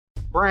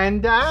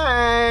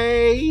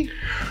Brandy.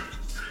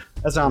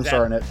 That's how I'm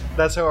starting it.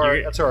 That's how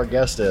our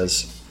guest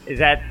is. Is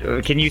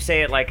that? Can you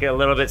say it like a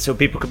little bit so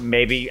people can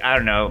maybe, I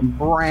don't know,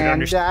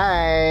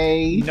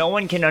 Brandy. No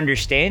one can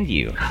understand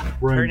you.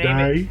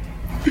 Brandy.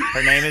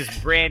 Her name is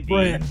Brandy.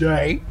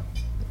 Brandy.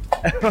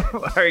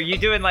 Are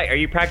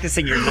you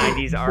practicing your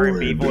 90s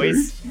R&B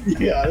voice?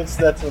 Yeah,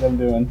 that's what I'm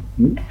doing.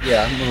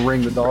 Yeah, I'm gonna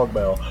ring the dog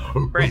bell.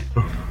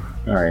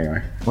 All right,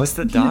 anyway. What's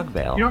the dog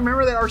bell? You don't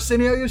remember that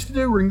Arsenio used to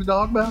do? Ring the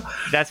dog bell?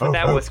 That's what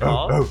that was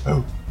called?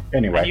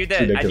 Anyway, I knew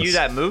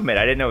that movement.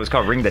 I didn't know it was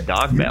called Ring the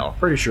Dog Bell.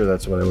 Pretty sure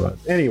that's what it was.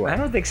 Anyway. I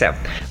don't think so.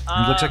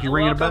 Looks like you're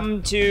ringing a bell.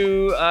 Welcome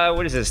to,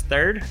 what is this,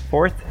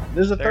 fourth?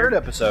 This is the third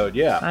episode,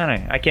 yeah. I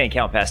don't know. I can't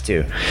count past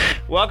 2.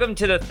 Welcome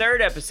to the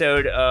third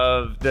episode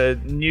of the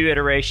new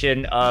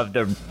iteration of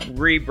the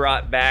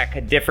re-brought back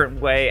a different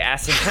way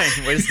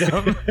asinine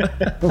wisdom.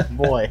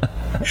 Boy,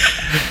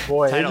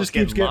 it just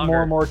keeps getting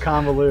more and more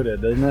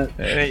convoluted, doesn't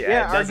it?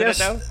 Yeah,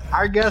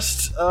 our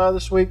guest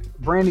this week,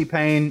 Brandy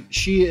Payne,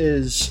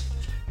 she's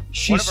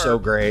so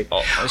great.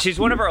 She's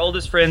one of our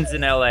oldest friends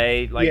in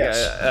LA.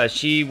 Yes.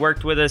 She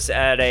worked with us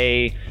at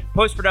a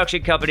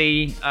post-production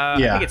company. I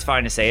think it's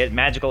fine to say it.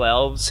 Magical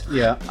Elves.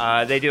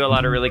 Yeah. They do a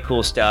lot of really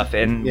cool stuff,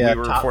 and we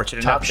were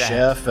fortunate enough to Top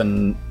Chef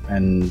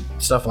and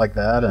stuff like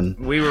that. And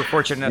we were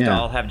fortunate enough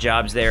to all have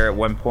jobs there at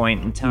one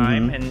point in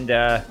time, and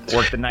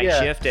work the night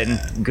shift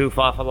and goof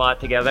off a lot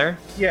together.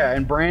 Yeah,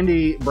 and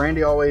Brandy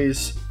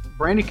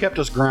kept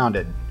us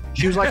grounded.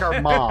 She was like our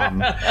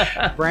mom.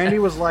 Brandy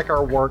was like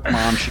our work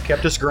mom. She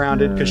kept us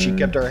grounded because she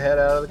kept our head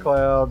out of the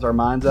clouds, our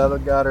minds out of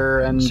the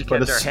gutter, and she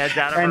kept our heads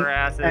out of our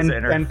asses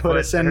and put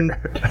us in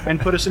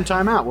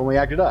timeout when we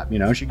acted up. You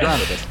know, she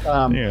grounded us.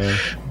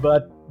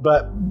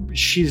 But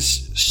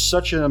she's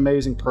such an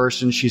amazing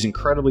person. She's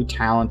incredibly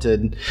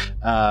talented.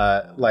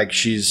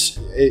 She's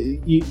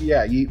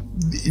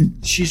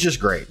just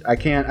great. I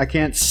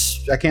can't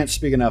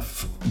speak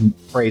enough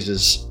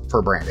praises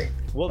for Brandy.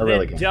 Well,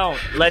 don't.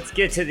 Let's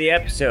get to the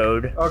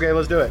episode. Okay,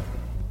 let's do it.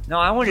 No,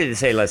 I wanted to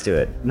say let's do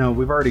it. No,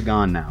 we've already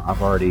gone now.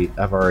 I've already.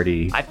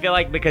 I feel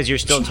like because you're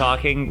still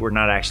talking, we're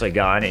not actually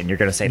gone, and you're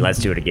going to say let's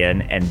do it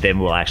again, and then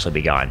we'll actually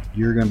be gone.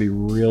 You're going to be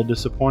real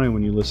disappointed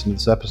when you listen to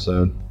this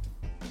episode.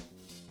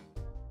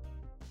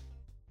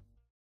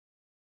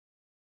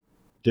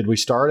 Did we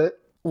start it?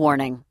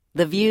 Warning.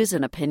 The views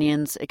and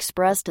opinions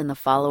expressed in the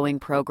following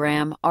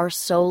program are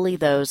solely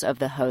those of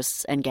the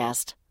hosts and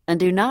guest, and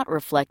do not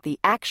reflect the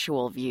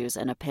actual views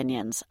and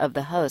opinions of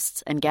the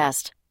hosts and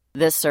guest.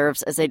 This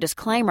serves as a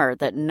disclaimer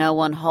that no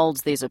one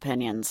holds these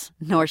opinions,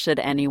 nor should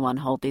anyone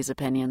hold these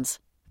opinions.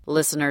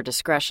 Listener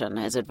discretion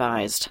is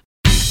advised.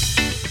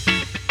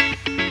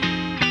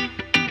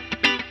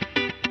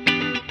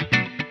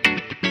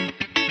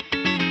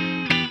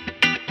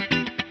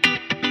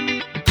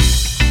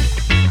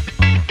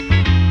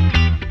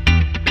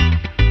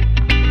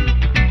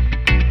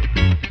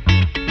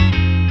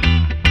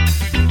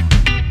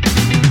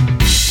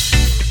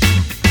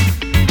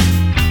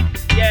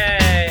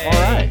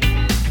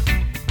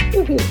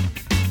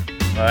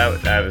 Well,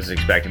 I was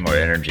expecting more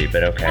energy,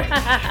 but okay.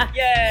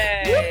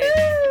 Yay!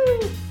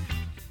 Woo-hoo!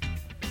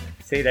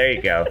 See, there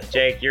you go.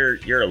 Jake,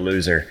 you're a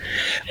loser.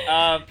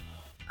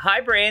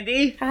 Hi,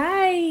 Brandy.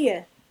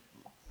 Hi.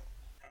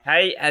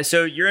 Hi.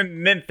 So you're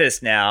in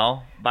Memphis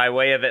now, by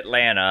way of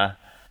Atlanta,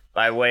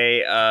 by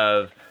way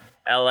of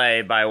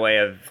LA, by way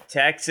of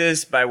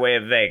Texas, by way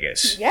of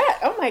Vegas. Yeah.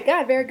 Oh, my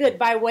God. Very good.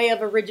 By way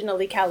of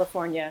originally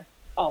California.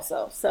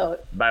 Also, so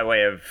by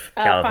way of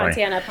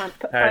California,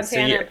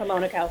 Fontana, and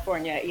Pomona,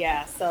 California.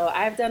 Yeah, so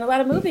I've done a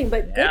lot of moving,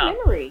 but good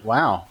memory.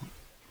 Wow.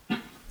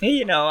 Hey,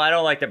 you know, I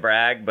don't like to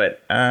brag,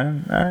 but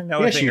I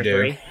know a thing or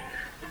three.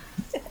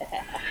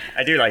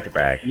 I do like to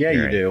brag. Yeah,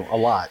 you do a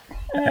lot.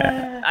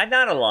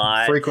 Not a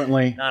lot.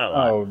 Frequently. Not a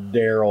lot. Oh,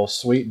 Daryl,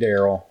 sweet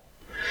Daryl.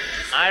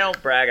 I don't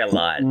brag a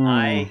lot.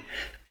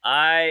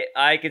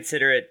 I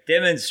consider it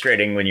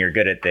demonstrating when you're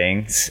good at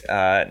things,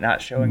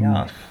 not showing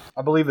off.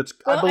 I believe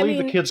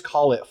the kids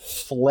call it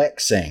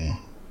flexing.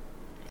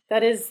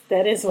 That is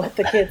what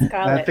the kids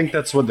call it. I think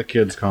that's what the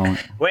kids call it.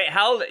 Wait,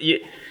 how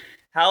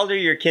old are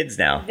your kids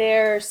now?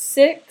 They're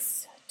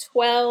 6,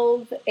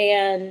 12,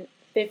 and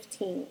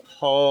 15.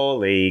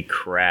 Holy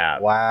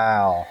crap!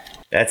 Wow,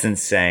 that's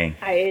insane.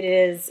 It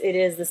is.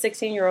 The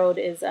 16-year-old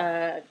is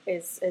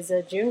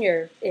a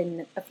junior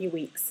in a few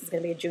weeks. He's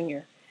going to be a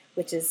junior,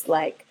 which is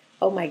like,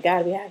 oh my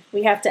God,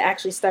 we have to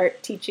actually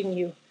start teaching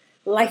you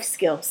life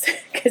skills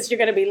because you're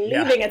going to be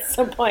leaving at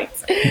some point.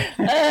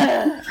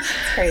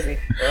 It's crazy.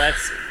 Well,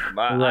 that's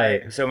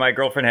right. So my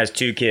girlfriend has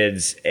 2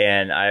 kids,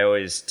 and I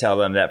always tell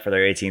them that for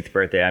their 18th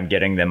birthday, I'm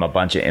getting them a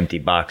bunch of empty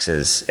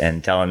boxes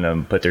and telling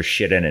them put their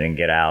shit in it and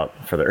get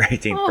out for their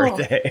 18th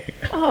birthday.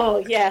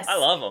 Oh, yes. I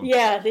love them.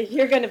 Yeah,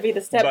 you're going to be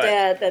the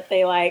stepdad that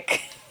they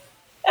like.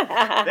 They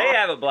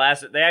have a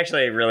blast. They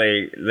actually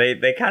really,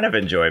 they kind of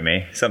enjoy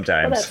me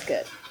sometimes. Well, that's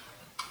good.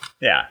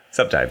 Yeah,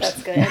 sometimes.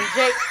 That's good. And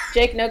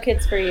Jake, no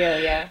kids for you,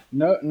 yeah.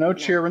 No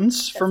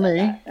cheerings for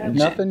me.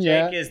 Nothing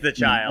yet. Jake is the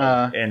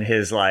child in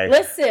his life.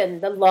 Listen,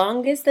 the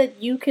longer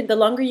you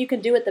can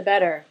do it, the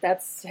better.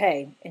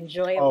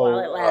 Enjoy it while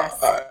it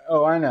lasts.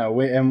 I know.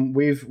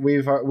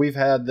 We've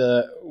had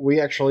we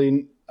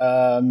actually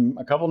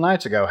a couple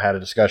nights ago had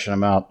a discussion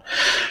about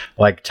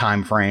like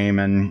time frame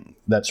and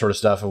that sort of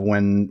stuff of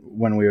when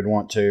we would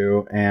want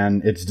to,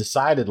 and it's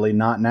decidedly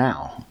not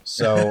now.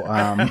 So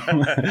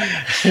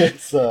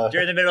it's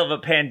during the middle of a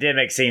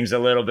pandemic seems a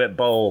little bit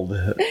bold.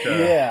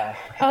 Yeah.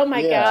 Oh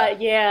my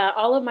God, yeah.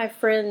 All of my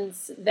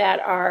friends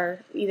that are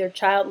either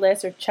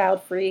childless or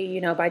child free,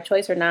 by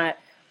choice or not,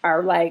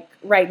 are like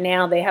right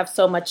now they have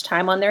so much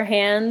time on their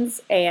hands,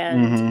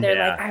 and they're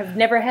like, I've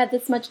never had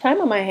this much time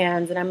on my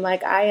hands, and I'm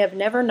like, I have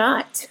never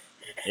not.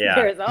 Yeah.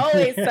 There's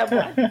always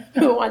someone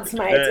who wants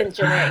my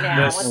attention right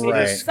now.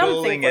 The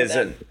schooling is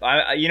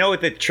you know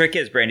what the trick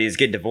is, Brandy, is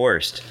get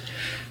divorced.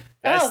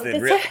 That's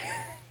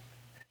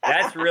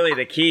that's really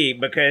the key,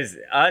 because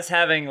us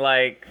having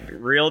like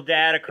real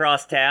dad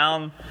across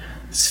town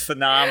is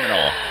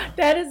phenomenal.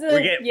 That is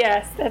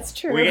yes, that's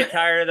true. We get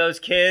tired of those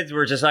kids.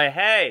 We're just like,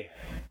 hey,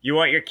 you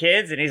want your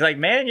kids? And he's like,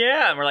 man,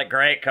 yeah. And we're like,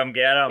 great, come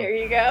get them. Here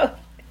you go.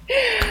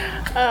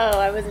 Oh,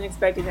 I wasn't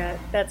expecting that.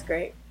 That's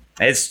great.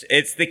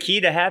 It's the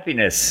key to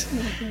happiness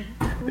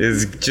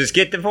is just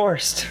get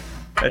divorced.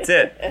 That's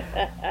it.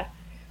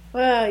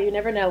 Well, you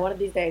never know. One of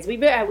these days. We've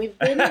been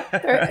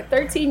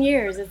 13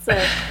 years. It's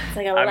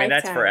like a lifetime.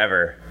 That's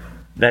forever.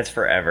 That's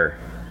forever.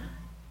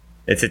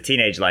 It's a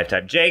teenage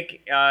lifetime.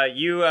 Jake,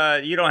 you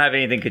don't have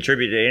anything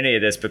contributed to any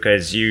of this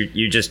because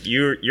you're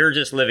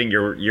just living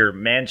your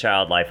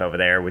man-child life over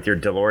there with your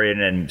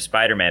DeLorean and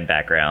Spider-Man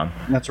background.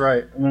 That's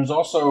right. And there's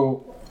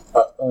also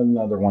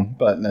another one,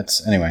 but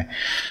that's anyway.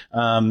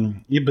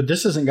 But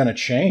this isn't going to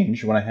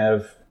change when I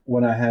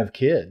have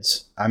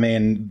kids. I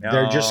mean,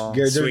 they're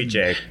sweet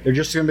Jake. They're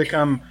just going to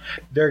become.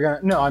 They're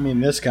going to. No, I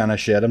mean this kind of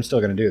shit. I'm still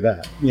going to do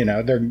that.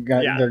 They're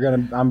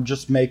going to. I'm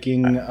just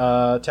making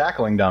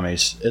tackling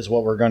dummies. Is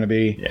what we're going to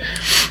be. Yeah.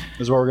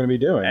 Is what we're going to be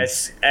doing.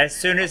 As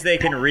soon as they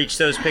can reach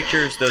those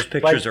pictures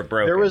are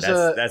broken.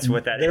 That's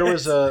what that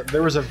is.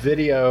 There was a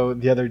video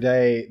the other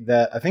day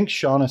that I think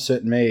Shauna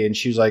sent me, and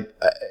she was like,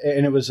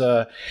 and it was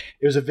a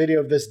video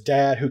of this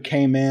dad who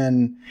came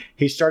in.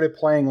 He started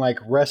playing like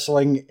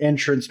wrestling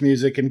entrance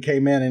music and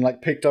came in and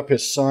like picked up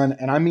his son,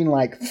 and I mean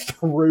like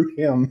threw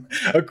him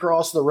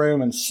across the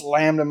room and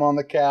slammed him on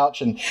the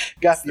couch and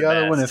got the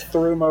other one and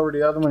threw him over to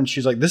the other one. And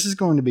she's like, "This is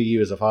going to be you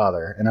as a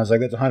father," and I was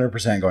like, "That's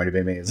 100% going to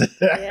be me."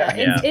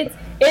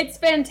 It's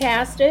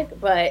fantastic,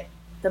 but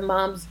the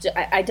moms,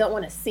 I don't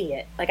want to see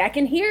it. Like, I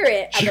can hear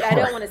it, but I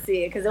don't want to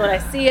see it, because when I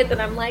see it,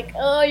 then I'm like,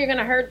 oh, you're going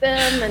to hurt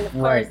them. And of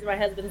course, my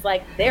husband's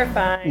like, they're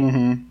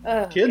fine.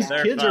 Oh, kids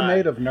are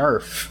made of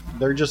Nerf.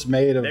 They're just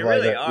made of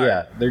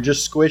yeah, they're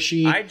just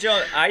squishy.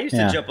 I used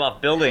to jump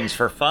off buildings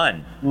for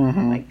fun. Oh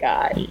my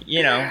God.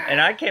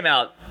 And I came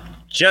out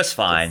just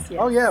fine.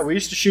 Oh yeah, we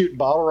used to shoot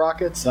bottle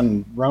rockets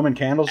and Roman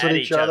candles at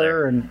each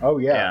other, and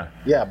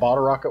bottle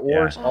rocket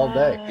wars all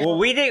day. Well,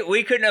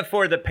 we couldn't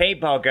afford the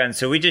paintball guns,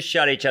 so we just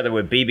shot each other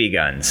with BB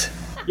guns.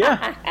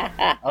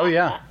 Yeah. Oh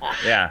yeah.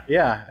 Yeah.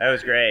 Yeah. That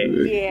was great.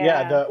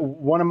 Yeah.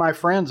 One of my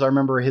friends, I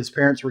remember his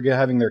parents were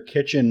having their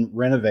kitchen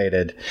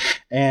renovated,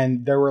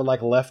 and there were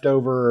like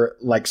leftover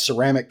like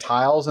ceramic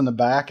tiles in the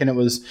back, and it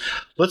was,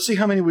 let's see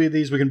how many of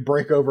these we can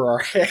break over our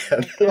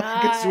head.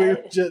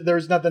 There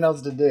was nothing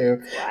else to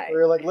do. Right. We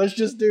were like, let's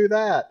just do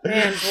that.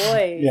 Man,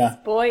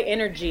 boy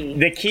energy.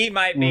 The key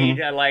might be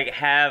to like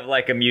have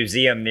like a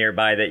museum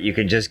nearby that you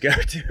can just go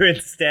to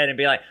instead and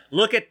be like,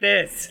 look at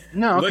this.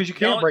 No, because you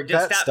can't break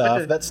that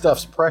stuff. That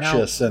stuff's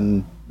precious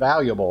and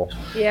valuable.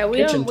 Yeah, we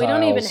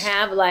don't even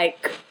have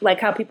like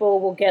how people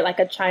will get like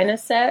a china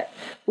set.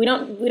 We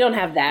don't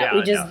have that.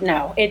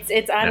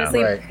 It's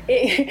honestly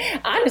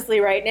honestly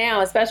right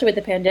now, especially with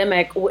the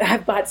pandemic,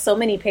 I've bought so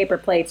many paper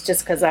plates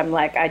just because I'm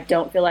like, I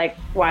don't feel like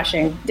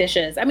washing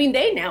dishes. I mean,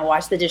 they now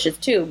wash the dishes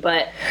too,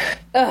 but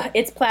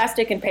it's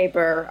plastic and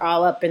paper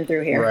all up and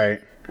through here.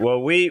 Right.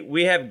 Well,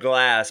 we have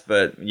glass,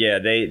 but yeah,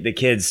 the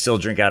kids still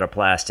drink out of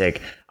plastic.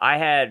 I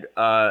had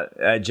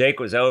Jake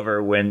was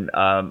over when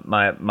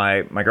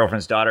my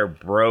girlfriend's daughter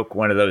broke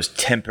one of those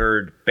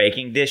tempered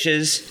baking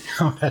dishes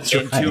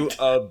into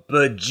a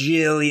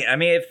bajillion. I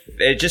mean,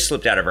 it just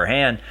slipped out of her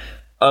hand.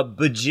 A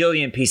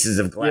bajillion pieces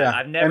of glass. Yeah.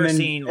 I've never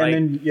seen like.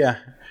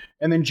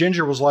 And then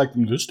Ginger was like,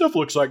 "This stuff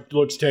looks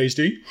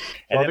tasty."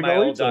 And then my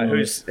old dog,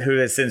 who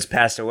has since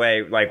passed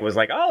away, was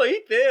like, "I'll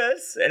eat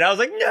this," and I was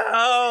like,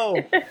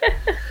 "No."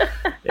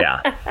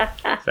 Yeah.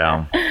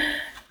 So,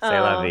 say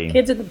la vie.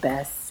 Kids are the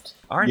best,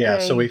 aren't they?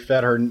 So we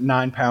fed her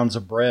 9 pounds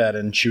of bread,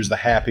 and she was the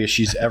happiest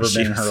she's ever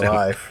been in her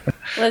life.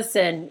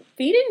 Listen,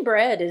 feeding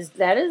bread is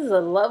a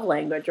love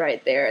language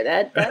right there.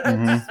 That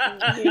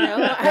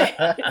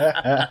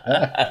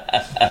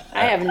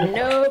I have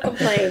no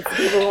complaints.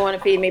 People who want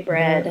to feed me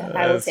bread,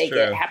 I will take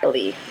it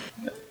happily.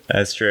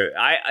 That's true.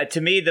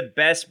 To me, the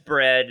best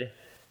bread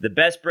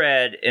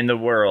in the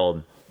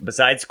world,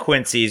 besides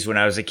Quincy's when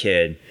I was a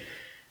kid,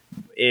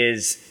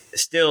 is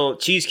still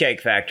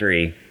Cheesecake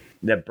Factory,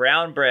 the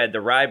brown bread,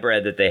 the rye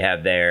bread that they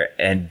have there,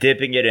 and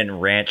dipping it in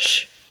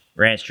ranch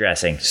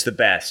dressing. It's the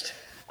best.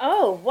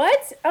 Oh,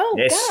 what? Oh,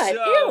 it's God.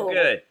 so Ew.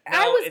 good.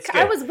 No,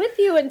 I was with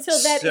you until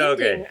that so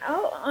ending. Good.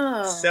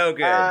 Oh. So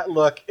good.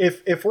 Look,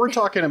 if we're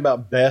talking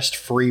about best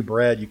free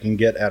bread you can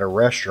get at a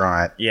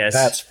restaurant, yes,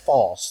 that's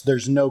false.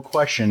 There's no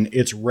question.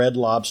 It's Red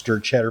Lobster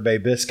Cheddar Bay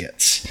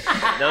biscuits.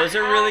 Those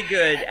are really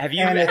good. Have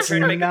you ever tried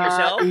to make them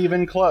yourself? Not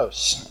even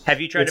close. Have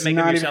you tried to make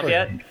them yourself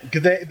yet?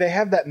 They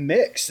have that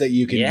mix that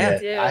you can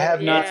get. Dude, I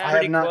have not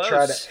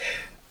tried it.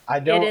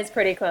 It is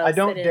pretty close. I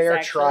don't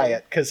dare try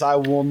it because I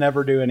will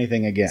never do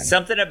anything again.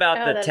 Something about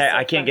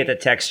I can't get the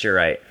texture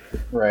right.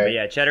 Right. But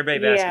yeah, Cheddar Bay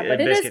but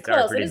biscuits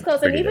are pretty. It is close.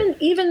 Pretty And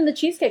even the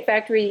Cheesecake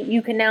Factory,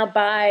 you can now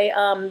buy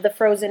the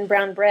frozen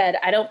brown bread.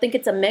 I don't think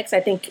it's a mix. I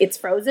think it's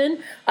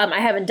frozen. I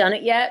haven't done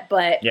it yet,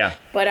 but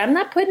I'm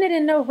not putting it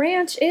in no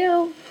ranch.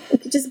 Ew.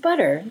 Just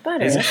butter.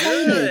 It's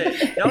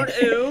good.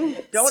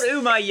 Don't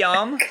ooh my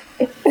yum.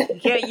 You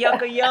can't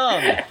yuck a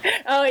yum.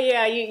 Oh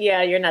yeah,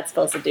 you're not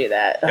supposed to do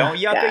that. Don't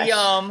yuck a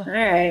yum. All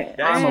right.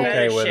 I'm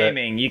okay with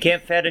shaming. You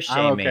can't fetish shame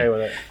I'm okay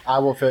with it. I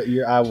will fit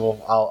you.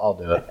 I'll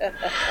do it.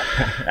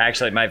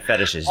 Actually, my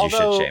fetish is you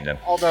should shame them.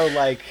 Although,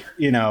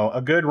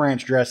 a good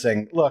ranch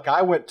dressing. Look,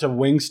 I went to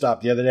Wingstop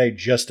the other day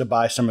just to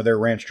buy some of their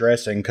ranch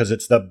dressing because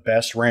it's the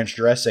best ranch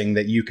dressing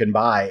that you can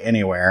buy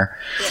anywhere.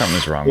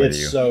 Something's wrong with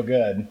you. It's so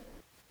good.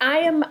 I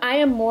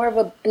am more of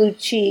a blue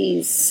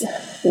cheese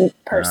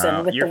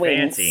person with the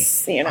wings.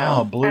 Fancy.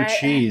 Oh, blue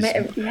cheese.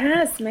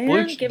 Yes,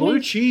 man. Blue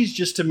cheese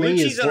just to me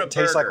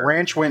tastes like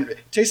ranch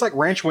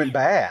went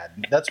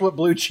bad. That's what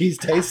blue cheese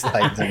tastes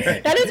like to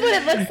me. That is what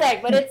it looks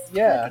like, but it's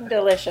freaking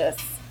delicious.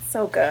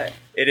 So good.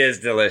 It is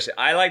delicious.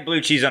 I like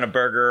blue cheese on a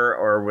burger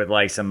or with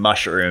some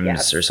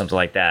mushrooms or something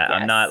like that.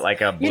 Yes. I'm not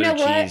like a blue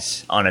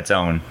cheese on its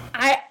own.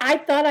 I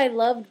thought I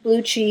loved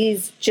blue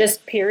cheese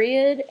just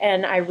period.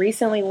 And I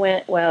recently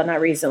went, well, not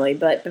recently,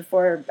 but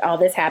before all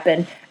this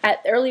happened,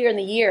 earlier in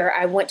the year,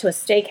 I went to a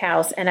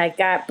steakhouse and I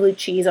got blue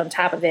cheese on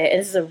top of it.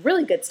 And this is a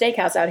really good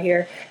steakhouse out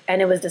here.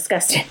 And it was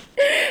disgusting.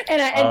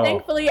 And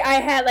thankfully I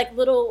had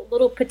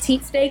little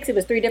petite steaks. It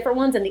was 3 different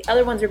ones and the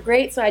other ones are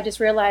great. So I just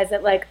realized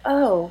that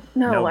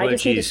I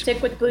just need to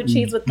stick with blue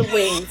cheese with the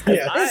wings.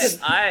 This is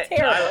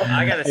terrible.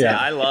 I gotta say,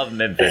 I love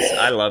Memphis.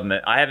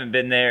 I haven't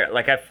been there.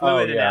 I flew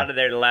in and out of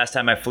there the last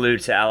time I flew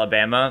to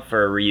Alabama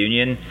for a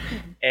reunion,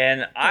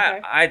 and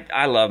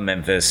I love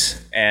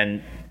Memphis.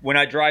 And when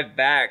I drive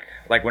back,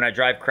 when I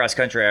drive cross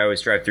country, I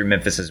always drive through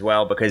Memphis as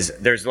well because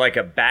there's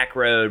a back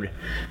road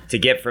to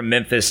get from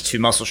Memphis to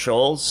Muscle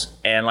Shoals,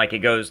 and it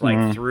goes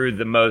through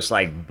the most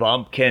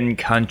bumpkin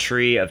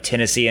country of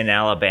Tennessee and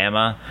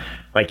Alabama.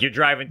 You're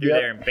driving through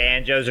there and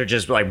banjos are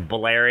just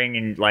blaring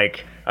and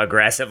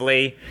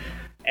aggressively,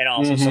 and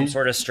also some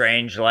sort of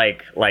strange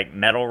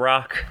metal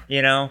rock.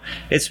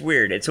 It's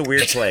weird. It's a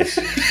weird place.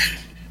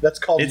 That's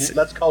called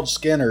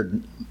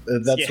Skinnerd.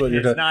 That's what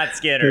you're doing. It's not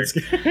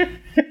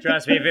Skinnerd.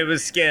 Trust me, if it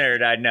was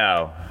Skinnerd, I'd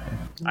know.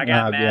 I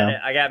got mad.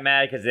 I got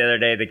mad because the other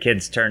day the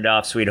kids turned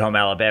off Sweet Home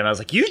Alabama. I was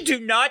like, "You do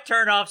not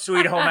turn off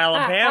Sweet Home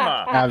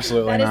Alabama."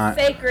 Absolutely not.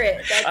 That is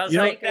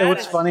sacred.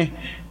 What's funny?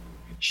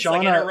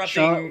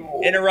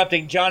 Shauna,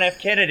 interrupting John F.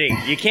 Kennedy.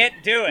 You can't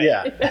do it.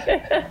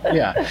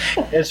 Yeah.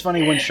 It's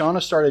funny, when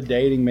Shauna started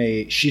dating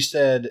me, she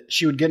said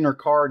she would get in her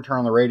car and turn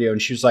on the radio, and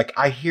she was like,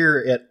 I hear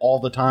it all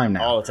the time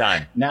now. All the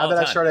time. Now that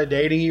I started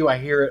dating you, I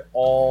hear it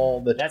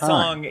all the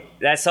time.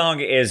 That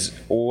song is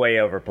way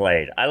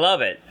overplayed. I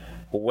love it.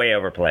 Way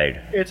overplayed.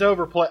 It's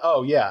overplayed.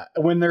 Oh, yeah.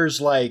 When there's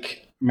and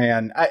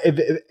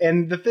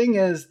the thing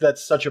is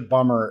that's such a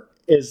bummer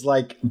is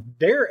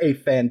they're a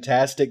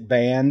fantastic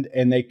band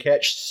and they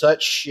catch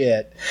such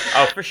shit.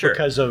 Oh, for sure.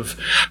 Because of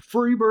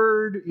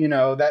Freebird,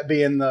 that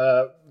being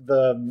the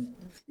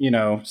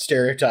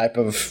stereotype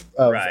of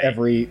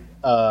every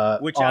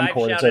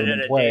encore that's ever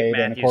been played,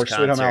 and of course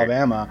Sweet Home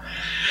Alabama.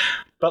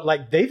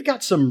 But they've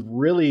got some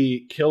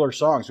really killer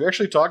songs. We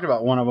actually talked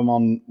about one of them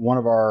on one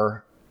of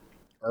our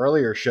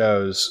earlier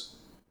shows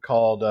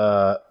called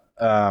The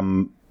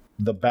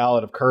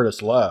Ballad of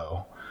Curtis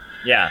Lowe.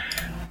 Yeah.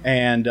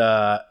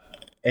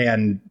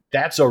 And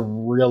that's a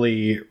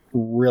really,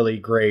 really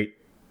great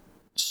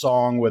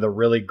song with a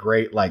really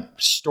great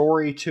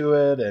story to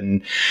it.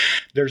 And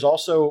there's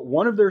also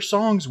one of their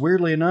songs,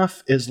 weirdly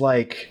enough, is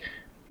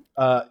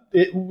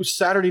it was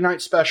Saturday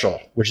Night Special,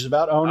 which is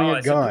about owning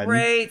a gun. It's a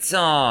great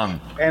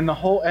song. And the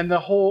whole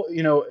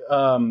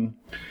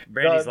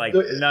Brandy's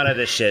none of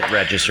this shit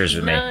registers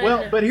with me.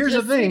 Well, but here's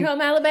the thing. Sweet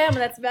Home Alabama,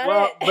 that's about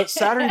it. But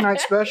Saturday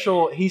Night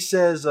Special, he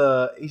says,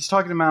 he's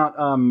talking about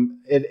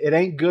it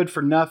ain't good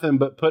for nothing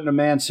but putting a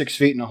man 6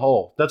 feet in a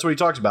hole. That's what he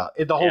talks about.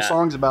 The whole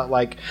song's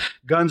about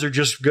guns are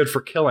just good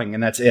for killing,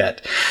 and that's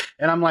it.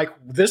 And I'm like,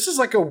 this is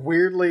a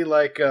weirdly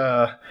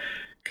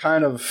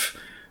kind of...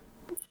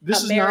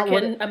 This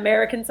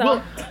American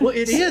song. Well,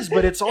 it is,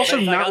 but it's also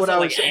not what I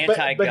was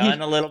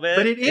anti-gun a little bit.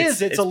 But it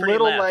is. It's a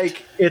little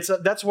left.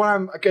 That's why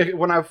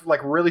when I've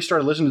really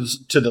started listening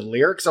to the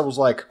lyrics, I was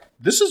like,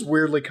 this is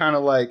weirdly kind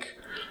of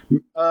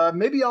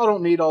maybe y'all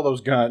don't need all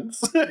those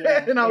guns.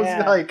 And I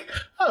was like,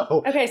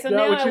 oh. Okay, so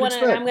now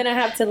I'm going to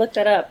have to look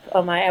that up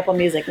on my Apple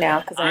Music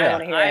now because I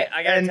want to hear it.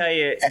 I got to tell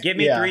you, Give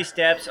Me 3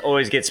 Steps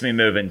always gets me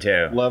moving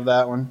too. Love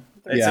that one.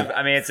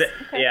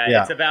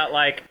 It's about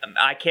like,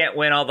 I can't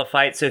win all the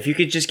fights, so if you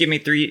could just give me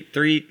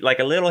three like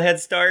a little head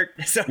start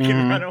so I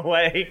can run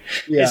away.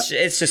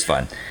 It's just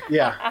fun.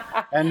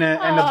 And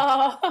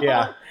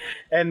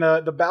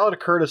the Ballad of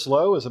Curtis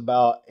Lowe is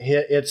about,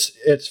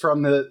 it's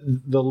from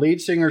the lead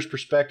singer's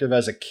perspective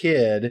as a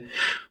kid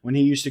when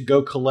he used to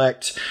go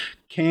collect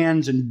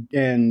cans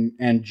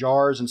and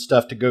jars and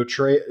stuff to go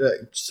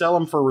sell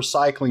them for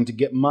recycling to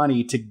get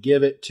money to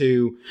give it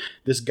to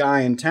this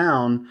guy in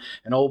town,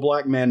 an old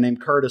black man named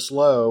Curtis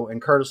Lowe,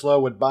 and Curtis Lowe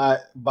would buy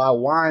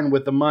wine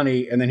with the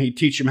money, and then he'd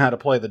teach him how to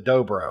play the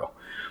dobro.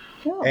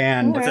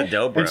 And what's a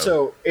dobro? And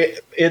so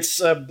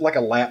it's like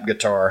a lap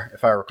guitar,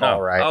 if I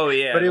recall right. Oh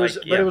yeah, but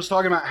it was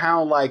talking about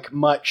how like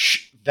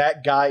much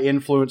that guy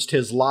influenced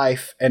his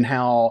life, and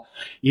how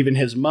even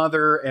his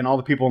mother and all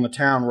the people in the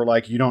town were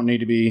like, you don't need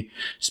to be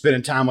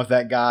spending time with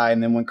that guy.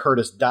 And then when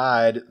Curtis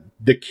died,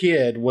 the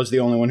kid was the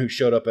only one who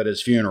showed up at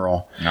his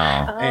funeral.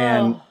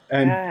 And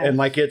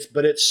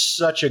it's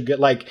such a good,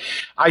 like,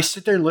 I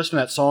sit there and listen to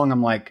that song.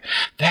 I'm like,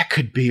 that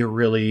could be a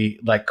really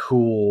like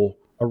cool,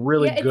 a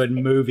really good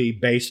movie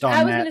based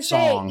on that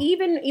song. Say,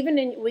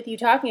 even with you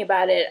talking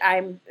about it,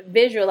 I'm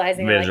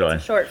visualizing it like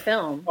it's a short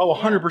film. Oh,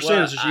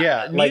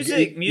 100%.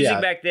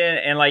 Music back then,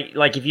 and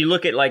like if you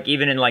look at like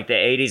even in like the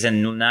 80s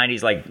and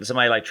 90s, like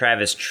somebody like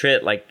Travis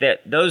Tritt, like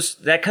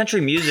that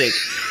country music,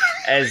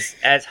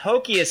 as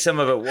hokey as some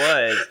of it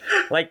was,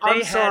 like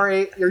I'm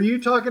sorry, are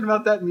you talking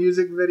about that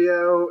music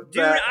video?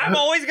 Dude, I'm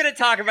always gonna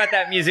talk about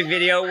that music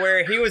video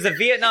where he was a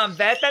Vietnam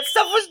vet. That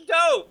stuff was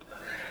dope.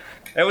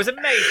 It was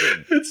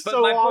amazing. It's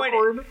so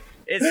awkward.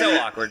 It's so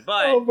awkward,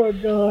 but oh my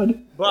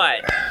god!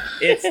 But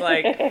it's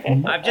like,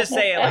 I'm just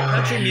saying, like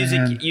country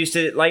music used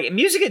to, like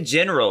music in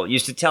general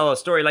used to tell a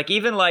story. Like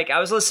even like I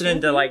was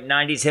listening to like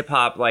 90s hip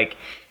hop, like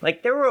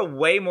there were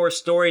way more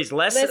stories.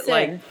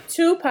 Listen,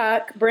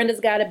 Tupac, Brenda's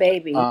Got a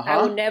Baby.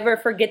 I will never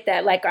forget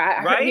that. Like I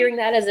heard hearing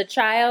that as a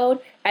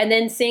child, and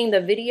then seeing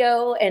the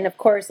video, and of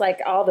course, like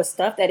all the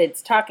stuff that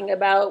it's talking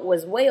about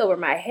was way over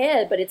my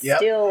head. But it's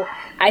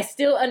I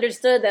still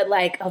understood that,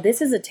 like, oh, this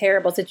is a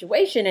terrible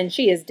situation, and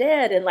she is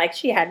dead, and like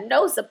she had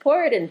no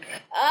support, and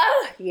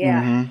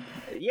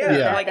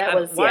like that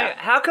was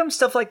how come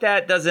stuff like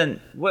that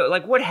doesn't?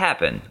 What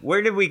happened?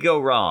 Where did we go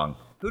wrong?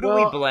 Who do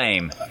we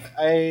blame?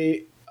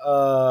 Who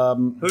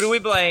do we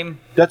blame?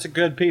 That's a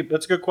good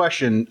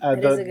question.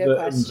 That is a good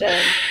question.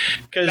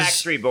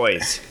 Backstreet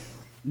Boys.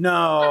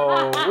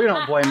 No, we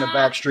don't blame the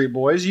Backstreet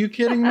Boys. Are you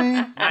kidding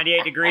me?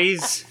 98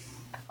 Degrees.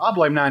 I'll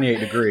blame 98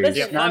 Degrees.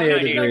 Listen,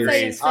 98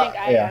 Degrees.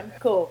 I am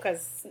cool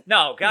because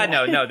no. They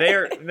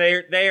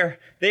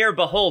are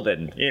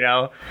beholden. You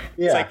know,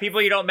 it's like people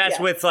you don't mess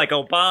with, like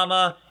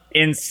Obama,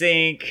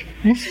 NSYNC,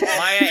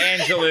 Maya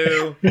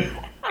Angelou.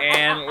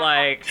 And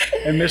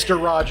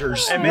Mr.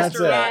 Rogers. And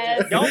Mr.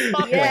 Rogers. Don't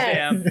fuck with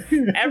them.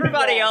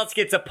 Everybody else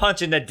gets a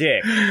punch in the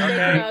dick. Okay? They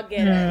can all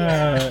get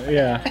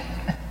it.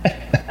 Oh,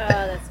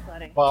 that's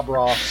funny. Bob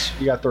Ross.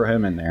 You got to throw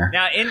him in there.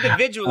 Now,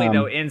 individually,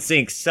 though,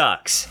 NSYNC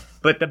sucks.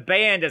 But the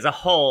band as a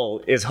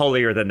whole is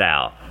holier than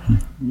thou.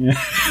 Yeah.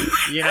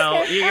 You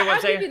know, you get what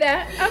I'm saying?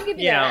 I'll give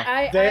you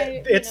that.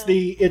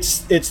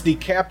 It's the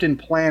Captain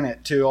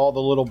Planet to all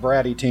the little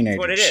bratty teenagers.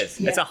 That's what it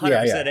is. It's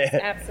 100% it.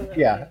 Absolutely.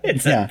 Yeah.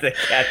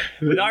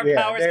 With our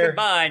powers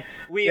combined,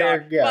 we are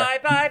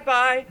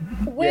bye.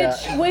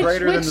 Which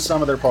greater than the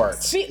sum of their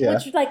parts.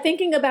 Which, like,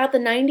 thinking about the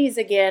 90s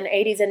again,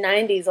 80s and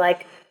 90s,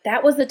 like,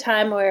 that was the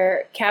time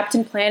where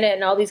Captain Planet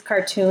and all these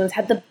cartoons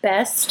had the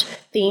best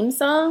theme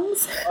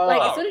songs.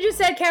 Like, as soon as you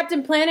said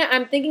Captain Planet,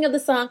 I'm thinking of the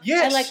song.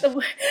 Yes. And like the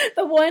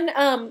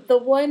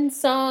one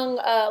song,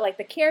 like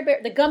the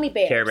Gummy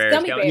Bears. Care Bears.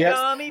 Gummy Bears. Yes.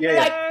 Gummy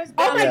Yeah. Bears. Like,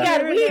 oh my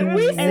God, we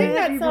sing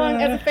that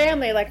song as a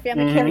family, like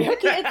family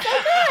karaoke. It's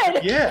so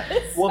good. Yeah.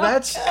 It's good.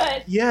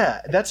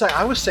 That's like,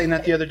 I was saying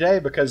that the other day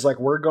because like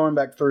we're going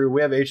back through.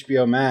 We have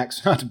HBO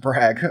Max. Not to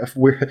brag,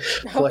 we're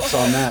flex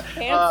on that.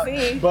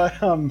 Fancy. But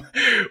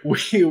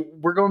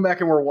we're going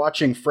back and we're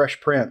watching Fresh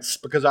Prince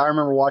because I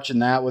remember watching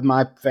that with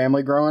my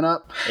family growing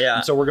up. Yeah.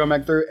 And so we're going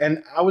back through,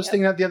 and I was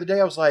thinking that the other day.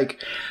 I was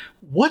like,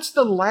 what's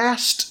the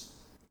last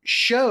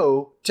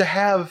show to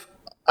have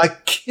a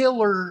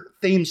killer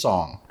theme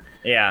song?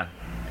 Yeah.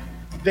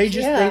 They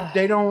just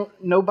they don't.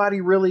 Nobody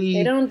really.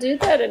 They don't do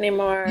that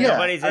anymore. Yeah,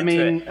 Nobody's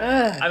into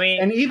it. I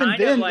mean, and even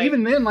then,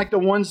 like the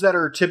ones that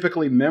are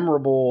typically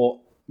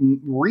memorable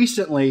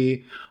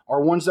recently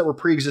are ones that were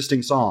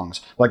pre-existing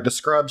songs, like the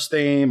Scrubs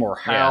theme or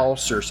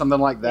House or something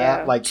like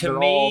that. Like to they're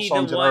me, all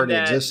songs that already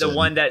existed. The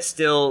one that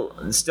still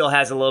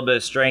has a little bit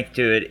of strength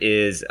to it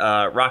is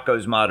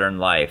Rocko's Modern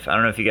Life. I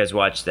don't know if you guys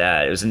watched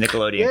that. It was a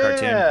Nickelodeon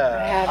cartoon.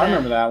 Yeah, I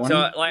remember that one. So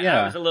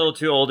I was a little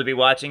too old to be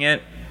watching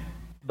it.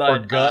 But or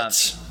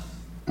Guts.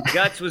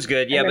 Guts was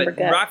good, but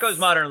Guts. Rocko's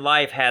Modern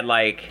Life had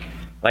like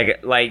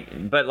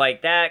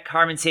that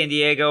Carmen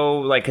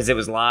Sandiego, like because it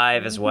was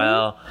live as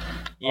well.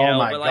 You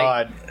my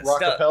God.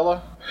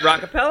 Rockapella?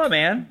 Rockapella,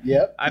 man.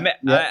 Yep.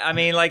 I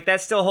mean, like,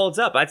 that still holds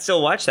up. I'd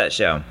still watch that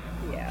show.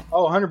 Yeah.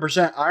 Oh,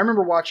 100%. I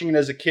remember watching it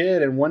as a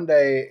kid, and one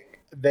day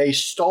they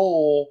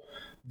stole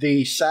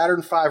the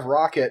Saturn V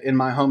rocket in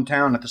my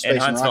hometown at the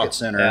Space and Rocket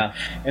Center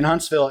in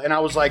Huntsville, and I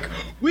was like,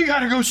 we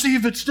gotta go see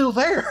if it's still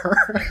there.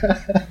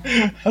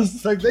 I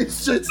was like,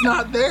 it's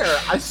not there.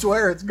 I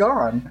swear it's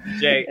gone.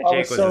 Jake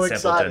was so a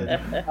simpleton.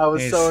 excited. I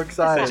was so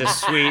excited. Such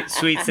a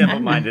sweet,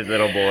 simple-minded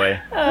little boy.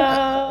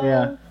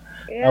 Yeah.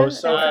 I was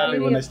so happy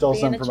when they stole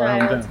something from my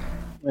hometown.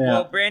 Yeah.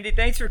 Well, Brandy,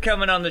 thanks for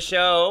coming on the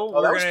show.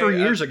 Oh, that was 3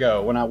 years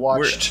ago when I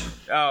watched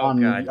on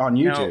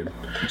YouTube.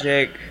 No,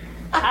 Jake.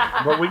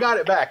 But we got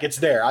it back. It's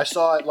there. I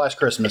saw it last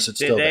Christmas. It's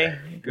still there.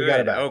 Good. We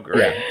got it back. Oh,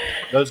 great. Yeah.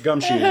 Those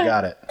gumshoes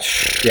got it.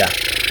 Yeah.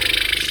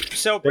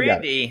 So,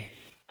 Brandy,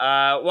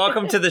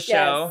 welcome to the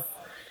show.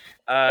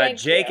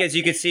 Jake, as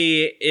you can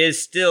see, is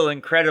still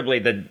incredibly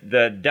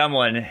the dumb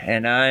one,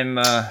 and I'm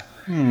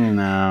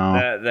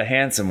the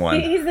handsome one.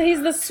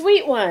 He's the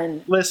sweet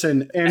one.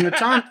 Listen, in the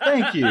time,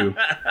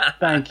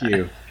 thank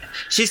you.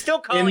 She's still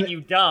calling you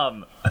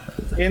dumb.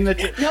 No,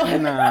 I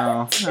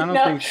don't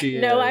think she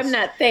is. No, I'm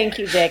not. Thank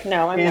you, Jake.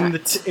 No, I'm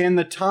not. In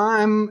the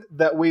time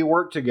that we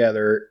worked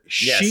together,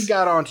 she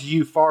got onto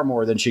you far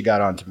more than she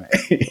got onto me.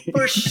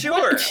 For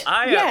sure.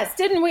 Yes,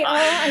 didn't we all?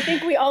 I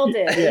think we all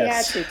did.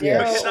 Yes. We had to.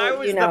 Yes. I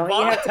was you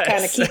have to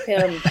kind of keep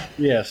him.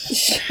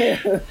 Yes.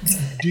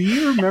 Do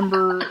you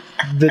remember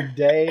the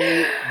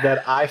day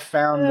that I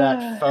found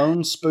that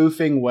phone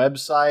spoofing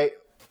website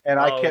and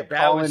I kept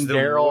calling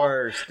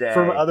Daryl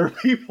from other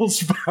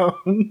people's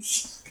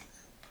phones?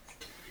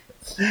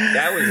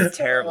 That was a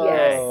terrible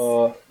day.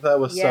 Oh, that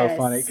was so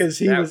funny because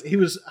he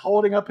was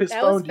holding up his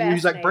phone to you.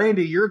 He's like,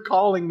 Brandy, you're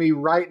calling me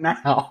right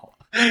now.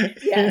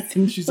 Yes.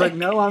 And she's like,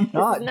 no, I'm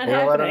not.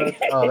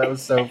 Oh, that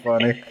was so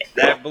funny.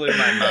 That blew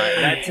my mind.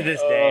 That to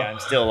this day, I'm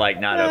still like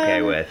not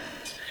okay with.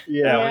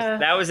 Yeah.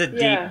 That was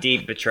a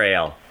deep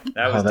betrayal.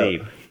 That was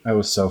deep. That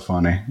was so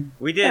funny.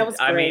 We did.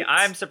 I mean,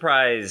 I'm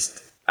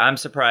surprised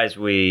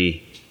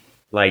we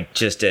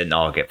just didn't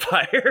all get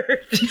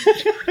fired.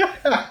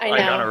 I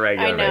know. On a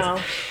regular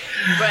basis.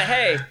 But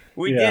hey,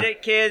 we did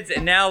it, kids,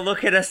 and now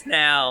look at us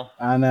now.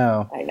 I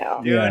know.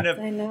 Doing a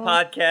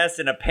podcast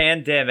in a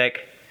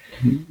pandemic.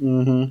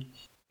 Mm-hmm.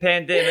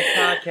 Pandemic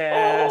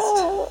podcast.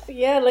 Oh,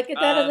 yeah, look at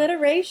that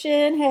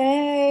alliteration.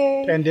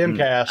 Hey.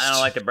 Pandemcast. I don't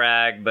like to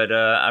brag, but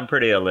I'm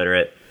pretty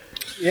illiterate.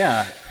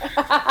 Yeah.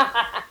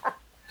 I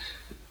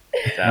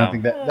don't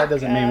think that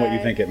doesn't mean what you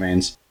think it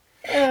means.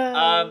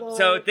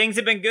 So things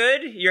have been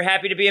good. You're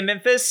happy to be in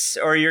Memphis,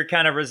 or you're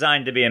kind of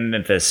resigned to be in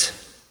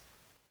Memphis?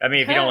 I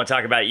mean, if you don't want to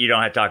talk about it, you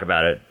don't have to talk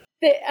about it.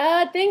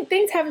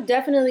 Things have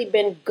definitely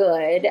been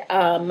good.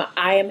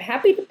 I am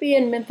happy to be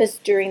in Memphis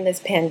during this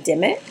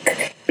pandemic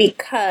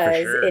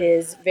because it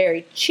is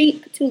very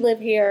cheap to live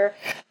here,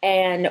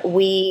 and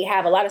we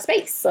have a lot of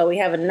space. So we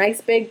have a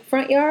nice big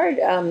front yard,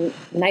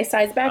 nice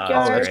sized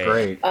backyard. Oh, that's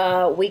great.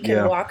 We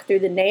can walk through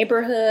the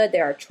neighborhood.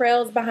 There are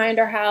trails behind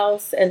our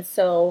house, and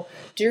so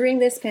during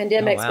this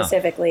pandemic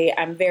specifically,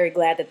 I'm very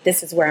glad that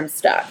this is where I'm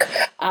stuck.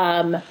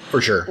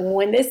 For sure.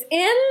 When this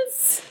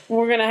ends,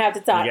 we're gonna have to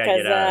talk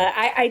because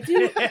I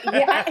do.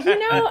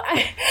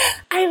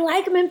 I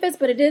like Memphis,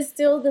 but it is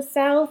still the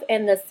South,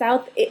 and the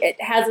South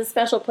it has a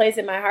special place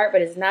in my heart,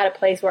 but it's not a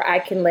place where I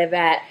can live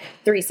at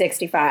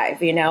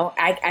 365. You know,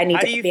 I need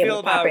to be able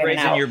to pop in and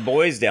out. How do you feel about raising your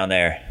boys down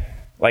there?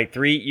 Like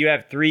you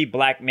have three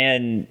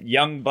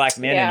young black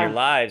men in your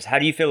lives. How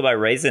do you feel about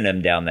raising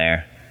them down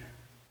there?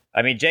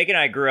 I mean, Jake and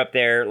I grew up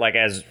there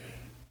as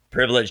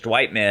privileged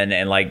white men,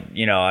 and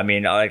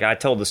I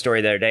told the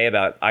story the other day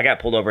about I got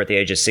pulled over at the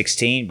age of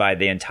 16 by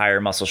the entire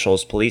Muscle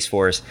Shoals police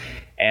force,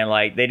 and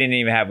they didn't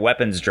even have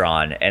weapons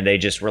drawn, and they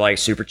just were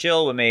super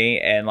chill with me,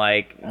 and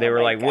they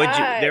were like, would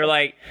you? They were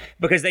like,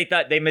 because they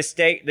thought they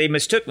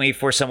mistook me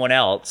for someone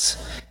else,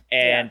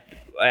 and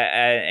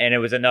it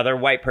was another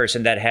white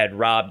person that had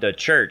robbed a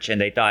church,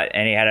 and he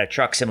had a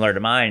truck similar to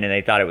mine, and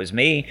they thought it was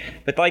me,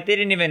 but they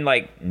didn't even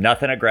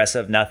nothing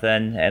aggressive,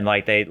 nothing, and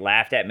they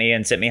laughed at me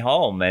and sent me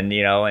home, and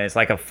and it's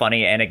a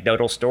funny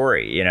anecdotal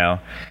story,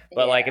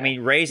 but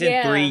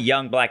raising three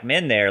young black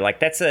men there,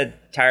 that's an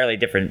entirely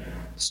different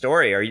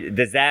story. Or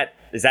does that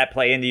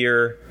play into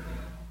your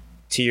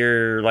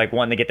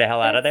wanting to get the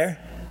hell out of there?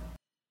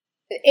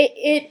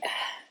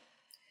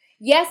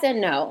 Yes and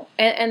no.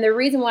 And the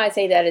reason why I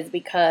say that is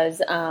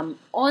because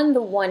on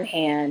the one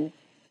hand,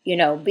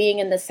 being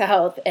in the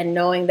South and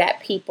knowing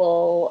that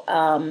people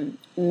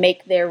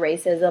make their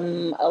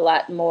racism a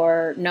lot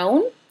more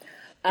known,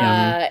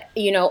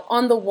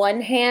 on the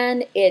one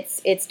hand,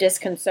 it's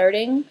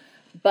disconcerting.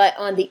 But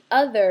on the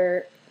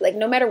other,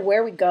 no matter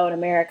where we go in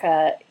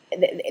America,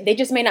 they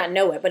just may not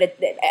know it. But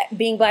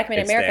being black men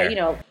in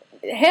America,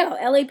 hell,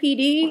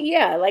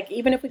 LAPD,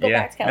 even if we go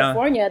back to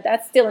California,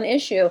 that's still an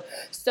issue.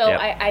 So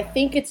I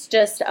think it's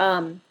just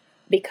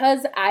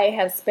because I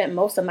have spent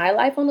most of my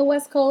life on the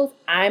West Coast,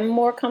 I'm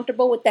more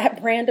comfortable with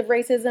that brand of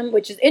racism,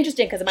 which is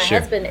interesting because my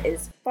husband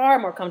is far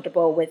more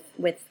comfortable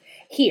with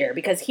here,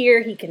 because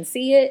here he can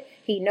see it,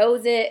 he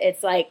knows it.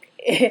 It's like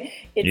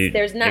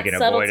there's not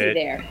subtlety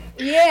there.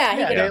 Yeah,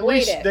 he can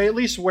avoid it. They at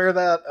least wear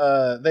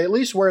that. They at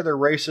least wear their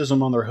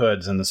racism on their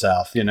hoods in the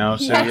South, you know.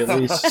 So at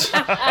least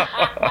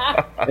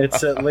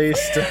it's at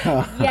least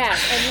yeah,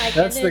 and like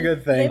that's the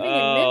good thing. Living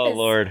in Memphis,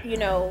 Lord, you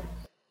know,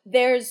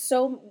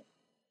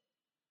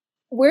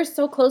 we're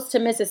so close to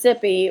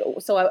Mississippi,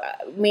 so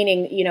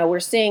meaning, you know, we're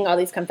seeing all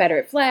these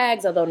Confederate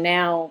flags, although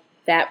now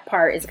that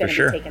part is going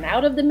to be taken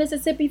out of the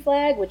Mississippi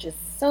flag, which is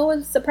so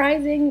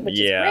surprising, which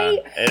is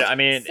great. I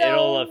mean, so,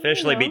 it'll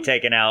officially be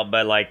taken out,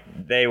 but like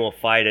they will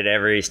fight it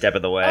every step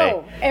of the way.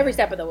 Oh, every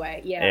step of the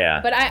way,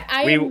 yeah. But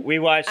we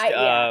watched.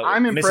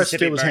 I'm impressed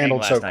it was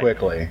handled so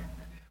quickly.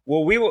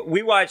 Well,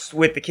 we watched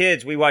with the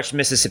kids. We watched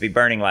Mississippi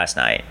Burning last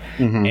night,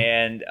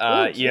 and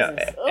you know,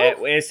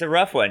 it's a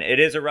rough one. It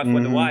is a rough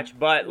one to watch,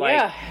 but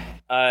like,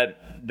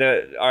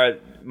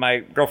 my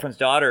girlfriend's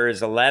daughter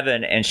is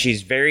 11, and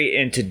she's very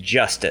into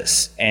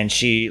justice, and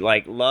she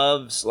like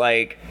loves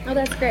like. Oh,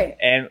 that's great.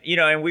 And you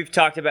know, and we've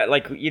talked about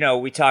like, you know,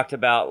 we talked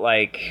about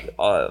like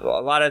a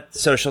lot of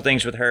social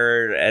things with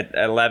her at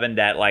 11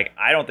 that like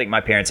I don't think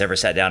my parents ever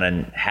sat down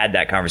and had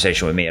that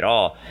conversation with me at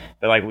all.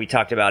 But like we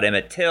talked about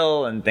Emmett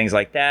Till and things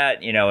like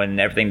that, you know, and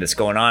everything that's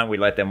going on. We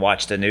let them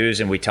watch the news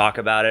and we talk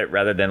about it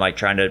rather than like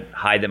trying to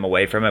hide them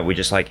away from it. We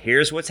just like,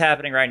 here's what's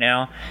happening right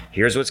now.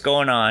 Here's what's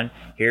going on.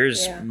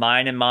 Here's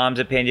mine and mom's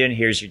opinion.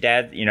 Here's your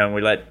dad, you know, and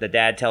we let the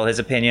dad tell his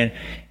opinion.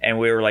 And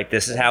we were like,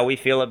 this is how we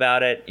feel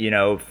about it. You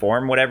know,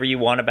 form whatever you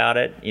want about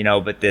it, you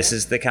know, but this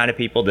is the kind of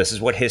people, this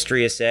is what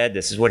history has said.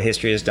 This is what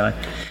history has done,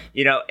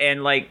 you know,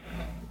 and like,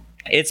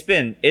 it's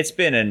been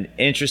an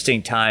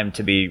interesting time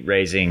to be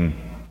raising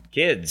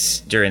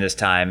kids during this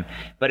time,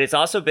 but it's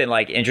also been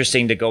like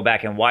interesting to go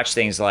back and watch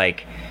things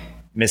like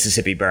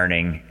Mississippi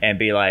Burning and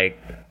be like,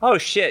 oh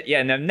shit,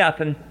 yeah, no,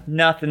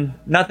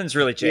 nothing's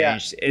really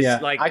changed.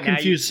 It's like I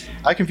confuse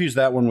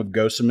that one with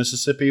Ghosts of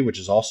Mississippi, which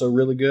is also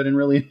really good and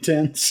really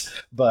intense.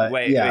 But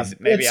wait,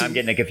 maybe I'm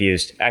getting it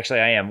confused.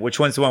 Actually, I am. Which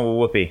one's the one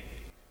with Whoopi?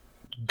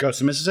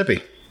 Ghosts of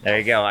Mississippi. There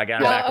you go. I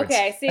got it backwards.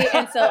 Okay, see,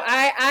 and so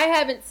I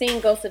haven't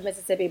seen Ghosts of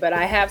Mississippi, but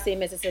I have seen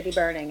Mississippi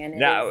Burning,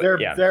 and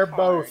they're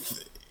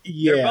both.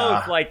 Yeah. They're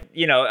both like,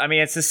 you know, I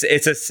mean, it's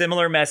a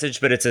similar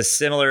message, but it's a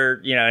similar,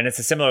 you know, and it's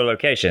a similar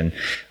location,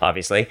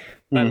 obviously.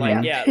 But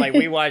like, like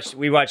we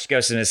watched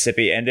Ghosts of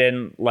Mississippi, and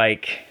then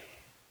like,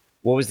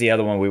 what was the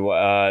other one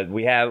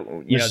we have?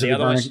 You know, the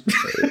other one,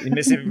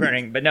 Mississippi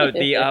Burning. But no,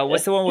 the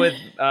what's the one with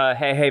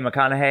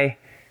McConaughey?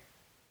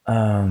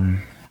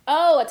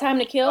 A Time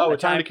to Kill. Oh, A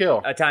Time to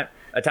Kill. A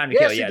Time to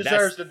Kill. Yes, he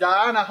deserves to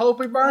die, and I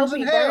hope he burns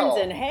in hell.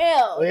 Burns in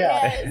hell.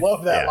 Yeah,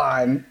 love that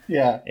line.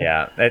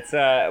 Yeah, that's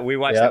we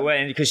watched that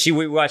one because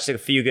we watched A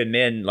Few Good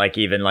Men like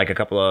even like a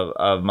couple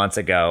of months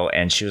ago,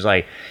 and she was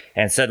like,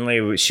 and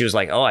suddenly she was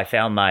like, oh,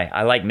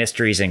 I like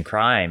mysteries and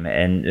crime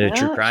and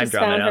true crime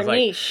drama, and I was like,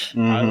 niche.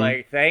 I was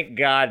like, thank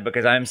God,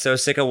 because I'm so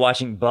sick of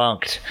watching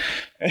Bunked.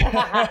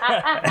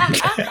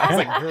 I was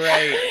like,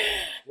 great.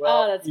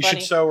 Well, that's you funny.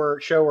 should show her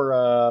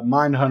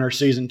Mindhunter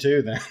season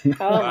 2 then.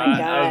 Oh my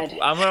God!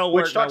 I'm gonna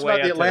work which talks my way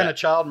about the Atlanta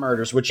child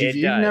murders. Which if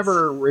you've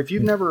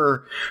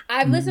never,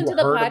 I've listened to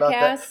the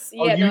podcast.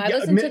 I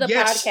listened to the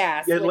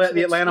podcast.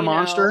 The Atlanta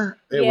Monster.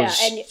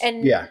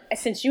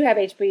 Since you have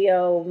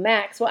HBO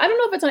Max, well, I don't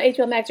know if it's on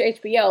HBO Max or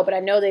HBO, but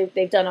I know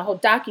they've done a whole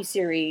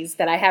docu-series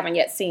that I haven't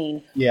yet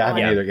seen. Yeah, I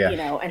haven't either. Yeah, you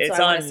know, and so I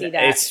want to see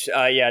that. It's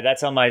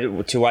that's on my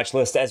to watch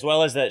list, as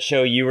well as that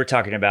show you were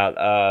talking about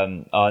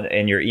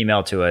in your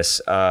email to us.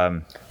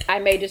 I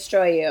May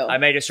Destroy You. I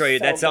May Destroy You.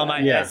 So that's on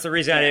my. That's the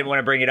reason I didn't want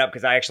to bring it up,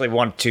 because I actually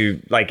want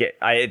to like it.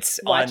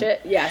 Watch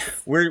it. Yes.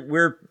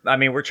 We're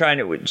trying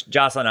to.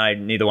 Jocelyn and I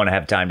neither want to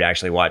have time to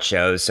actually watch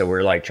shows, so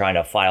we're like trying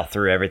to file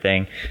through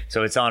everything.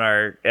 So it's on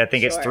our. I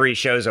think it's 3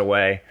 shows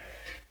away.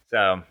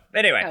 So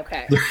anyway.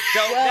 Okay.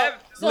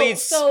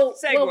 So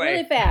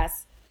really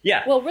fast.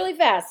 Yeah. Well, really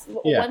fast.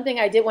 Yeah. One thing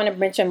I did want to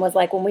mention was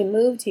like when we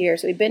moved here,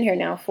 so we've been here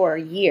now for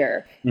a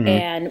year. Mm-hmm.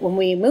 And when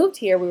we moved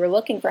here, we were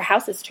looking for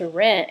houses to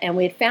rent, and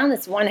we had found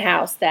this one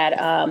house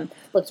that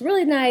looks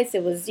really nice.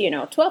 It was,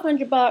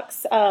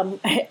 $1,200.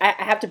 I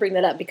have to bring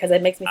that up because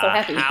it makes me so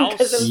happy.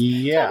 Because it was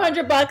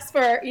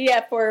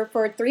 $1,200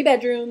 for 3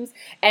 bedrooms,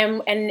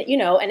 and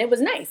it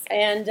was nice.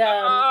 And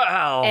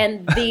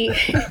and the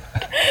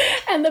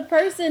and the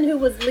person who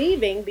was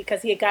leaving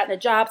because he had gotten a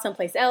job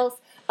someplace else.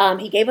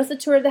 He gave us a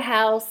tour of the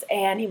house,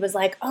 and he was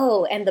like,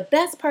 oh, and the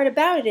best part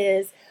about it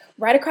is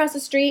right across the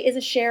street is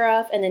a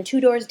sheriff, and then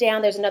 2 doors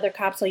down, there's another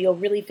cop, so you'll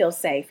really feel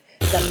safe.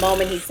 The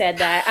moment he said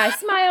that, I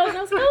smiled, and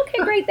I was like, okay,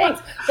 great, thanks.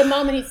 The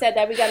moment he said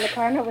that, we got in the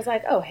car, and I was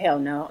like, oh, hell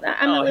no.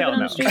 I'm not living on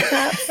the street,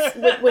 cops,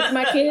 with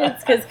my kids,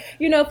 because,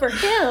 for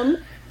him,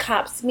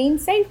 cops mean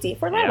safety.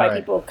 For a lot of white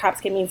people, cops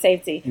can mean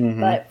safety.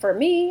 Mm-hmm. But for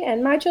me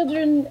and my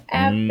children,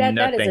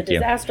 that is a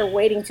disaster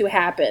waiting to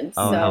happen.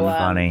 Oh, so,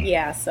 funny.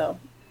 Yeah, so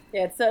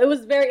it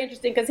was very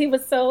interesting because he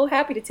was so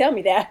happy to tell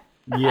me that.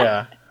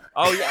 Yeah.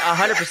 Oh, yeah,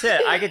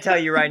 100%. I can tell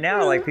you right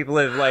now, like, people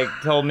have, like,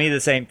 told me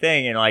the same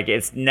thing, and, like,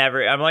 it's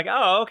never, I'm like,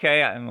 oh,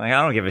 okay. I'm like,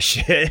 I don't give a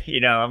shit,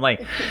 I'm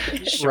like,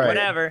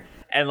 whatever.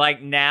 And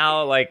like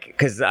now, like,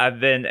 because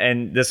I've been,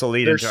 and this will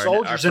lead There's into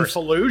soldiers in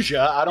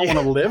Fallujah. I don't want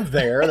to live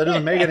there. That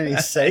doesn't make it any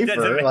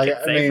safer. I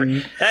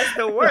mean, that's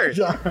the worst.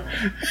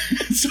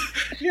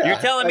 Yeah, you're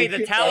telling me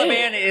the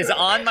Taliban is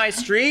on my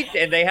street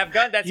and they have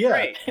guns? That's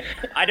great.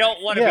 I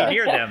don't want to be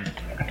near them.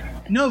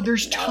 No,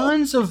 there's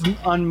tons of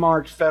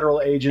unmarked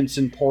federal agents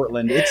in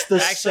Portland. It's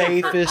the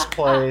safest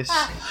place.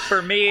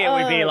 For me, it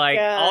would be like,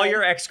 all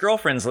your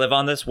ex-girlfriends live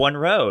on this one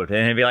road. And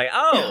it'd be like,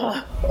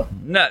 oh,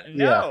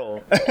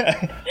 no.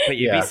 But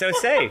you'd be so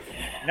safe.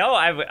 No,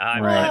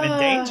 I'm in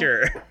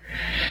danger.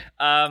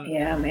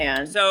 Yeah,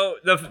 man. So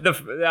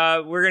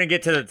we're gonna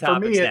get to the topics. For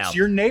me, it's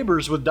your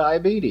neighbors with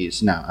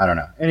diabetes. No, I don't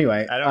know.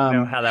 Anyway, I don't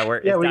know how that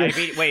works. Yeah,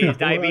 is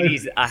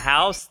diabetes a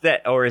house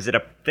or is it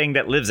a thing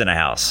that lives in a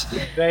house?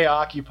 They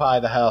occupy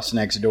the house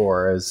next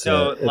door. It's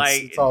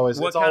always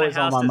what kind of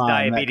house on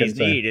my does mind. Diabetes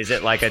need? Is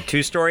it like a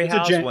 2-story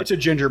house? It's a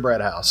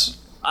gingerbread house.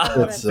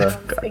 Obviously.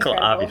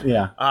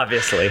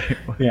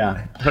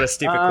 Yeah. What a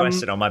stupid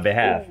question on my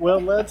behalf. Well,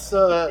 let's.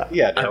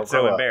 I'm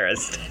so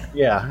embarrassed.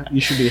 Yeah,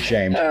 you should be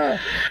ashamed.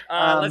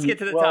 Let's get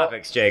to the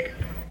topics, Jake.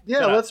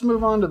 Yeah, let's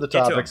move on to the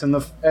topics, and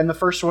the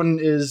first one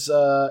is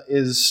a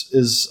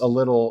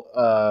little.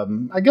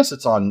 I guess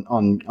it's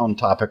on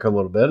topic a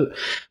little bit,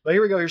 but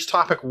here we go. Here's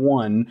topic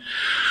 1.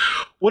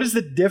 What is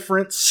the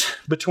difference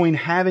between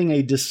having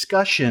a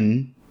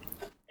discussion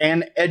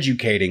and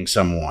educating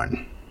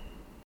someone?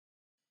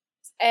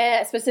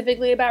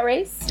 Specifically about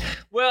race?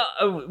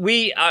 Well,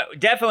 we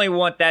definitely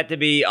want that to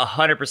be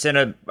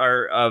 100%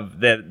 of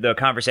the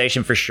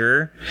conversation for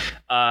sure.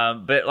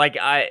 But like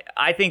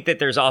I think that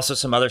there's also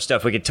some other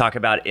stuff we could talk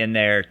about in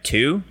there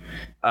too.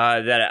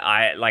 That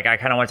I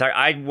kind of want to talk.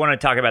 I want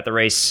to talk about the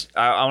race.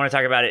 I want to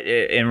talk about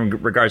it in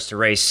regards to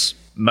race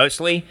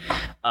mostly.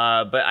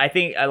 But I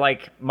think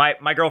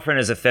my girlfriend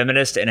is a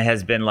feminist and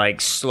has been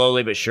like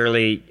slowly but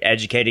surely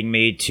educating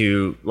me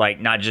to like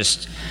not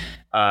just.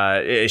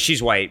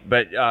 She's white,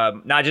 but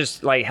not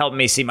just like helping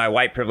me see my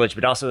white privilege,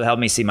 but also help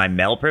me see my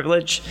male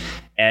privilege.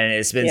 And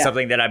it's been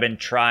something that I've been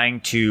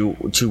trying to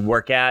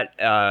work at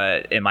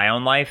in my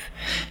own life.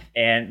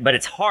 But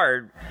it's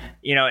hard,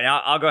 and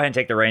I'll go ahead and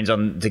take the reins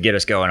to get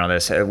us going on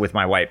this with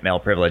my white male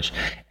privilege.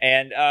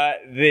 And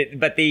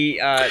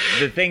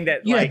the thing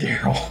that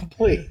Daryl,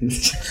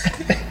 please.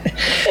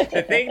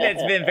 The thing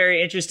that's been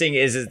very interesting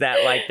is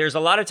that like there's a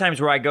lot of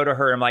times where I go to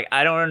her and I'm like,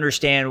 I don't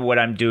understand what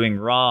I'm doing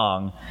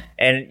wrong.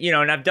 And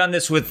and I've done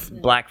this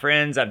with black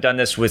friends, I've done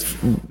this with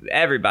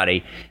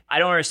everybody. I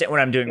don't understand what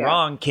I'm doing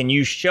wrong. Can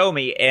you show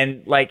me?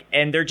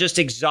 And they're just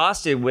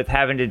exhausted with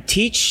having to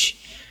teach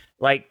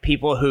like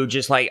people who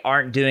just like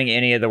aren't doing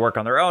any of the work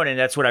on their own. And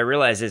that's what I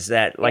realize is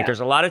that there's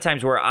a lot of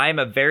times where I'm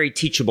a very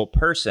teachable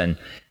person.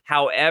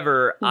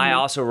 However, I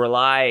also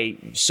rely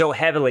so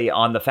heavily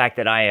on the fact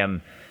that I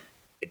am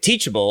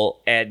teachable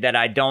and that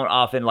I don't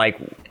often I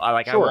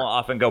won't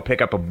often go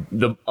pick up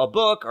a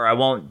book, or I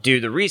won't do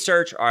the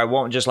research, or I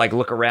won't just like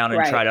look around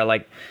and try to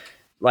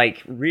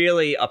like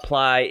really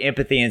apply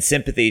empathy and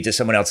sympathy to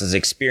someone else's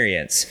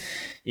experience,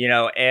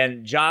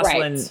 and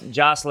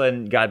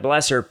Jocelyn, God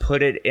bless her,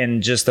 put it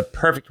in just the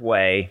perfect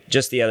way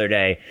just the other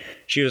day.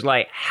 She was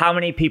like, how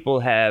many people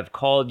have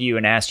called you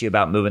and asked you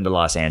about moving to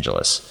Los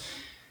Angeles?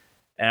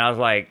 And I was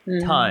like,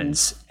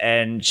 tons.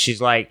 And she's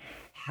like,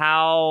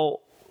 how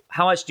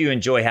much do you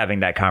enjoy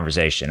having that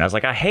conversation? I was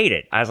like, I hate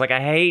it. I was like,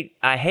 I hate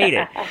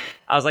it.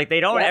 I was like, they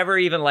don't ever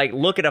even like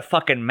look at a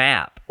fucking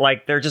map.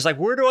 Like, they're just like,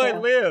 where do I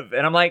live?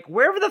 And I'm like,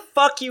 wherever the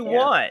fuck you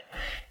want.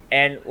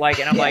 And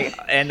I'm like,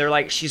 and they're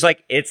like, she's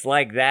like, it's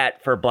like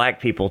that for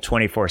black people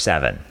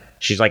 24/7.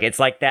 She's like, it's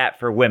like that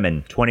for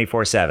women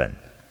 24/7,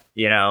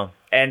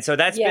 And so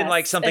that's been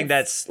like something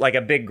that's like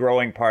a big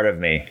growing part of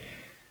me.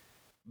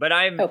 But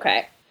I'm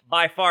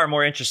by far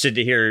more interested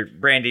to hear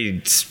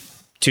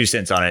Brandy's 2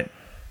 cents on it.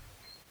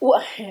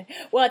 Well,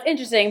 it's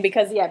interesting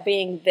because,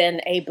 being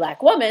then a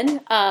black woman,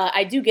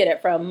 I do get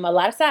it from a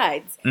lot of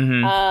sides.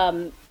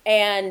 Mm-hmm.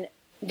 And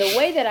the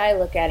way that I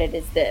look at it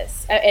is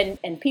this,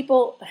 and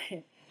people,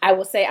 I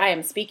will say I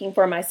am speaking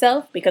for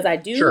myself because I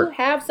do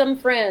have some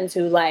friends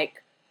who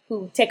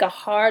take a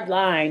hard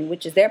line,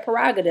 which is their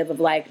prerogative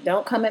of like,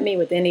 don't come at me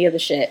with any of the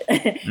shit.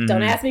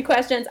 Don't ask me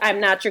questions. I'm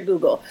not your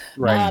Google.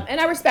 Right. And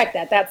I respect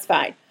that. That's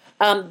fine.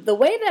 The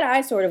way that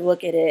I sort of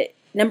look at it,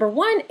 number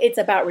one, it's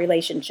about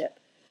relationship.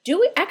 Do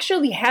we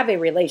actually have a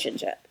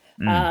relationship?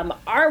 And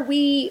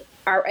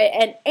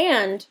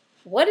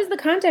what is the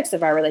context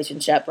of our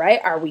relationship,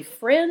 right? Are we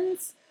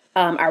friends?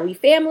 Are we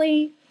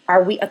family?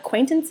 Are we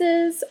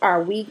acquaintances?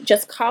 Are we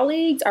just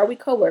colleagues? Are we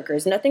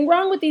coworkers? Nothing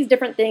wrong with these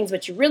different things,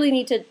 but you really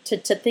need to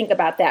think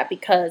about that,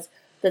 because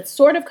the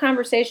sort of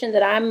conversation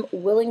that I'm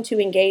willing to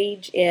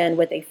engage in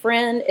with a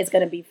friend is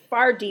going to be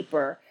far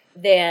deeper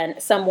than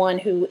someone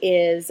who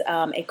is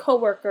a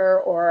coworker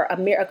or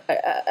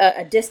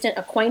a distant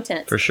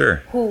acquaintance. For sure.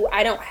 Who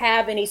I don't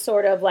have any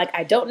sort of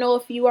I don't know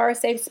if you are a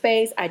safe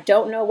space. I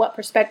don't know what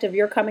perspective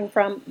you're coming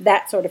from,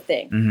 that sort of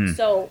thing. Mm-hmm.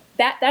 So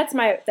that's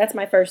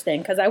my first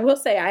thing, because I will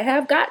say I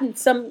have gotten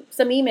some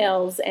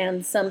emails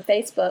and some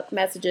Facebook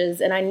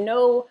messages, and I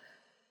know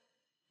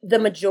the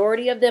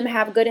majority of them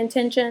have good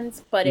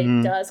intentions, but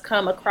it does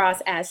come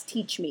across as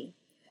teach me.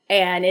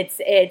 And it's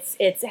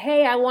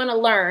hey, I want to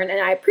learn, and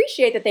I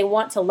appreciate that they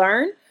want to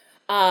learn.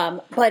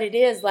 But it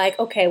is like,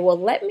 okay, well,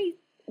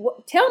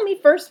 tell me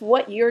first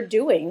what you're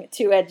doing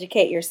to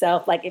educate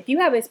yourself. Like if you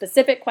have a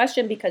specific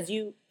question because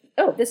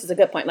this is a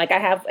good point. Like I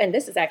have, and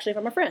this is actually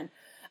from a friend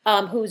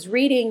who's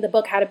reading the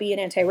book, How to Be an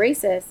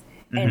Anti-Racist.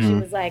 And she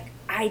was like,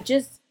 I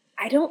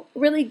don't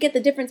really get the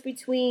difference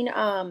between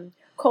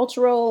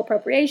cultural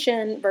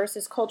appropriation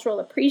versus cultural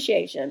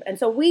appreciation. And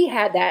so we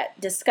had that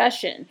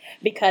discussion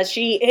because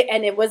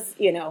it was,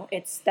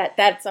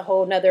 that's a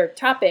whole nother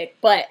topic,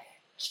 but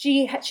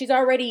she's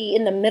already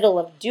in the middle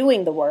of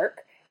doing the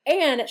work,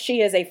 and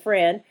she is a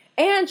friend.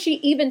 And she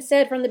even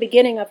said from the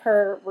beginning of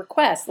her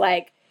request,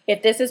 like,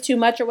 if this is too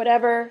much or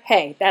whatever,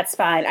 hey, that's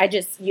fine. I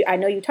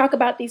know you talk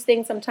about these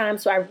things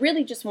sometimes, so I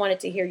really just wanted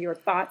to hear your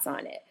thoughts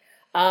on it.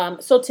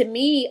 So to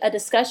me, a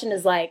discussion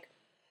is like,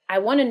 I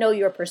want to know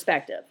your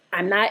perspective.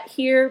 I'm not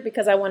here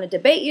because I want to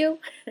debate you.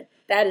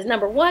 That is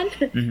number one.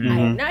 I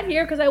am not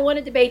here because I want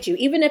to debate you.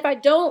 Even if I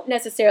don't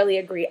necessarily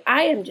agree,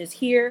 I am just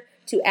here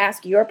to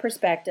ask your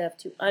perspective,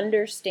 to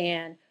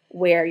understand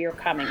where you're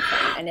coming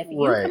from. And if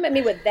you come at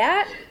me with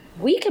that,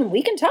 we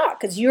can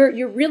talk, because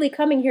you're really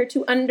coming here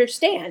to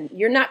understand.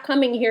 You're not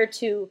coming here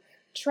to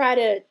try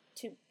to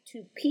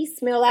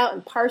piecemeal out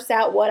and parse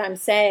out what I'm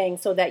saying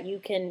so that you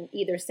can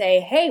either say,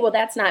 hey, well,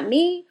 that's not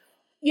me,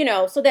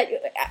 so that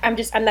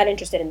I'm not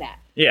interested in that.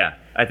 Yeah,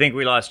 I think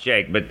we lost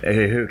Jake, but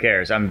who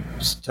cares? I'm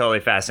totally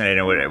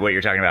fascinated with what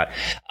you're talking about.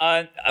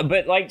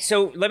 But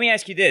so let me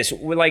ask you this: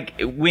 like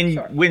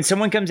when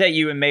someone comes at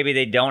you and maybe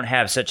they don't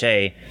have such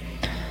a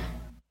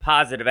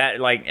positive,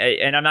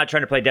 and I'm not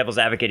trying to play devil's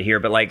advocate here,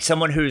 but like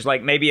someone who's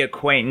like maybe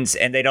acquaintance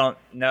and they don't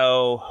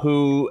know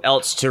who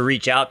else to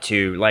reach out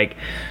to, like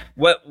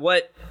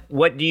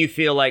what do you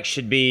feel like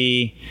should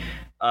be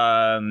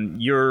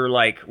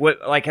your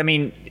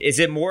is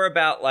it more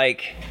about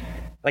like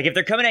if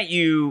they're coming at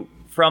you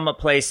from a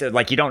place of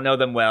like you don't know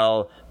them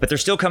well, but they're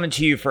still coming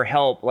to you for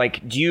help,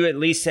 like do you at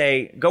least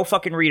say go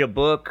fucking read a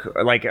book?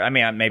 Or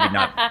maybe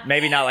not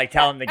like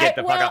tell them to get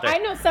the fuck out there. I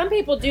know some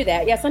people do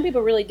that. Yeah, some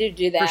people really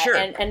do that. For sure.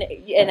 And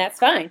that's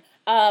fine.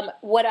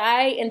 What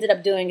I ended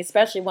up doing,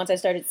 especially once I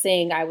started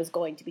seeing I was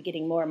going to be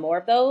getting more and more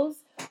of those,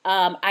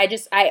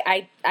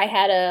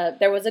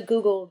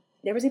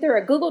 there was either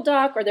a Google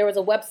Doc or there was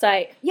a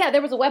website. Yeah,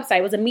 there was a website.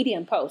 It was a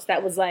Medium post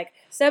that was like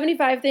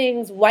 75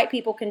 things white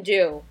people can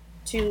do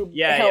to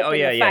help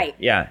in the fight.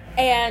 Yeah.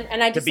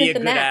 And I just sent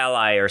them that. To be a good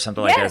ally or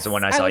something like that is the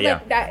one I saw. Yeah.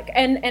 Like that,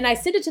 and I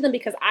sent it to them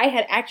because I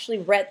had actually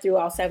read through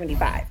all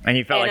 75. And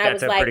you felt like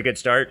that's a pretty good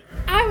start?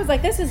 I was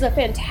like, this is a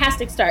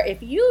fantastic start.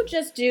 If you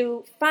just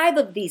do 5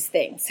 of these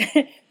things,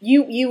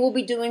 you will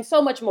be doing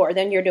so much more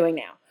than you're doing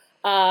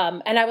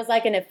now. And I was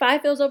like, and if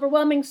 5 feels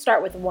overwhelming,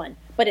 start with 1.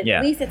 But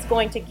at least it's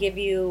going to give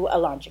you a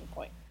launching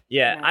point.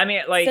 Yeah, I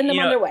mean, like, send them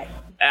on their way.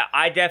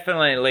 I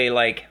definitely,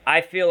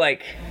 I feel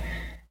like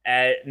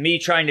me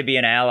trying to be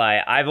an ally,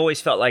 I've always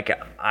felt like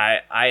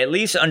I at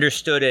least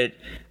understood it.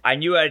 I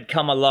knew I'd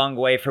come a long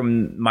way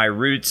from my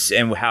roots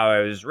and how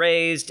I was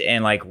raised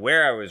and like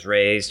where I was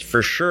raised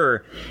for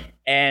sure.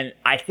 And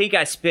I think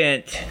I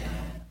spent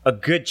a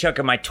good chunk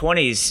of my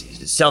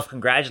 20s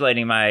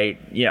congratulating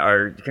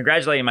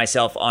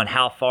myself on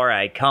how far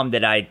I'd come,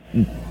 that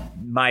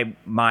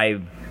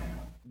my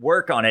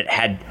work on it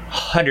had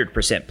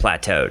 100%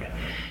 plateaued.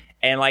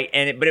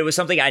 But it was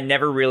something I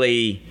never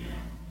really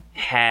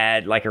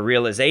had like a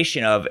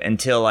realization of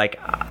until like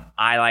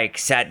I like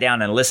sat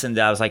down and listened.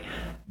 I was like,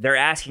 they're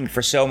asking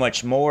for so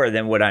much more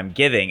than what I'm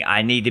giving.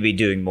 I need to be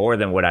doing more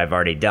than what I've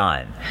already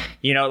done.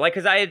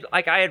 Because I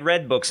had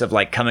read books of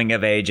like coming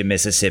of age in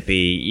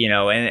Mississippi,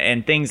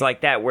 and things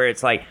like that, where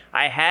it's like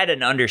I had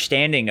an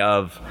understanding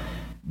of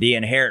the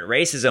inherent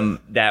racism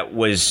that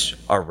was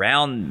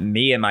around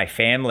me and my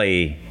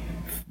family,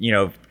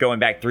 going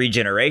back 3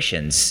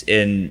 generations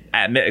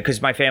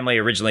because my family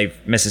originally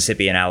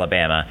Mississippi and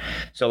Alabama.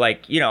 So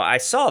I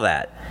saw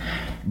that,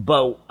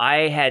 but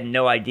I had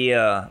no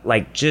idea,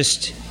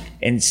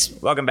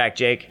 welcome back,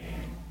 Jake.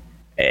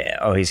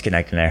 Oh, he's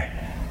connecting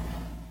there.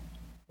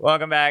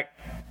 Welcome back.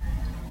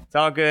 It's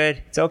all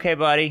good. It's okay,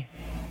 buddy.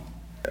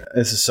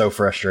 This is so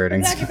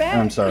frustrating.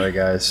 I'm sorry,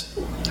 guys.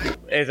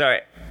 It's all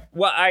right.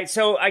 Well,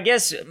 I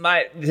guess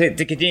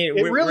to continue.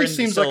 It really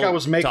seems like I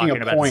was making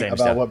a point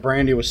about what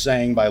Brandy was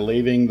saying by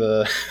leaving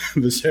the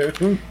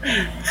Zoom.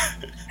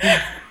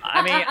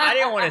 I mean, I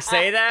didn't want to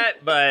say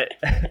that, but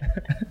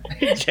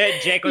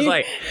Jake was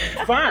like,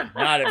 "Fine,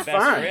 not a best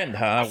friend,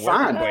 huh?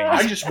 Fine,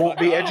 I just won't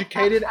be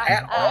educated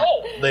at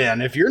all.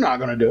 Then, if you're not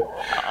going to do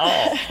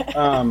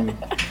it,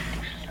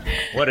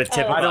 what a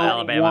typical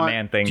Alabama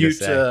man thing to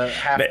say. To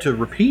have to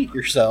repeat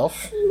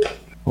yourself.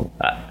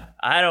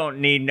 I don't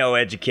need no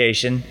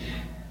education.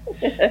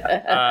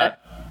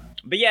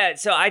 But yeah,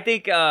 so I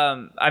think,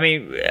 the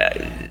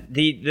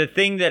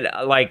thing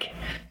that,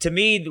 to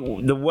me,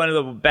 the one of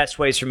the best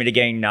ways for me to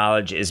gain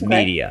knowledge is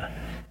media.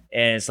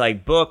 And it's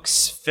like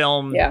books,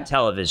 film,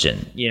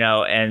 television, you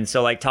know? And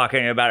so like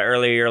talking about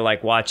earlier,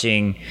 like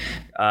watching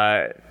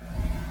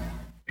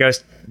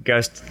Ghost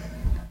to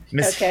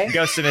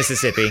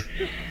Mississippi.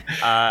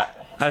 I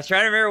was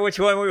trying to remember which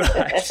one we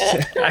watched.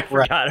 I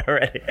forgot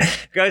already.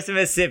 Ghost of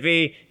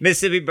Mississippi,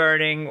 Mississippi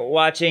Burning,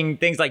 watching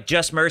things like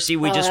Just Mercy.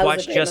 We just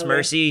watched Just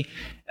Mercy,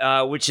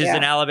 which is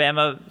an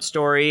Alabama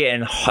story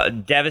and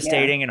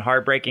devastating and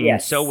heartbreaking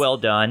and so well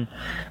done.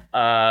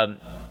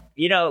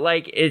 You know,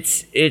 like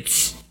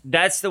it's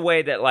that's the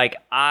way that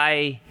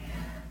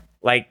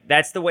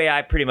that's the way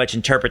I pretty much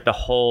interpret the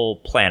whole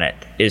planet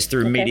is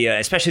through media,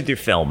 especially through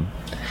film,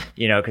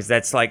 you know, because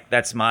that's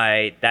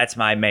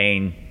my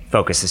main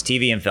focus is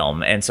TV and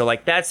film. And so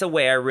like, that's the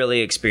way I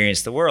really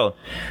experience the world.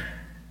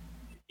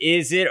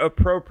 Is it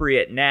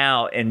appropriate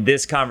now in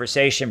this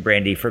conversation,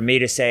 Brandy, for me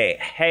to say,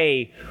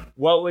 hey,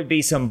 what would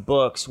be some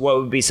books, what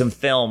would be some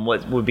film,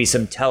 what would be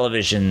some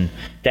television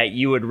that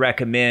you would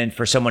recommend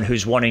for someone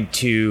who's wanting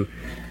to,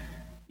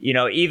 you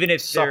know, even if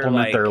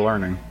supplement their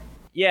learning?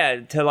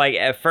 Yeah, to like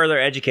further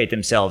educate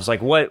themselves.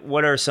 Like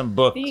what are some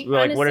books,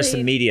 like what are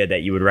some media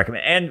that you would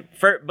recommend? And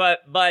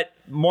but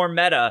more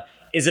meta,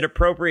 is it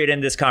appropriate in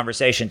this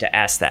conversation to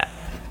ask that?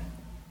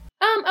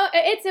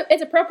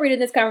 It's appropriate in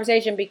this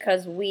conversation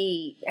because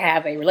we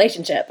have a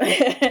relationship,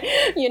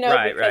 you know,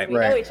 because we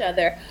know each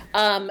other.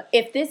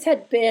 If this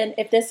had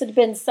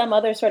been some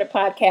other sort of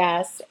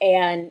podcast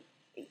and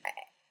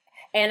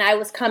I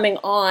was coming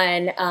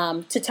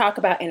on to talk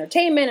about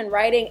entertainment and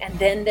writing, and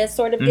then this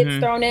sort of gets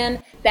thrown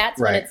in,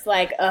 that's when it's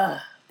like,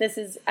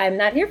 I'm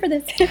not here for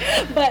this.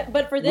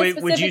 but for this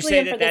specifically, would you say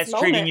and for that's this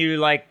treating moment, you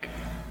like?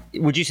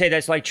 Would you say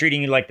that's like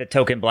treating you like the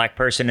token black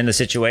person in the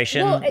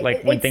situation,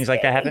 like when things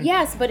like that happen?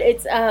 Yes, but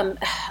it's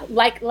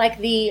like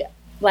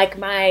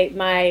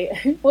my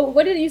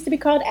what did it used to be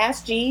called?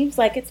 Ask Jeeves.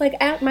 Like it's like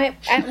I'm gonna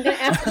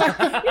ask my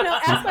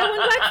ask my one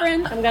black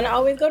friend. I'm gonna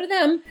always go to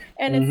them,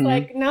 and it's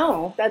like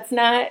no, that's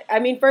not. I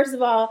mean, first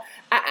of all,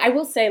 I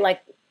will say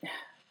like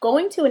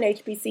going to an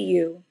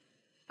HBCU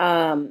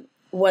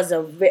was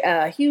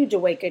a huge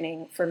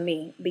awakening for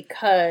me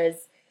because.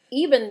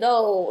 Even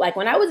though, like,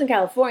 when I was in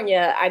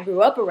California, I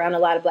grew up around a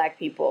lot of black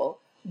people,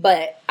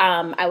 but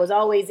I was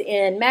always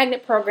in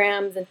magnet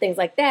programs and things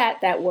like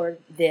that were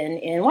then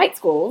in white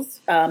schools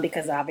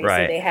because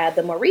obviously they had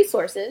the more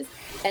resources.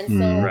 And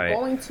so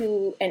going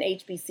to an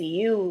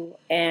HBCU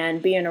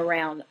and being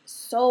around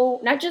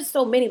not just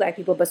so many black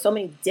people, but so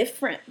many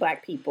different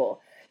black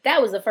people, that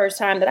was the first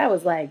time that I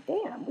was like,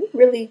 damn, we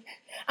really...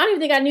 I don't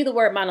even think I knew the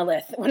word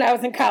monolith when I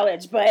was in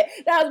college, but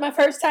that was my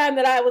first time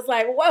that I was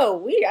like, whoa,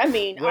 what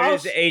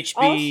does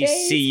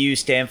HBCU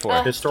stand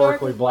for?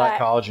 Historically Black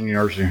College and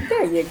University.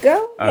 There you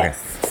go. Okay.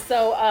 Yes.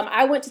 So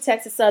I went to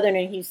Texas Southern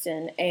in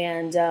Houston,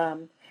 and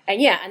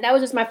that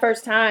was just my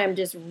first time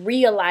just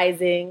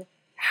realizing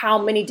how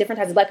many different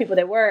types of black people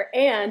there were.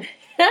 And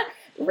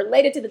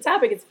related to the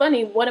topic, it's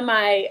funny, one of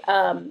my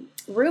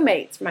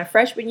roommates from my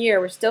freshman year,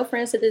 we're still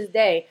friends to this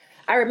day.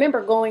 I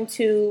remember going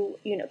to,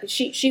 because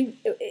she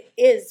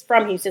is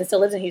from Houston, still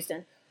lives in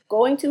Houston,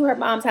 going to her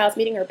mom's house,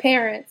 meeting her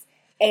parents.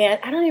 And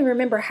I don't even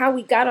remember how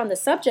we got on the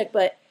subject,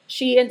 but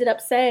she ended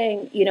up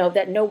saying,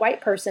 that no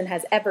white person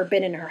has ever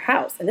been in her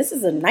house. And this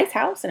is a nice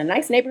house in a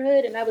nice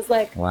neighborhood. And I was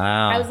like,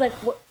 wow. I was like,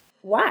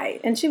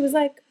 why? And she was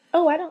like,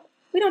 oh,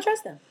 we don't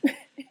trust them.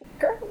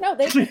 Girl, no,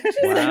 she's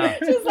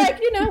like,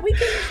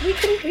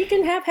 we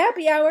can have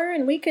happy hour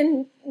and we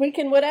can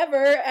whatever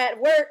at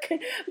work,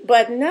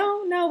 but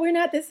no, we're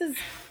not. This is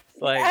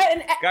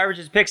like garbage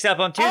just picks up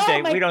on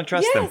Tuesday. We don't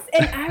trust them.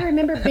 And I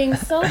remember being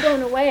so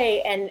blown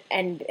away and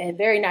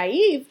very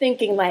naive,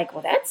 thinking like,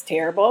 well, that's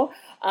terrible.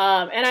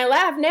 And I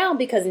laugh now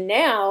because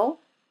now,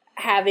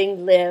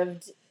 having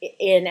lived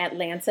in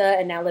Atlanta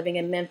and now living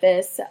in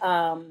Memphis,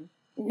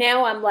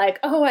 now I'm like,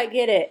 oh, I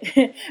get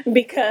it.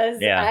 Because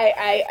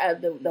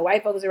the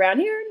white folks around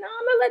here, no,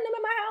 I'm not letting them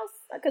in my house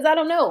because I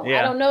don't know. Yeah.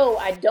 I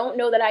don't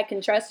know that I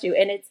can trust you.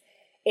 And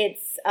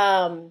it's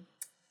kind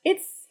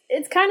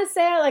of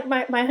sad. Like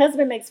my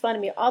husband makes fun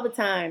of me all the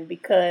time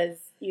because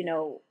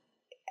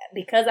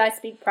I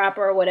speak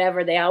proper or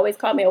whatever. They always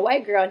call me a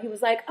white girl. And he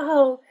was like,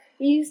 oh,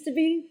 you used to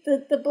be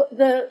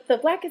the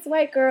blackest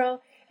white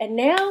girl. And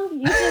now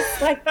you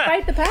just like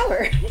fight the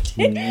power.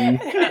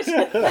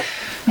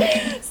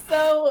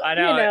 So, I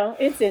know.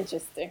 It's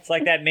interesting. It's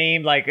like that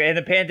meme, like in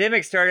the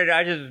pandemic started,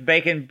 I just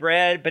baking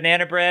bread,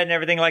 banana bread and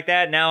everything like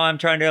that. Now I'm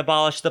trying to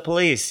abolish the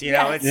police.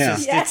 It's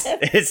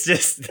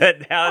just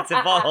that how it's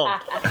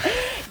evolved.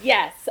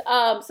 Yes.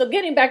 So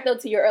getting back though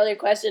to your earlier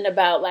question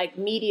about like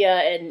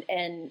media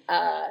and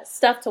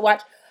stuff to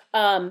watch,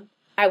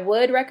 I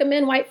would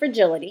recommend White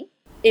Fragility.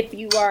 If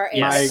you are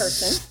a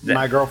person,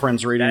 my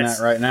girlfriend's reading that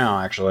right now.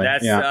 Actually,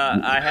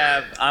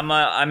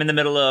 I'm in the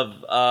middle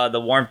of The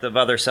Warmth of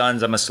Other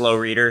Suns. I'm a slow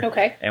reader.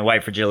 Okay, and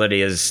White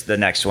Fragility is the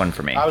next one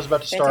for me. I was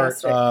about to start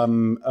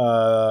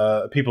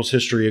People's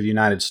History of the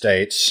United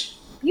States.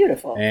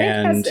 Beautiful,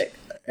 fantastic.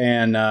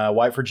 And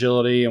White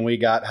Fragility, and we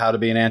got How to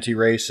Be an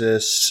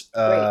Anti-Racist.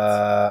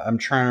 I'm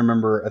trying to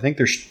remember. I think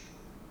there's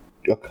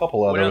a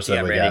couple others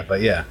that we got, but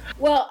yeah.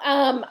 Well,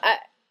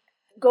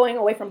 going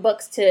away from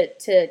books to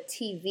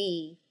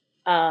TV,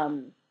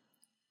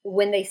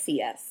 When They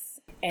See Us,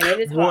 and it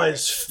is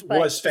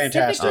was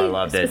fantastic. I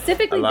loved it.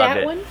 Specifically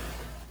that one.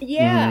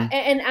 Yeah,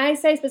 and I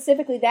say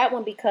specifically that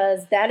one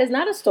because that is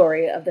not a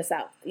story of the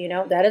South.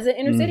 That is an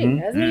inner city.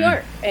 That's New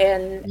York,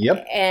 and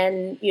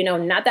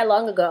not that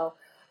long ago.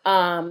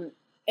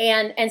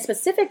 And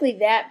specifically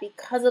that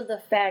because of the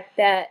fact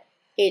that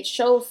it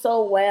shows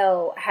so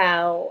well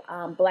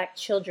how Black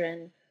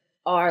children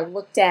are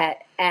looked at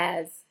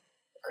as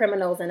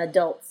criminals and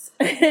adults.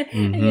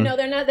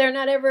 They're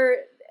not ever.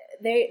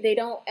 They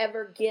don't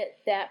ever get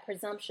that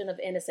presumption of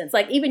innocence.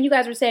 Like even you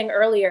guys were saying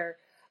earlier,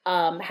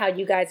 how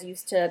you guys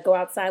used to go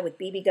outside with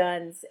BB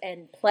guns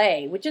and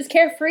play, which is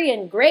carefree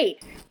and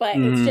great. But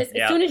it's just,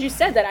 as soon as you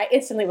said that, I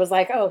instantly was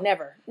like, oh,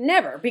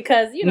 never.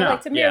 Because,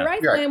 like Tamir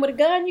Rice playing with a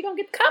gun, you're going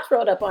to get the cops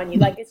rolled up on you.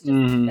 Like, it's just,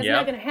 that's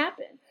not going to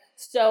happen.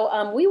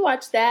 So we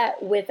watched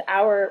that with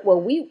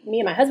me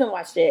and my husband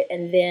watched it,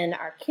 and then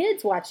our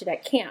kids watched it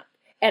at camp.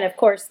 And of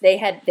course, they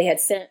had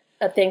sent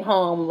a thing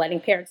home, letting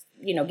parents,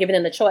 giving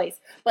them the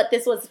choice. But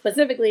this was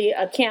specifically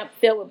a camp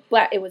filled with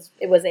Black. It was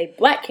a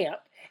Black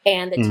camp.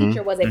 And the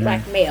teacher was a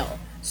Black male.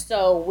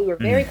 So we were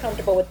very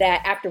comfortable with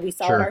that after we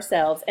saw it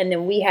ourselves. And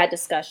then we had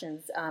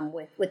discussions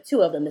with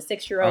two of them. The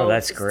 6-year-old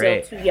that's is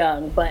great. Still too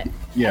young. But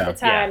at the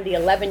time, the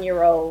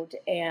 11-year-old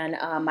and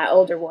my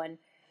older one.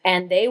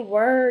 And they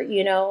were,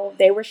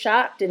 they were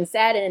shocked and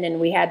saddened.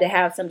 And we had to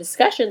have some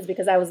discussions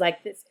because I was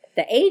like,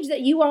 the age that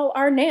you all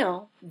are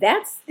now,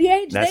 that's the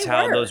age that's they were.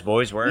 That's how those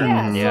boys were.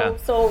 Yeah.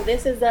 So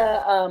this is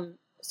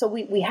so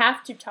we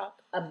have to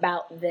talk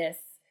about this.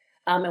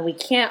 And we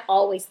can't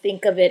always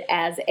think of it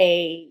as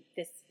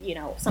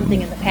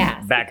something in the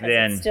past. Back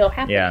then, it's still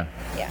happening.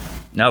 Yeah.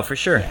 No, for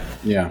sure.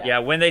 Yeah.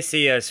 When They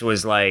See Us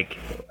was like,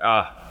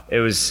 it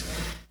was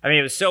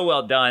so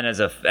well done as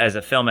a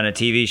film and a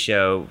TV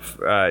show,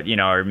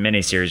 or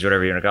miniseries,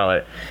 whatever you want to call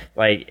it.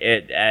 Like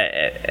it,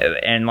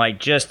 and like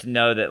just to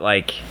know that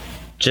like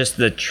just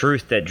the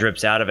truth that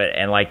drips out of it,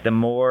 and like the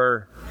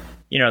more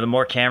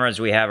cameras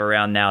we have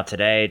around now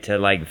today to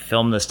like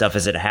film the stuff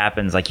as it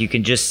happens, like you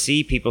can just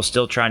see people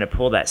still trying to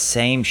pull that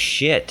same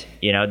shit,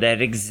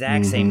 that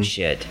exact same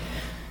shit.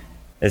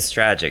 It's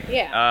tragic.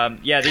 Yeah.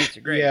 These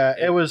are great. Yeah,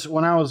 it was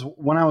when I was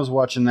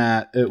watching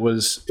that, it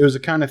was the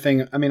kind of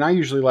thing. I mean, I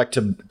usually like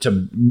to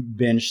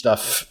binge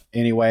stuff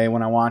anyway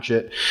when I watch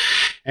it.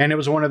 And it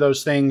was one of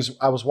those things,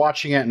 I was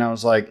watching it and I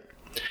was like,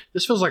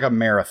 this feels like a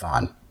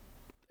marathon.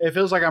 It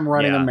feels like I'm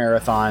running a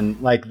marathon.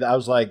 Like I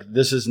was like,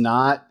 this is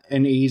not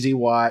an easy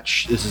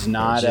watch. This is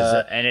not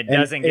and it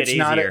doesn't get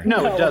easier.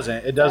 No, it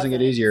doesn't. It doesn't get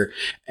easier.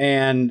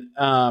 And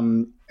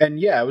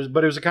yeah, it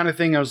was the kind of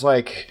thing I was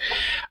like,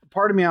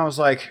 part of me, I was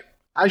like,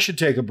 I should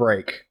take a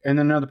break. And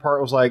then another part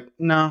was like,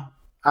 no,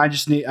 I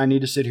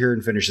need to sit here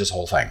and finish this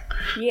whole thing.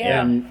 Yeah.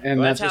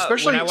 And that's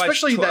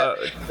especially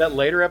that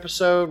later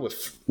episode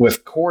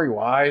with Corey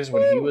Wise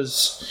when he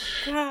was,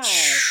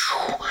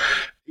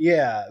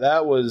 yeah,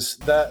 that was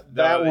that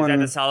one. Is that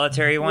the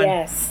solitary one?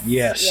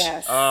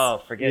 Yes.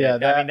 Oh, forget it.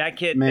 That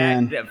kid,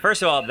 man.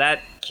 First of all, that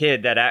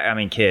kid,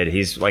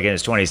 he's like in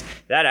his 20s.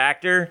 That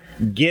actor,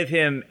 give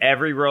him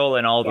every role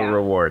and all the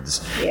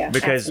rewards. Yeah.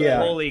 Because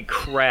holy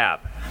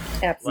crap.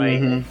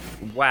 Absolutely.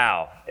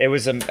 Wow. It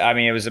was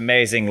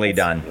amazingly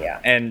done. Yeah.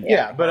 And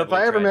but if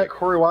I ever met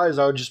Corey Wise,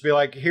 I would just be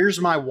like, here's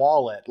my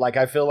wallet. Like,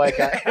 I feel like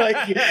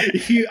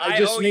I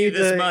just need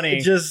this money.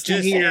 Just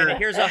here. And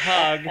here's a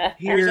hug.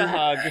 Here's a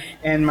hug.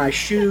 And my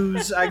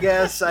shoes, I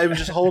guess. I would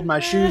just hold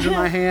my shoes in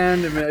my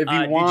hand. If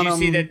you want them.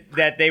 Did you see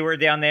that they were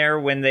down there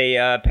when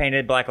they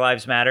painted Black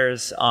Lives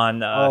Matters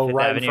on Fifth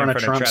right Avenue in front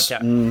of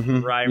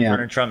Trump? Right in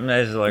front of Trump.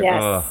 It was like,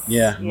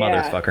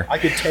 motherfucker. I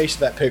could taste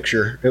that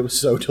picture. It was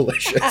so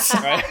delicious.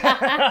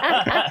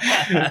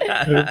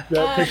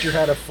 That picture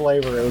had a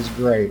flavor. It was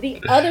great.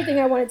 The other thing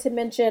I wanted to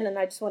mention, and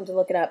I just wanted to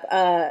look it up,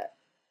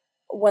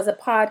 was a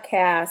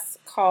podcast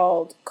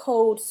called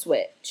Code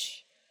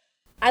Switch.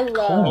 I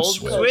love Code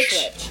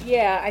Switch.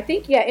 Yeah, I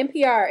think,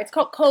 NPR. It's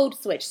called Code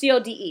Switch,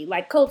 CODE,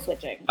 like code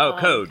switching.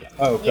 Code.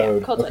 Code. Yeah,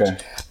 Code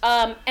Switch.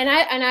 And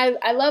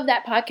I love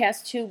that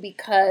podcast too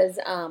because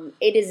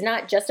it is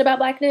not just about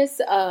Blackness.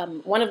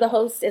 One of the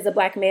hosts is a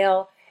Black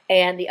male.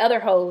 And the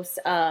other host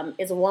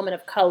is a woman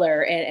of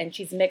color, and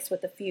she's mixed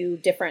with a few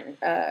different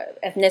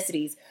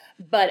ethnicities.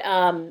 But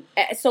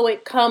so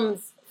it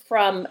comes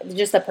from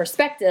just the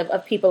perspective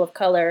of people of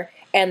color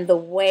and the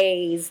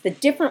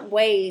different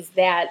ways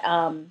that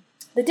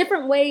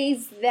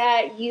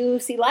you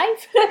see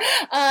life.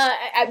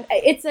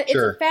 It's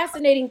a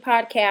fascinating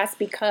podcast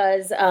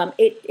because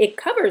it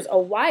covers a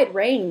wide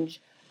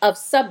range of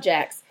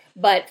subjects,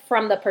 but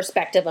from the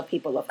perspective of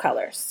people of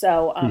color.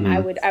 So I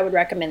would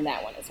recommend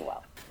that one as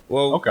well.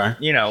 Well, okay.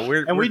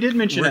 We did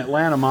mention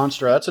Atlanta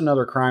Monster. That's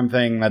another crime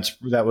thing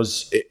that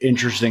was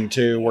interesting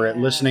too, where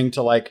listening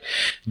to like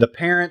the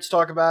parents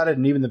talk about it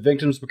and even the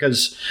victims,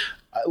 because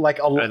like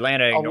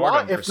Atlanta ignored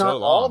lot, them if for not so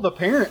long. all the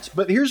parents.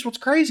 But here's what's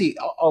crazy: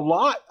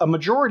 a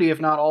majority,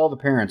 if not all the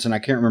parents, and I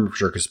can't remember for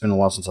sure because it's been a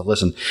while since I've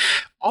listened.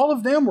 All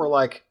of them were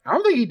like, I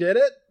don't think he did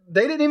it.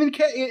 They didn't even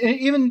care.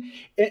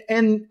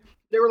 And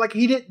They were like,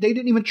 they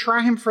didn't even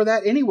try him for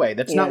that anyway.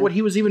 That's not what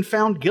he was even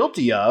found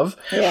guilty of.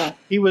 Yeah.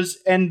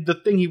 And the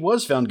thing he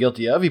was found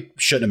guilty of, he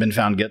shouldn't have been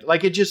found guilty.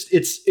 Like,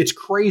 it's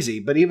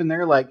crazy. But even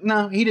they're like,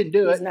 no, he didn't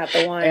do it. He's not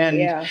the one.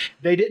 And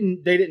they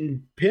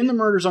didn't pin the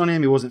murders on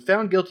him. He wasn't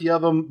found guilty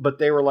of them, but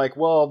they were like,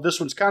 well, this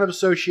one's kind of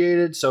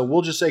associated, so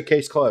we'll just say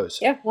case closed.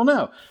 Yeah. Well,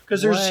 no,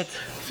 because there's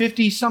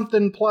 50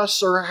 something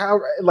plus or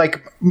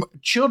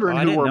children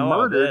who were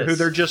murdered who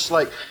they're just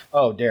like,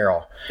 oh,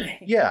 Daryl.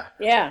 Yeah.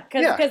 Yeah.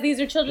 Because these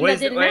are children that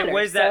didn't matter.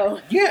 What is that? So.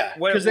 Yeah.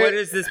 What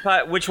is this?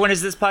 Which one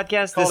is this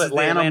podcast? Called this is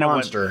Atlanta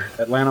Monster.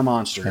 Atlanta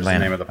Monster is the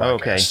name of the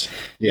podcast. Okay.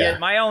 Yeah.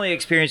 My only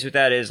experience with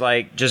that is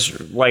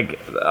just like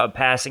a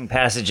passing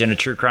passage in a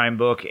true crime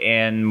book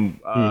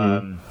and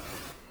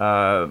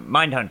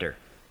Mindhunter.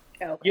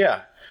 Okay.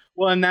 Yeah.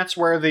 Well, and that's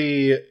where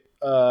the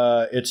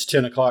it's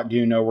 10 o'clock. Do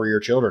you know where your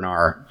children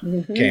are?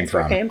 Came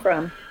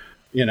from.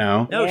 You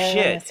know? No shit.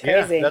 That's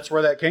crazy. Yeah, that's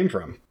where that came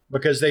from.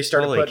 Because they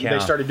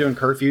started doing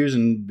curfews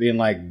and being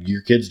like,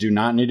 your kids do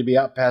not need to be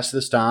out past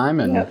this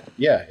time. And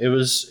it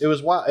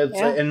was wild.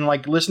 And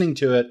like listening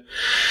to it,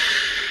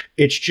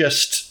 it's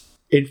just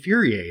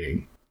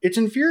infuriating. It's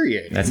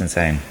infuriating. That's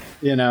insane.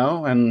 You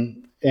know?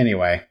 And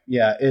anyway,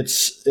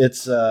 it's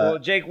well,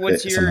 Jake,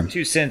 what's your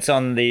 2 cents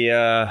on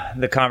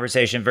the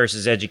conversation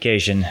versus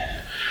education?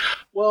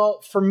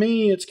 Well, for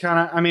me, it's kind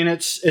of,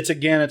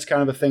 it's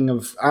kind of a thing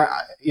of,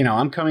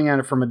 I'm coming at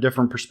it from a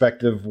different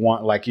perspective.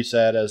 One, like you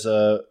said,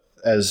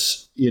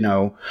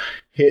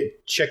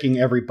 checking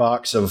every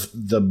box of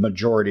the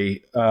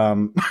majority,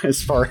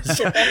 as far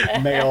as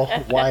male,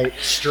 white,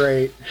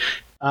 straight.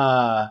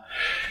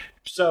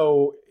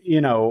 So,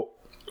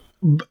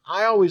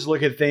 I always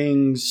look at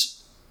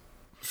things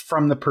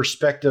from the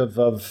perspective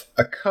of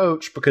a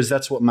coach, because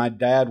that's what my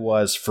dad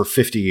was for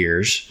 50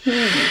 years.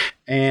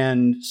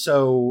 And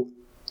so,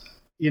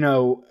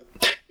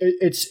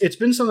 it's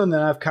been something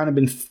that I've kind of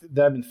been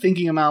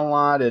thinking about a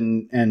lot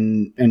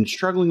and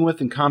struggling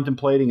with and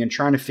contemplating and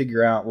trying to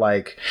figure out,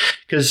 like,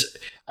 because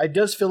it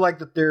does feel like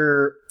that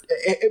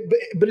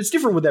but it's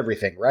different with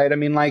everything, right? I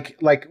mean, like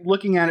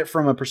looking at it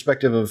from a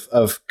perspective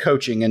of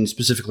coaching, and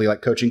specifically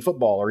like coaching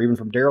football, or even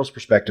from Daryl's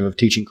perspective of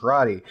teaching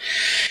karate.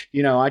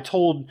 I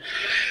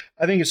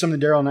think it's something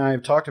Daryl and I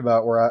have talked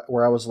about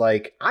where I was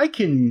like, I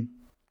can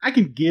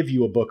give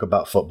you a book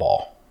about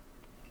football,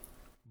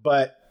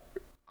 but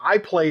I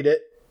played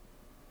it.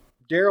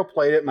 Daryl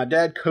played it. My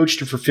dad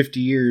coached it for 50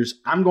 years.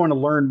 I'm going to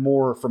learn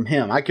more from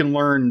him. I can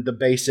learn the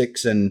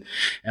basics and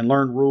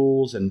learn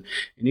rules and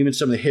even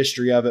some of the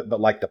history of it,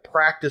 but like the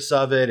practice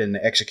of it and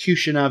the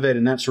execution of it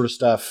and that sort of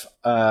stuff.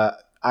 I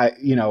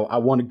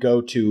want to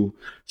go to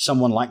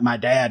someone like my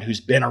dad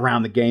who's been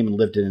around the game and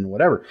lived it and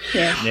whatever.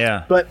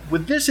 Yeah. But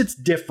with this, it's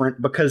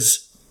different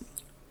because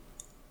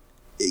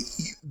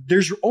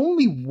there's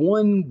only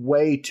one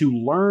way to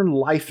learn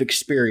life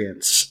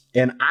experience,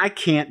 and I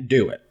can't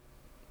do it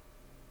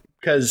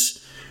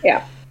because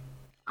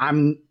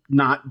I'm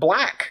not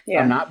black.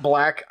 I'm not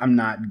black. I'm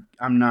not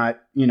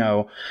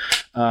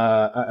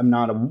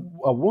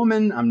a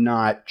woman. I'm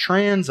not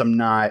trans. I'm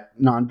not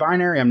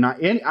non-binary.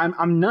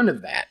 I'm none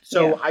of that.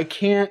 So I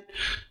can't.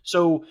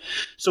 So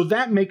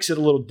that makes it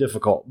a little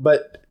difficult.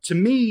 But to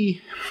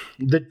me,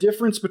 the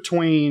difference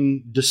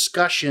between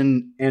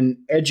discussion and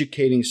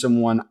educating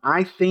someone,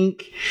 I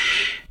think,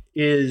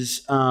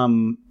 is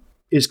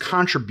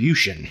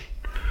contribution.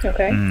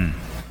 Okay.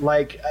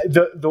 Like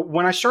the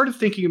when I started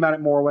thinking about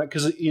it more,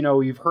 because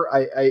you've heard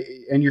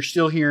and you're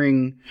still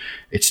hearing,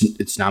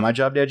 it's not my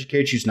job to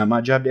educate you. It's not my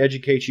job to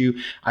educate you.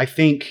 I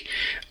think,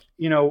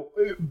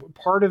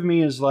 part of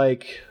me is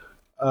like,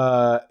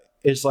 well,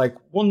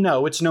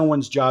 no, it's no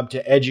one's job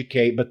to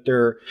educate, but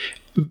there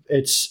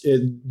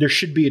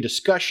should be a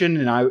discussion.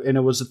 And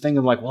it was a thing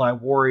of like, well, I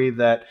worry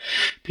that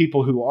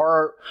people who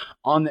are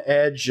on the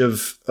edge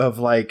of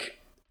like,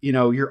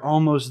 you're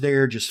almost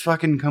there, just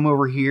fucking come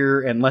over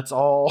here and let's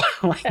all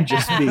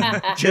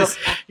that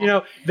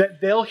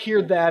they'll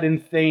hear that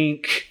and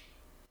think,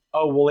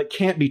 oh, well, it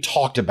can't be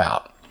talked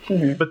about.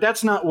 Mm-hmm. But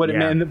that's not what it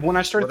meant. And when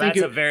I started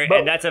thinking,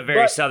 that's a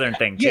very Southern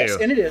thing too. Yes,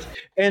 and it is.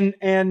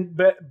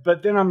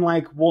 But then I'm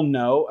like, well,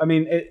 no. I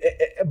mean,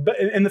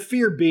 and the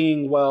fear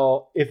being,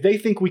 well, if they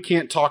think we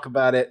can't talk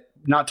about it,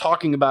 not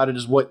talking about it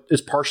is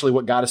partially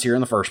what got us here in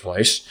the first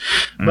place.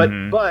 But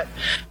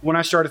when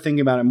I started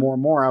thinking about it more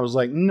and more, I was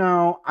like,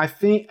 no, I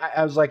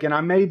was like, and I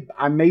may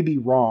be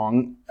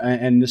wrong.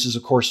 And this is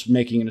of course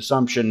making an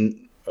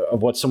assumption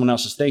of what someone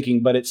else is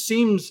thinking, but it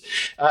seems,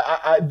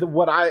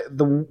 where I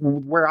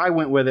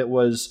went with it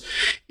was,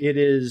 it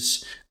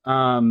is,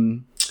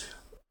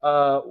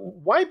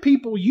 white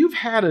people, you've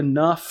had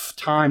enough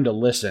time to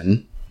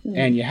listen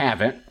and you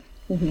haven't.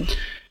 Mm-hmm.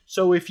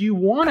 So if you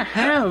want to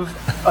have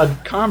a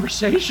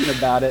conversation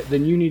about it,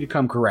 then you need to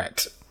come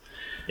correct.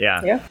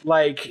 Yeah.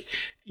 Like,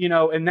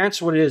 and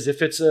that's what it is.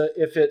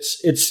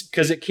 It's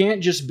because it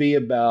can't just be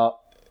about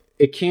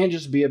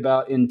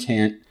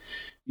intent.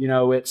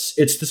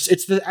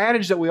 It's the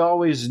adage that we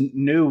always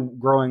knew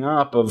growing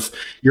up of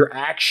your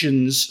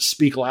actions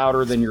speak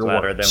louder than your words.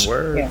 Louder than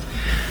words. Yeah.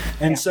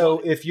 And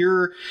so if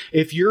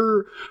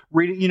you're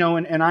reading,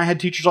 and I had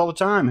teachers all the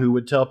time who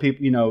would tell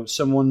people,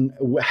 someone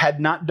had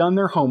not done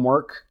their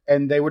homework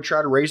and they would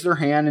try to raise their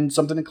hand in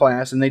something in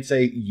class and they'd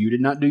say, you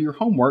did not do your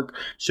homework,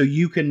 so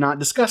you cannot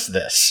discuss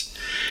this.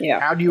 Yeah.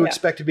 How do you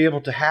expect to be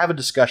able to have a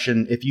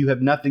discussion if you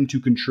have nothing to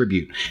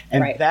contribute?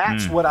 And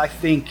that's what I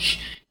think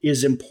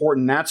is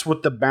important. That's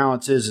what the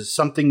balance is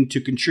something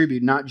to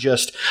contribute, not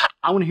just,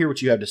 I want to hear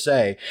what you have to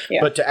say,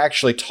 but to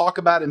actually talk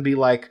about it and be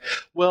like,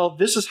 well,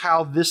 this is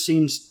how this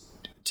seems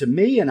to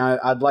me, and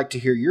I'd like to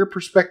hear your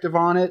perspective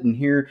on it and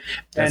hear.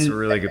 That's a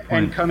really good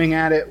point. And coming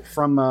at it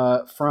from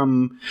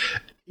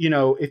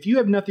if you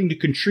have nothing to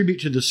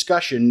contribute to the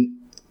discussion,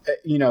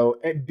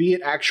 be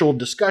it actual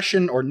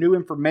discussion or new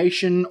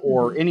information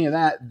or any of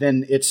that,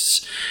 then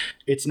it's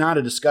not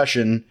a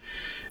discussion.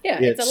 Yeah,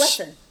 it's a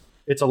lesson.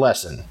 It's a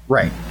lesson,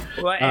 right?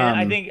 Well,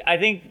 and I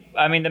think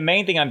the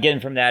main thing I'm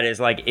getting from that is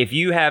like, if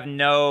you have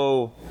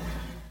no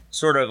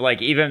sort of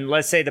like, even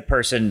let's say the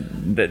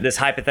person, this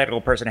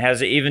hypothetical person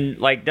doesn't even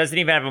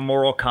have a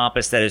moral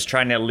compass that is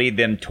trying to lead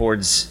them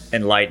towards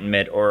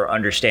enlightenment or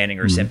understanding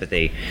or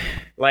sympathy.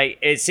 Like,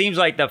 it seems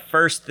like the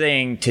first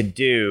thing to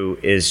do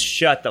is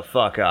shut the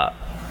fuck up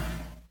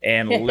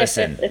and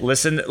listen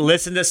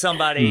to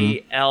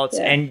somebody else.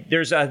 And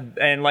there's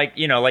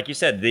like you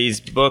said, these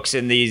books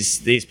and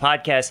these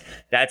podcasts,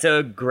 that's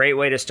a great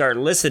way to start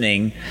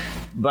listening.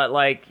 But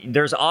like,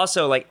 there's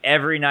also like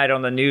every night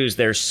on the news,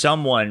 there's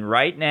someone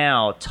right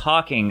now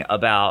talking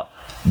about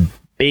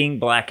being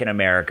black in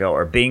America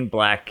or being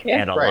black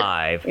and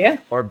alive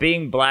or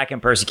being black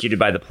and persecuted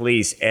by the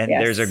police. And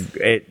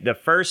the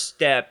first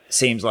step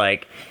seems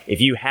like, if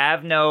you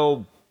have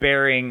no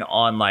bearing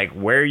on like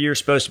where you're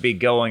supposed to be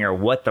going or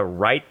what the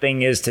right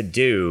thing is to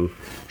do,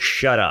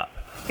 shut up.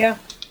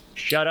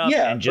 Shut up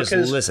and just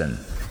listen.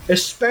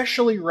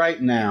 Especially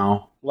right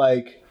now,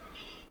 like,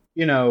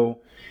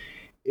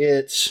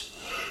 it's,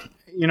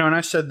 and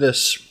I said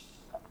this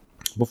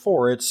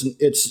before,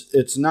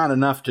 it's not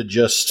enough to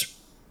just,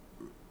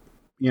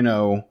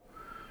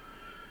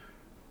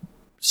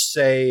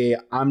 say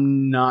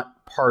I'm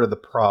not part of the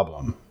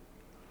problem.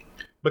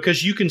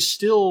 Because you can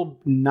still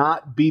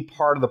not be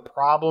part of the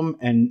problem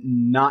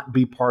and not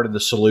be part of the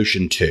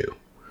solution too.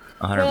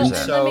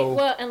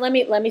 100%.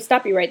 Let me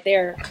stop you right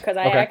there, because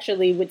I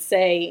actually would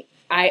say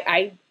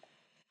I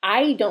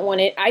don't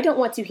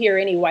want to hear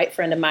any white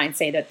friend of mine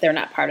say that they're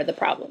not part of the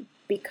problem,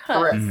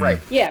 because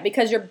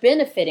because you're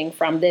benefiting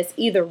from this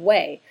either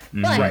way.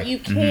 But you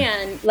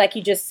can, like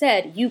you just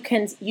said, you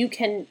can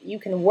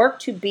work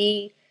to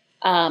be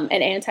an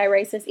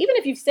anti-racist, even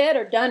if you've said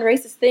or done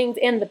racist things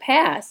in the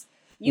past.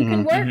 You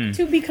can work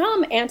to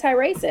become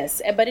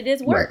anti-racist, but it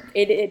is work.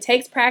 It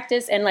takes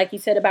practice. And like you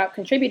said about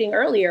contributing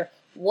earlier,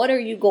 what are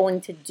you going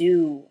to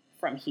do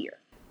from here?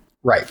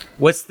 Right.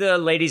 What's the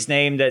lady's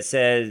name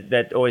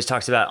that always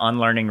talks about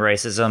unlearning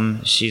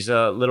racism? She's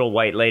a little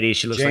white lady.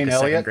 She looks Jane like a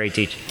Elliott? second grade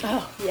teacher.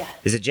 Oh, yeah.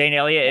 Is it Jane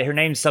Elliott? Her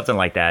name's something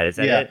like that. Is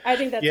that it? I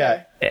think that's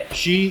her.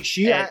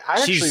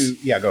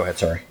 Go ahead.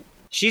 Sorry.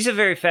 She's a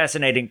very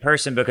fascinating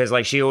person, because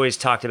like, she always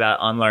talked about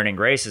unlearning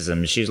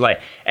racism. She's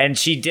like, and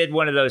she did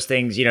one of those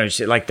things,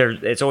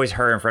 it's always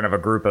her in front of a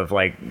group of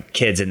like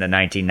kids in the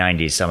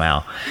 1990s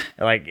somehow.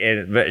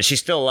 But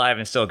she's still alive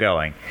and still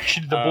going.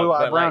 She did the blue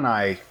eye, brown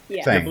eye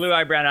thing. The blue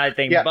eye, brown eye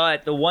thing. Yeah.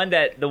 But the one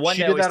that always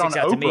sticks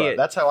out to me.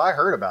 That's how I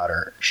heard about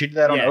her. She did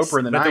that on Oprah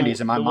in the 90s,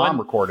 and my mom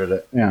recorded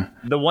it. Yeah.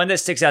 The one that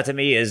sticks out to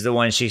me is the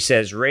one she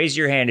says, "Raise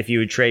your hand if you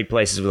would trade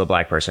places with a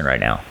black person right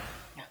now."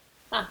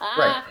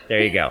 Right.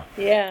 There you go.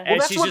 Yeah.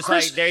 And she's just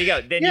like, there you go.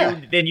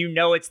 Then you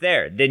know it's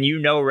there. Then you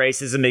know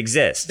racism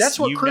exists. That's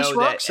what Chris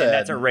Rock said. And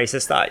that's a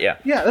racist thought, yeah.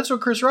 Yeah, that's what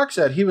Chris Rock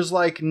said. He was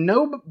like,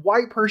 no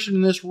white person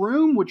in this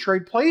room would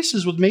trade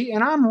places with me,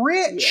 and I'm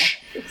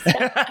rich.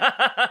 Yeah,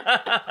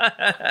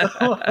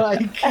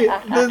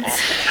 exactly.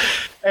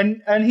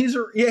 and he's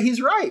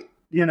right.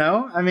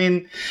 I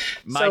mean,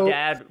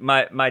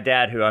 my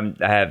dad, who I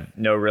have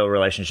no real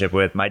relationship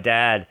with, my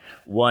dad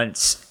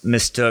once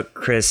mistook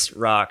Chris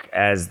Rock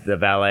as the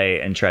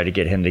valet and tried to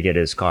get him to get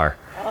his car.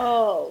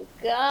 Oh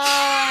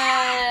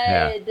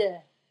God.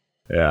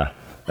 Yeah.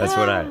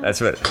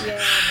 That's what.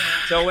 Yeah.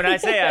 So when I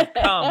say I've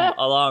come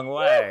a long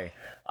way,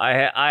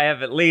 I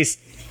have at least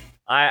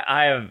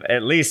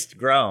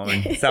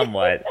grown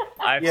somewhat.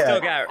 I've still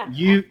got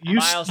you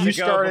miles to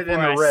started go in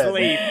the red.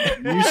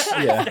 You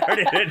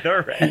started in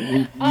the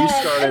red. You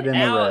started in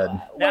the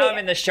red. Now I'm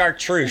in the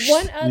chartreuse.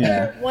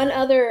 One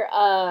other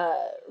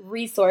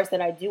resource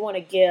that I do want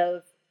to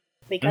give,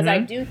 because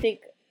I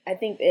think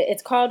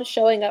it's called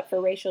Showing Up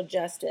for Racial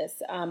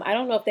Justice. I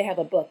don't know if they have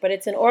a book, but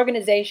it's an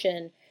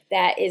organization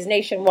that is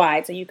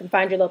nationwide, so you can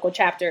find your local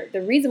chapter.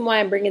 The reason why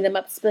I'm bringing them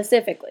up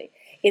specifically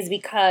is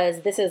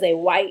because this is a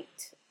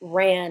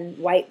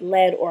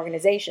white-led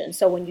organization.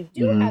 So when you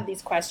do have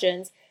these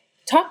questions,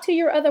 talk to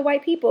your other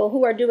white people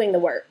who are doing the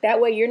work.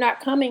 That way you're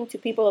not coming to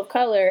people of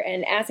color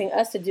and asking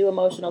us to do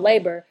emotional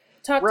labor.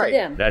 Talk to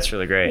them. That's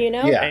really great.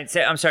 Yeah. And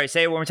say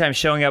it one more time.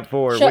 Showing up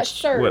for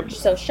Surge.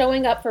 So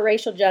Showing Up for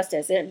Racial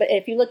Justice. But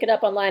if you look it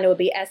up online, it would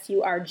be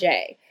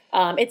SURJ.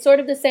 It's sort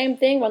of the same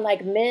thing when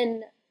like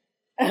men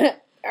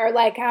are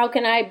like, how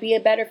can I be a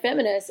better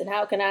feminist and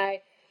how can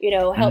I,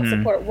 help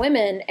support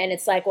women? And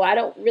it's like, well, I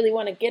don't really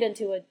want to get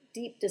into a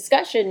deep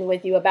discussion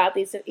with you about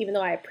these, even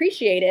though I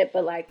appreciate it,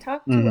 but like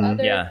talk to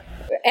other,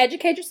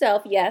 educate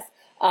yourself. Yes.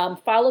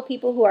 Follow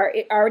people who are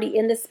already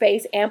in the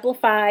space,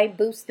 amplify,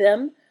 boost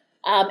them.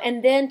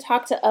 And then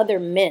talk to other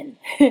men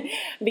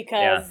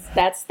because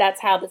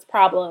that's how this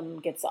problem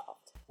gets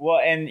solved. Well,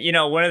 and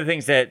one of the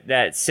things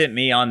that sent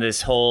me on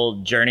this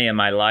whole journey in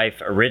my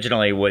life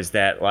originally was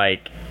that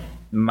like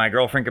my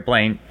girlfriend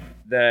complained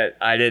that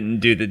I didn't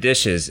do the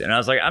dishes, and I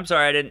was like, I'm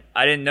sorry,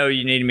 I didn't know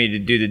you needed me to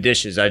do the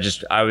dishes.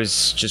 I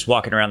was just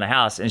walking around the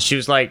house, and she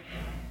was like,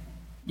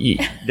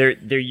 they're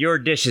your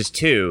dishes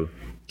too.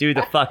 Do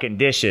the fucking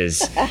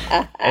dishes.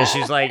 And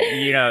she's like,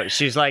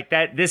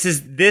 that this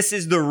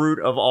is the root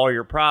of all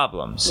your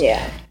problems.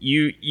 Yeah.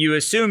 You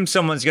assume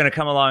someone's going to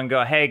come along and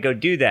go, hey, go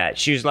do that.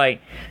 She's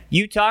like,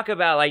 you talk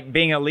about like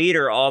being a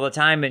leader all the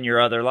time in your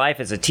other life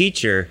as a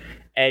teacher,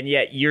 and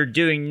yet you're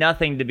doing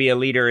nothing to be a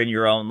leader in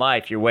your own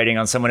life. You're waiting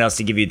on someone else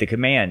to give you the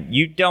command.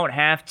 You don't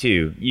have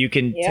to. You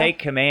can take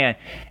command.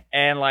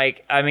 And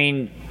like, I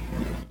mean,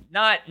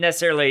 not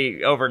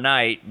necessarily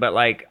overnight, but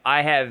like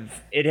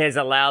it has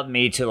allowed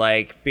me to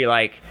like be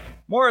like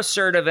more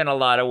assertive in a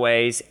lot of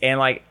ways. And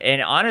like,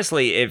 and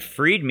honestly, it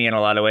freed me in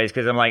a lot of ways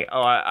because I'm like,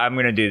 oh, I'm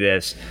going to do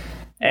this.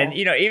 And,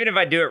 even if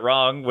I do it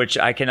wrong, which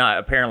I cannot,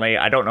 apparently,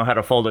 I don't know how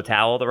to fold a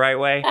towel the right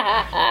way,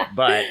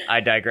 but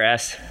I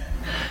digress.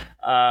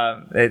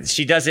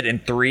 She does it in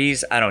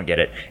threes. I don't get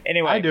it.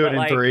 Anyway, I do it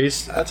in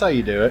threes. That's how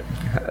you do it.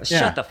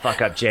 Shut the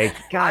fuck up, Jake.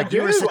 God,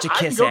 you were such a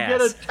kiss ass. I can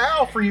go get a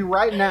towel for you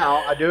right now.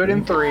 I do it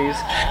in threes.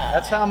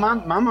 That's how my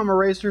mama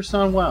raised her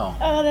son well.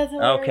 Oh, that's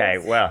hilarious. Okay,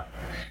 well,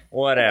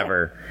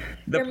 whatever.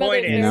 The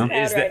point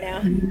is that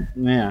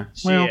yeah,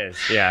 she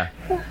is. Yeah.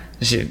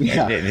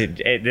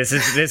 This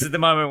is the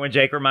moment when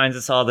Jake reminds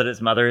us all that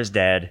his mother is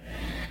dead.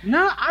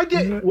 No, I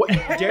didn't.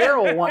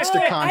 Daryl wants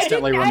to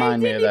constantly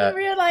remind me of that. I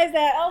didn't even realize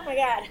that. Oh my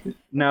god.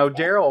 No,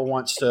 Daryl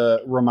wants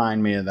to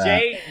remind me of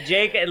that.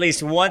 Jake at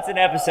least once an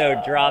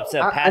episode drops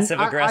a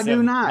passive aggressive. I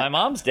do not. My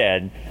mom's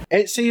dead.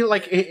 And see,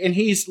 and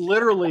he's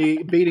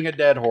literally beating a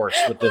dead horse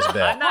with this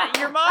bit.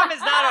 Your mom is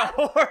not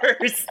a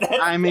horse.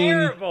 That's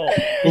terrible.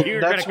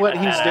 That's what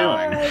he's doing.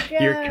 Oh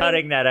you're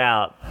cutting that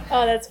out.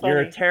 Oh, that's funny.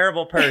 You're a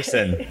terrible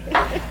person.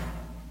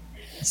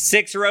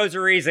 6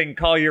 rosaries and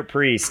call your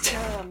priest.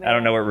 Oh, I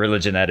don't know what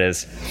religion that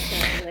is.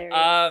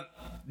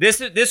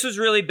 This was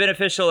really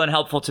beneficial and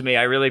helpful to me.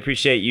 I really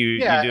appreciate you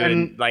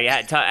doing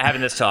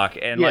having this talk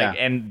and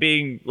and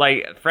being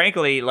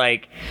frankly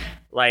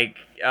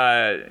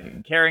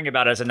caring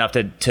about us enough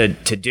to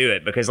do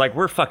it because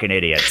we're fucking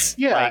idiots.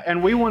 Yeah,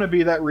 and we want to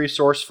be that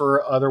resource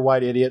for other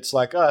white idiots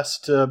like us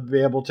to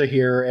be able to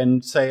hear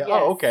and say,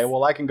 oh, okay,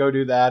 well, I can go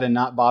do that and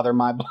not bother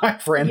my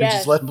black friend and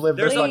just let them live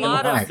their fucking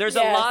life. There's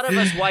a lot of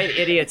us white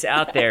idiots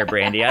out there,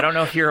 Brandy. I don't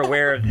know if you're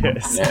aware of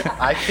this.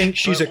 I think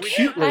she's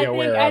acutely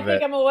aware of it. I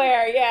think I'm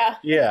aware, yeah.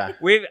 Yeah.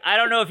 I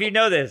don't know if you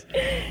know this.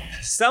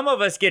 Some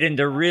of us get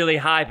into really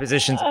high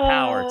positions of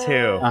power,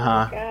 too.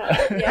 Uh-huh.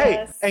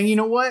 Yes. Hey, and you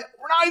know what?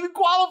 We're not even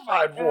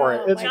qualified for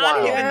it. It's not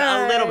wild. even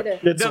a little bit.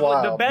 It's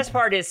wild. The best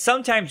part is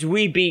sometimes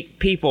we beat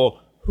people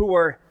who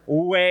are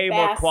way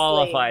more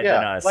qualified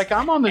than us. Like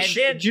I'm on the.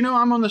 Do you know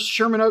I'm on the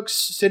Sherman Oaks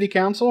City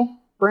Council,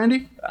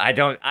 Brandy? I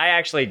don't. I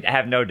actually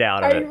have no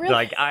doubt of it. Really?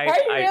 Like Are you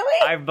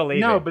really? I believe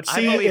it. No, but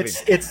see,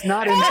 it's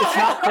not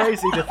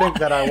crazy to think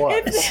that I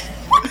was.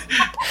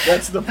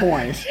 That's the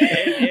point.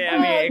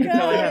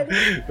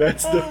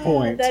 That's the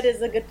point. That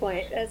is a good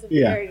point. That's a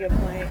very good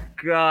point.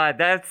 God,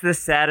 that's the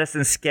saddest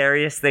and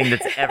scariest thing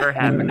that's ever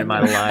happened in my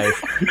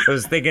life. I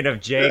was thinking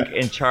of Jake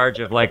in charge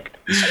of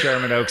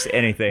Sherman Oaks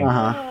anything.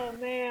 Oh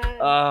man.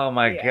 Oh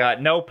my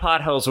God. No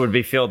potholes would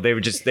be filled. They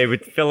would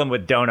fill them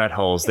with donut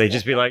holes. They'd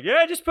just be like,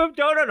 yeah, just put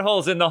donut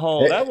holes in the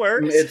hole. That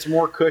works. It's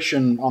more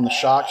cushion on the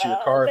shocks of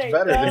your car. It's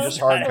better than just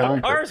hard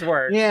concrete. Cars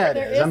work. Yeah, it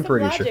is. I'm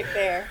pretty sure.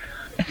 There.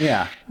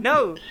 Yeah.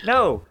 No.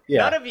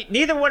 Yeah.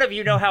 Neither one of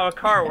you know how a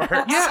car works.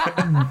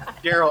 Yeah.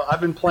 Daryl, I've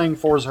been playing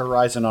Forza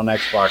Horizon on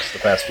Xbox the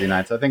past few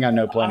nights. I think I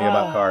know plenty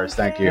about cars.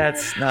 Thank you.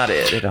 That's not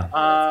it at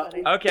all.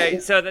 Okay,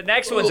 so the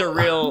next one's a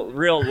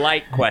real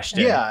light question.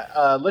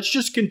 Yeah. Let's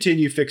just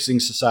continue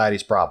fixing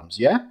society's problems.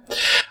 Yeah.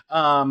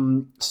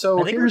 So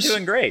I think we're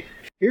doing great.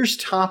 Here's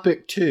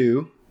topic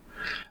 2.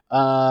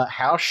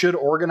 How should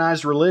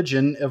organized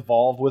religion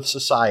evolve with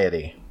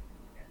society?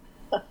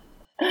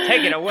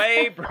 Take it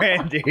away,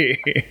 Brandy.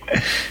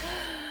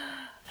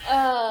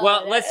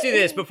 Well, let's do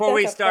this before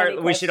we start.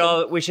 We should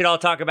all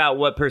talk about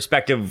what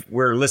perspective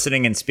we're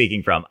listening and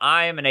speaking from.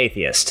 I am an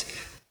atheist.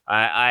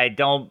 I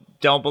don't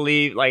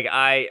believe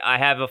I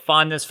have a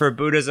fondness for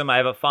Buddhism. I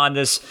have a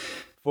fondness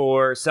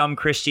for some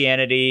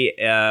Christianity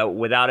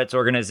without its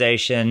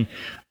organization.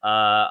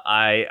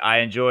 I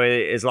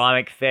enjoy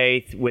Islamic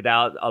faith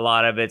without a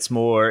lot of its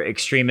more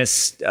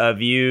extremist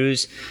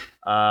views.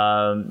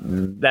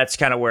 That's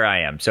kind of where I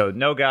am. So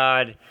no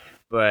God,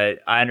 but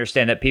I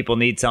understand that people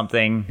need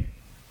something.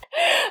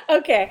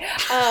 Okay.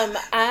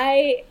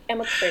 I am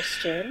a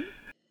Christian.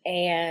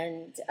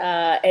 And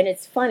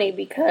it's funny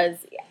because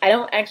I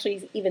don't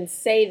actually even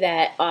say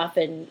that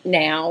often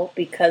now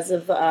because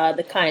of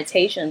the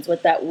connotations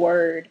with that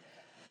word,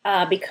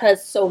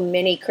 because so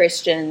many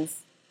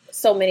Christians,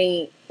 so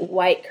many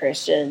white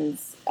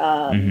Christians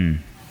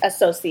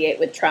associate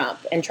with Trump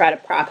and try to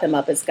prop him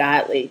up as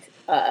godly.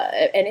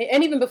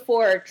 And even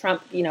before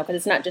Trump, because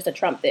it's not just a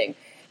Trump thing,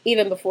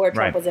 even before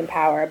Trump was in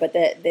power, but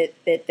that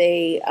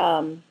they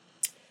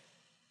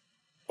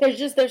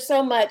there's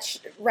so much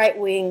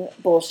right-wing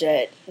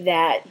bullshit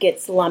that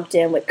gets lumped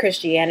in with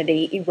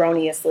Christianity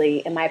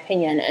erroneously, in my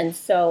opinion. And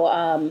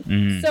so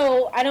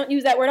so I don't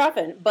use that word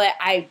often, but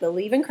I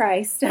believe in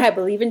Christ. I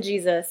believe in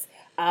Jesus.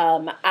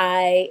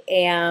 I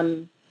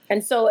am.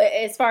 And so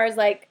as far as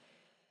like,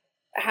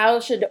 how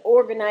should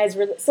organized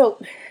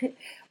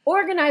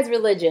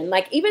religion,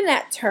 like even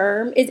that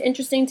term is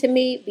interesting to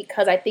me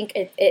because I think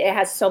it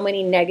has so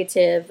many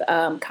negative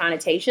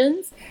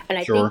connotations. And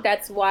I think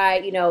that's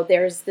why,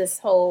 there's this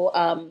whole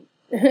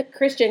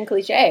Christian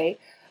cliche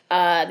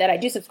that I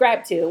do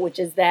subscribe to, which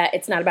is that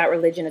it's not about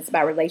religion, it's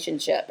about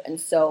relationship. And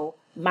so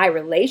my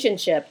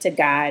relationship to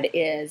God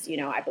is,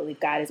 I believe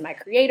God is my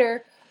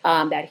creator,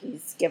 that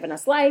he's given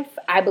us life.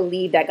 I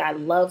believe that God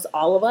loves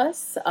all of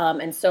us.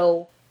 And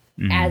so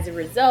as a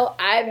result,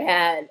 I've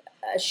had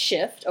a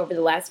shift over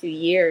the last few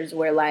years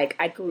where like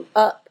I grew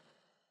up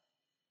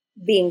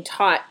being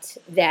taught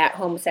that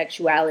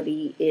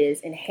homosexuality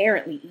is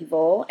inherently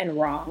evil and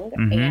wrong,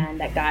 and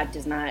that God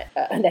does not,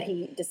 that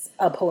he just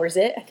abhors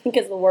it, I think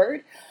is the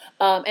word.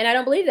 And I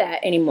don't believe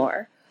that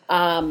anymore.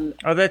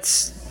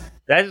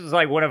 That was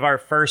like one of our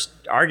first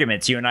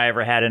arguments you and I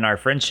ever had in our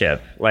friendship.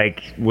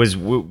 Like,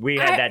 we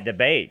had that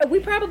debate.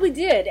 We probably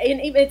did. And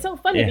it's so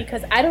funny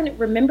because I don't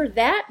remember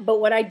that. But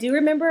what I do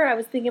remember, I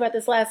was thinking about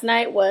this last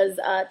night, was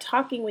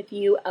talking with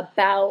you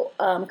about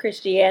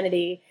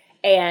Christianity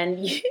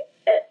and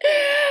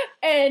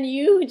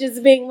you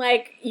just being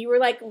like, you were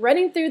like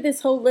running through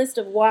this whole list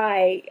of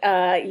why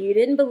you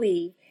didn't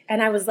believe.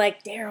 And I was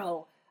like,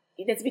 Daryl,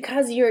 it's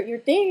because you're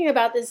thinking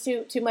about this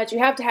too much. You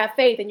have to have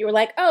faith. And you were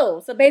like,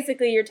 oh, so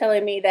basically you're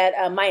telling me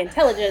that my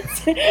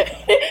intelligence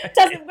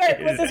doesn't work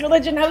with this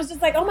religion. I was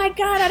just like, oh my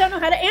God, I don't know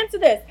how to answer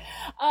this.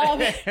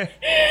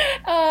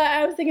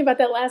 I was thinking about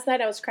that last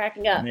night. I was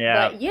cracking up.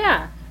 Yeah. But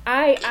yeah,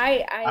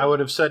 I would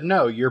have said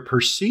no. Your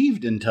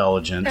perceived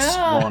intelligence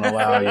won't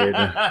allow you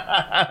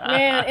to.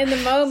 Man, in the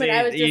moment,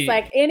 I was just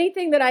like,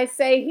 anything that I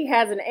say, he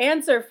has an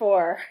answer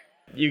for.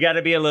 You got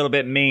to be a little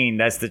bit mean.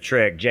 That's the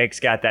trick. Jake's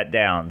got that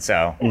down.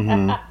 So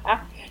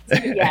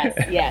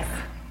yes.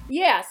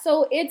 Yeah.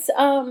 So it's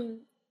so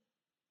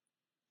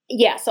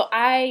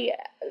I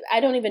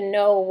don't even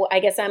know.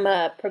 I guess I'm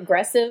a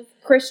progressive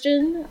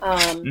Christian.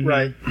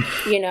 Right.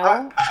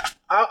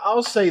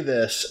 I'll say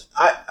this.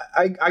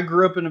 I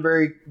grew up in a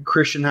very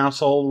Christian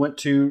household, went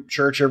to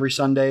church every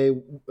Sunday,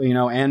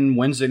 and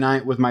Wednesday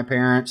night with my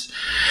parents.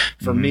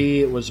 For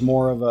me, it was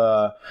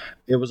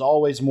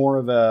always more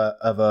of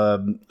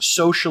a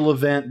social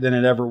event than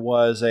it ever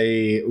was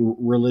a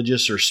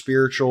religious or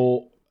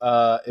spiritual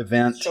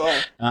event. Sure.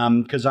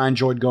 Because I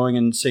enjoyed going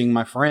and seeing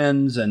my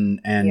friends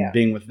and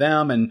being with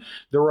them. And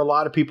there were a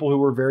lot of people who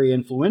were very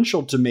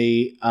influential to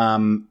me,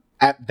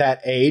 at that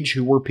age,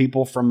 who were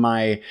people from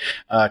my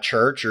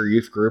church or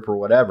youth group or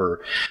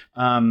whatever.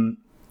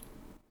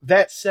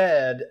 That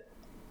said,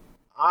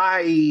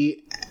 I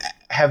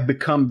have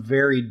become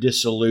very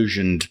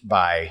disillusioned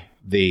by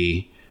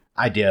the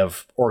idea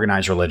of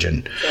organized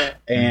religion. Sure.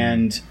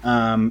 And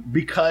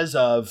because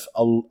of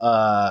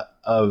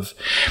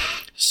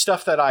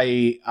stuff that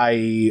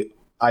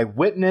I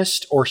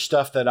witnessed, or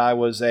stuff that I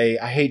was I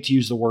hate to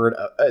use the word,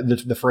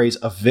 the phrase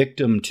a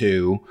victim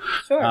to,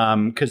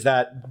 because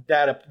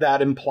that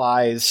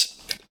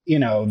implies,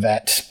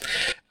 that,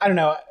 I don't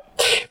know,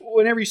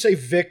 whenever you say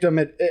victim,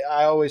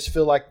 I always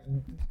feel like,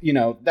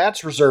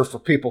 that's reserved for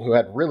people who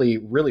had really,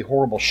 really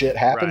horrible shit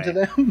happen to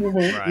them,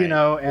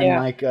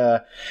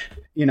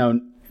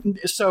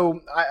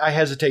 so I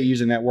hesitate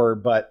using that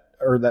word,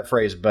 or that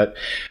phrase, but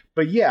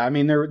yeah, I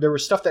mean, there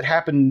was stuff that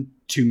happened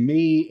to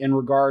me in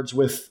regards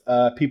with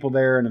people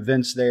there and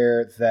events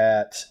there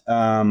that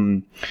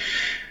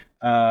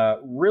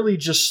really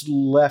just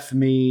left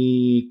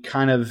me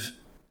kind of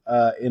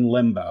in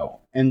limbo.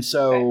 And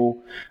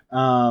so,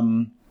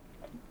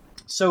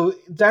 so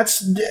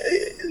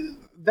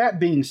that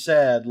being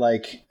said,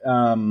 like,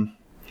 I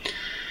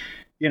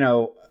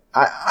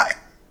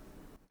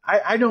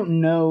don't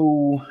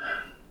know.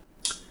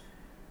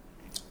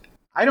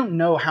 I don't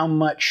know how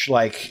much,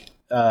 like,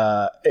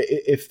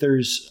 if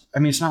there's, I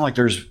mean, it's not like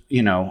there's,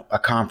 a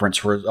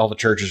conference where all the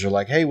churches are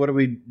like, hey, what are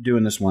we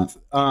doing this month?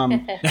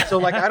 So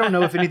like, I don't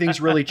know if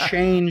anything's really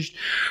changed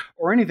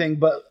or anything,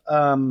 but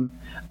I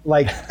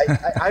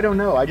don't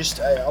know. I just,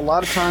 a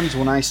lot of times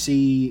when I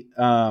see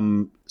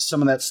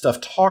some of that stuff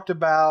talked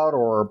about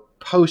or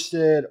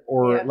posted,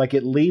 or like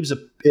it leaves a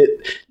pit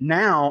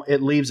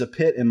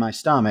in my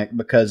stomach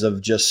because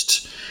of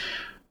just,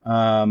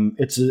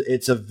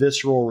 it's a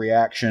visceral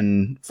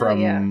reaction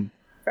from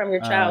from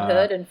your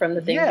childhood and from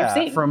the things you've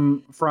seen.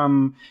 From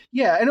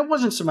and it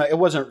wasn't so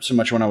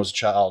much when I was a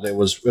child. It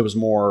was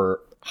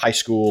more high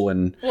school,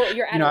 and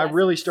I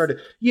really started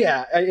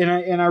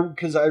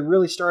because I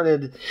really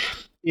started,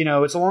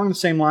 it's along the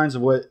same lines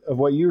of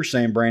what you were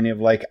saying, Brandy, of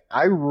like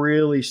I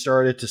really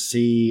started to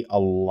see a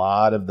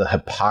lot of the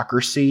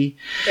hypocrisy,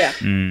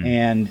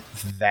 and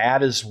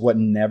that is what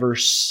never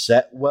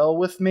set well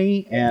with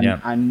me. And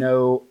I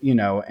know,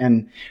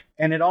 and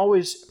it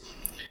always,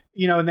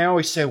 and they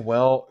always say,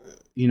 well,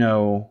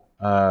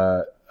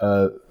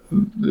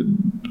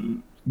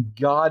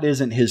 God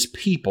isn't his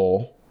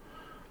people,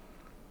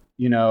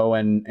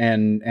 and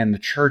the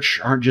church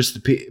aren't just the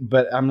people.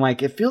 But I'm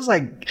like, it feels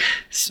like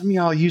some of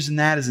y'all using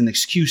that as an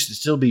excuse to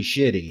still be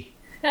shitty.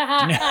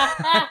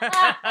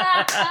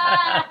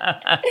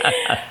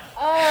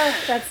 Oh,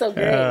 that's so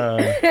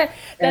great.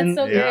 That's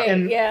so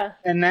great.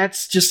 And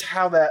that's just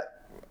how that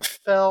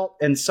felt.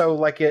 And so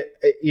like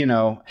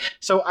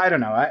so I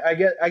don't know. I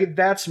get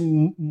that's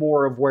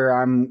more of where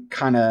I'm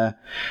kind of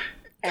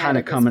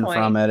coming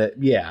from at it.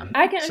 Yeah.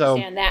 I can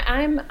understand that.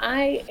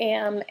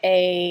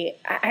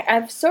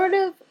 I've sort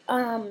of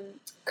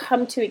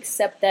come to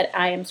accept that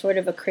I am sort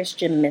of a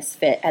Christian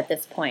misfit at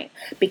this point,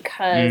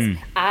 because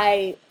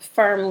I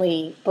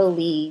firmly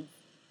believe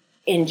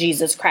in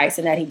Jesus Christ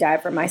and that he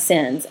died for my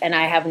sins. And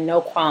I have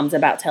no qualms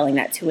about telling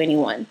that to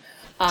anyone.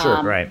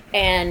 Sure, right.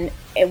 And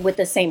with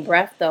the same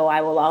breath, though,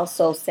 I will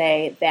also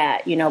say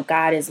that,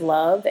 God is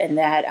love, and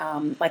that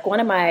like one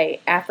of my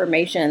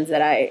affirmations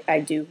that I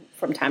do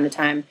from time to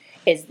time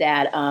is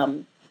that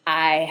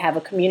I have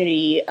a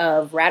community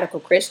of radical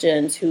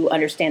Christians who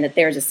understand that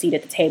there's a seat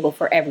at the table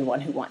for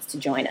everyone who wants to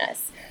join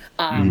us,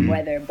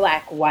 whether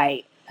black,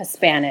 white,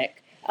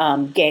 Hispanic,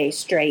 gay,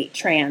 straight,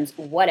 trans,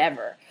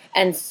 whatever.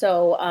 And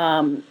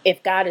so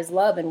if God is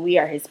love and we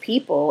are his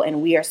people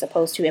and we are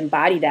supposed to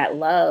embody that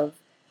love,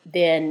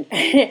 then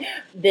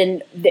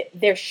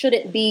there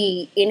shouldn't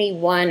be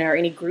anyone or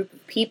any group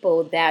of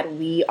people that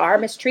we are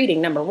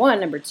mistreating, number one.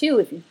 Number two,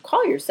 if you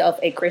call yourself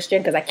a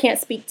Christian, because I can't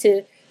speak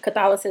to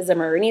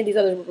Catholicism or any of these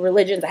other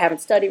religions, I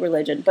haven't studied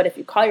religion, but if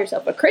you call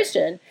yourself a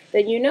Christian,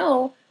 then you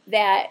know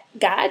that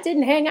God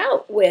didn't hang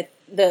out with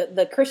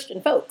the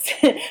Christian folks.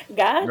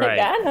 God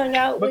hung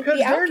out with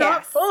the outcasts. Because they're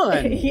not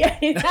fun.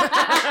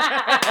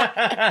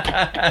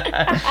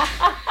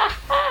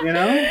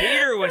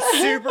 Peter was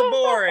super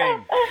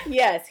boring.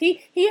 Yes,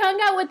 he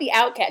hung out with the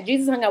outcasts.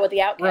 Jesus hung out with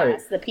the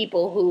outcasts, the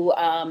people who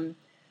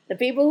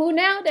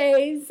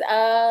nowadays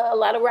a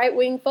lot of right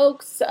wing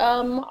folks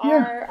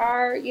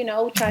are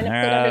trying to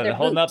put under their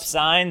holding boots. Up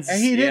signs.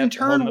 And he didn't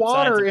turn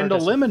water into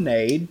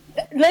lemonade.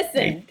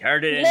 Listen, he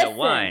turned it into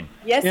wine.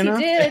 Yes, he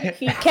did.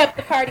 He kept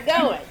the party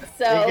going.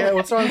 So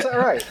what's on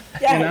right?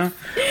 Yes.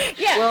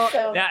 Yeah.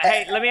 Well, now,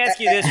 hey, let me ask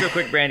you this real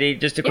quick, Brandy.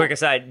 Just a quick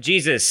aside.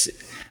 Jesus,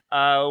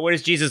 what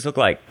does Jesus look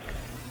like?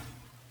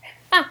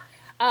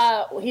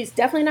 He's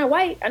definitely not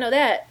white. I know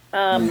that.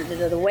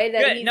 The way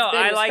that he's been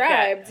described. Like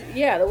that.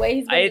 Yeah, the way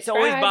he's been It's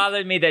always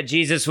bothered me that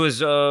Jesus was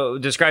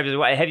described as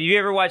white. Have you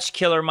ever watched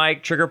Killer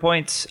Mike Trigger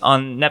Points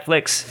on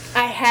Netflix?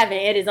 I haven't.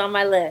 It is on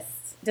my list.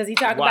 Does he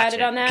talk about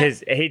it on that?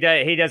 Because he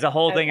does a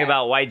whole thing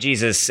about white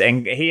Jesus,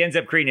 and he ends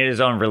up creating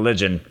his own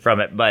religion from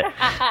it. But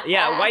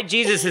yeah, white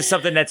Jesus is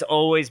something that's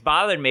always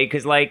bothered me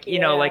because, like,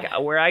 like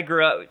where I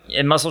grew up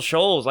in Muscle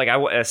Shoals, like I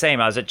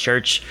was at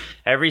church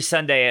every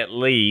Sunday at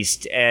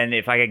least, and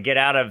if I could get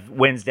out of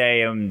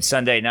Wednesday and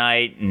Sunday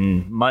night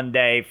and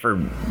Monday for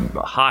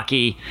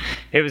hockey,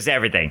 it was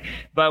everything.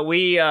 But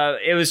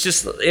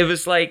it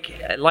was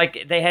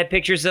like they had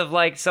pictures of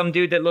like some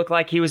dude that looked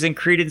like he was in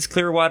Creedence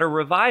Clearwater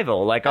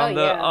Revival, like on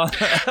the.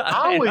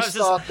 I always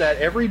thought that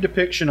every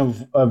depiction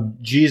of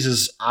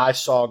Jesus I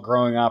saw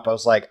growing up, I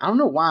was like, I don't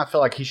know why I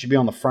feel like he should be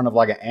on the front of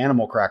like an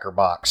animal cracker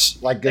box.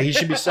 Like he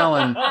should be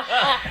selling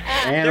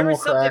animal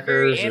crackers. Something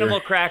very animal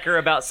cracker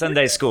about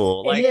Sunday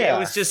school. Like it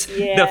was just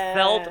the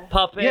felt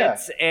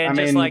puppets and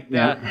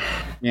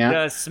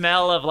the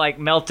smell of like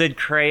melted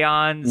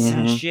crayons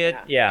and shit.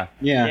 Yeah.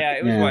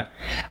 It was one.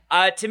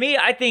 To me,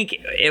 I think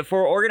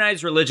for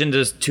organized religion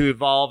to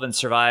evolve and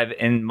survive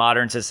in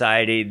modern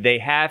society, they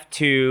have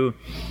to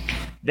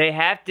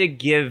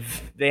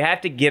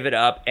give it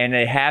up, and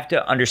they have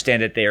to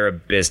understand that they are a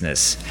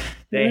business.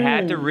 They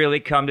have to really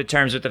come to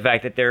terms with the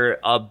fact that they're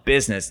a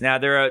business. Now,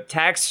 they're a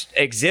tax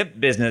exempt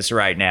business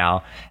right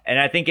now, and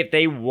I think if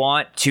they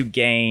want to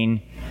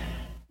gain,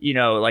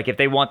 like if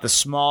they want the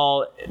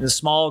small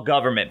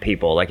government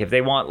people, like if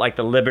they want like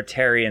the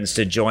libertarians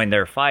to join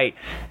their fight,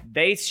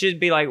 they should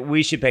be like,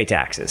 we should pay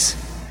taxes.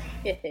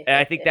 And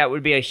I think that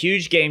would be a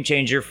huge game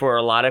changer for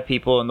a lot of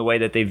people in the way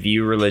that they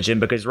view religion,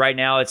 because right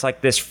now it's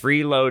like this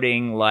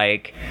freeloading,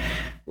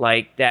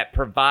 like that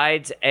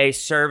provides a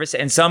service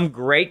and some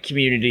great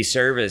community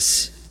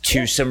service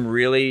to some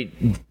really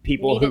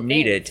people who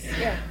need it.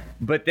 Yeah.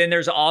 But then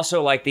there's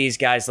also like these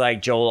guys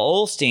like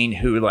Joel Osteen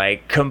who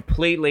like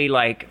completely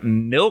like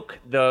milk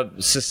the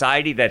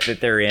society that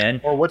they're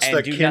in. Or what's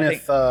the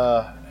Kenneth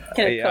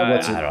Kenneth I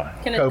Copeland. don't know.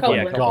 Kenneth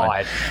Copeland. Copeland.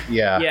 God.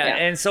 Yeah. Yeah,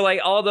 and so like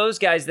all those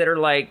guys that are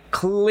like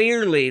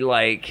clearly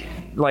like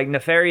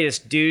nefarious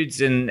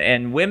dudes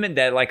and women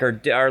that like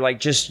are like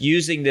just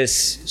using this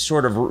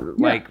sort of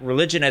like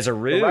religion as a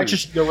ruse.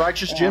 The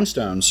righteous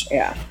gemstones.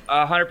 Yeah.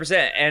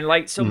 100%. And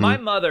like so my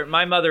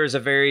mother is a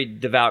very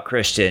devout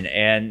Christian,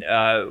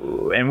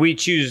 and we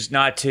choose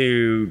not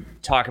to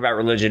talk about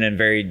religion in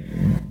very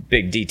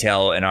big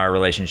detail in our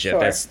relationship.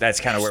 Sure. That's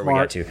kind of where we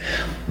got to.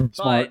 Smart.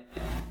 But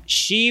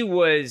she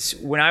was,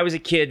 when I was a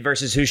kid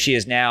versus who she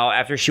is now,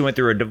 after she went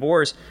through a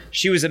divorce,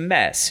 she was a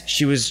mess.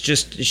 She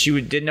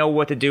didn't know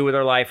what to do with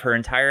her life. Her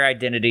entire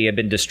identity had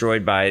been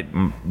destroyed by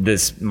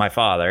my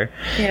father.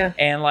 Yeah.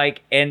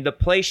 And the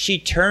place she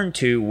turned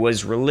to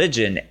was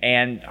religion,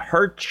 and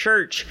her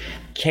church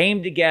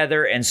came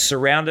together and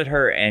surrounded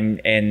her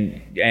and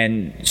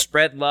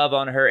spread love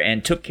on her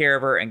and took care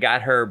of her and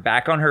got her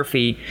back on her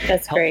feet.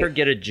 That's helped great. her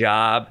get a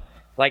job.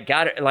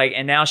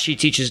 And now she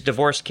teaches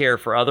divorce care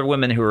for other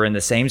women who are in the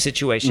same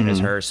situation as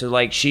her. So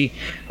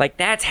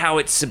that's how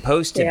it's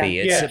supposed to be.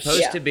 It's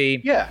supposed to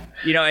be,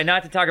 and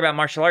not to talk about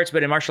martial arts,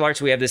 but in martial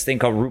arts we have this thing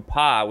called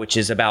Rupa, which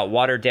is about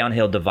water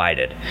downhill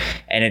divided,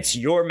 and it's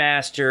your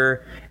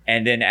master.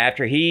 And then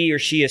after he or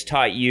she has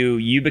taught you,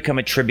 you become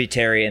a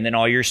tributary, and then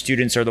all your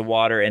students are the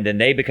water, and then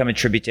they become a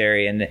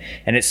tributary, and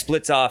it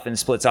splits off and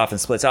splits off and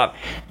splits off.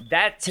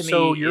 That to me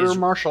So your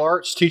martial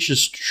arts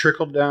teaches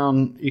trickle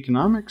down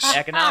economics?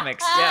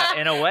 Economics, yeah,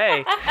 in a way,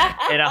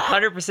 in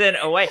 100%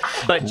 a way.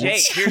 But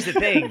Jake, here's the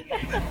thing: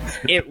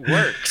 it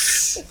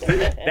works.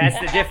 That's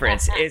the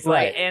difference. It's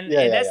like, and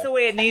that's the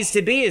way it needs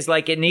to be. Is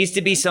like it needs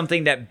to be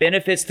something that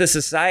benefits the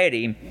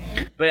society.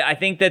 But I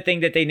think the thing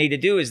that they need to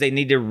do is they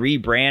need to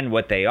rebrand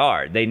what they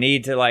are. They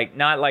need to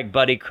not like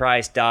Buddy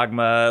Christ,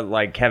 Dogma,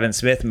 like Kevin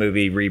Smith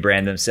movie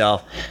rebrand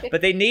themselves.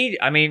 But they need,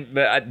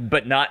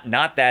 but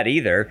not that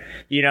either.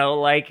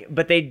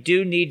 But they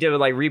do need to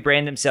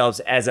rebrand themselves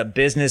as a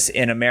business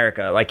in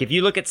America. Like if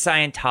you look at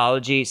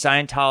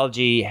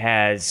Scientology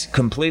has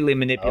completely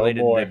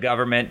manipulated the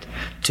government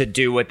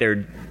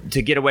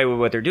to get away with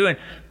what they're doing.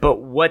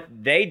 But what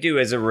they do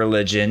as a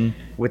religion,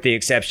 with the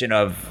exception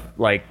of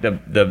like the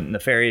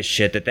nefarious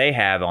shit that they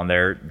have on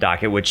their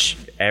docket, which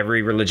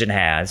every religion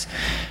has,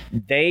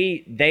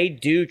 they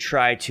do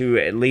try to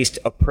at least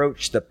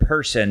approach the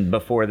person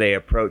before they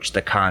approach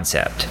the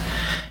concept.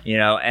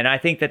 And I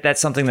think that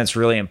that's something that's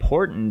really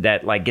important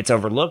that gets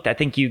overlooked. I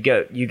think you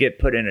get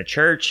put in a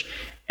church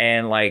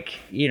and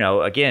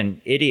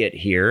again, idiot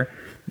here,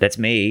 that's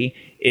me,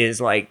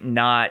 is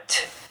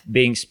not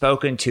being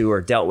spoken to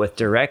or dealt with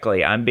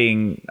directly. I'm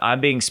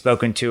being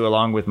spoken to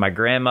along with my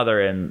grandmother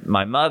and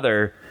my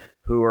mother,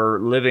 who are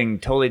living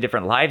totally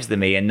different lives than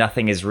me, and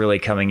nothing is really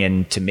coming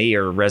into me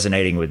or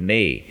resonating with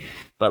me.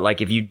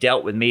 But if you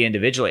dealt with me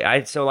individually,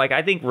 I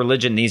think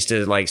religion needs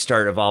to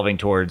start evolving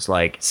towards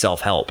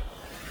self-help.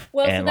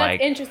 Well, and so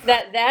that's interesting.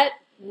 That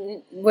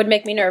would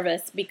make me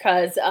nervous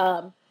because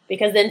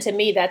then to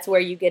me that's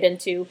where you get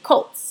into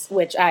cults,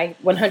 which I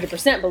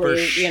 100%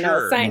 believe.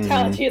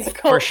 Scientology is a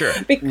cult. For sure.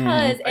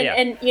 Because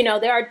and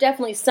there are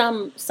definitely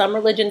some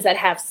religions that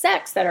have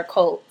sex that are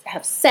cult,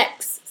 have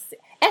sex.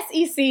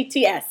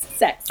 SECTS,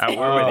 sex.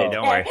 We're with it,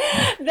 don't worry.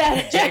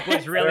 Jake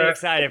was really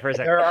excited for a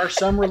second. There are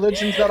some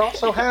religions that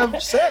also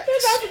have sex.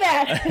 That's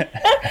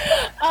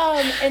that.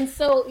 And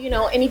so,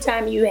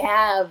 anytime you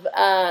have,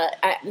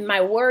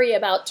 my worry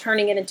about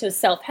turning it into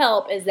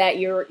self-help is that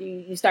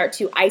you start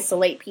to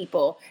isolate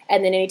people.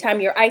 And then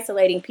anytime you're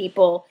isolating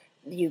people,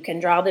 you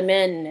can draw them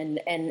in,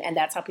 and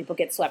that's how people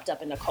get swept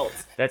up in the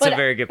cults. That's a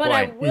very good point. But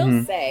I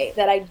will say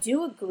that I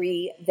do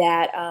agree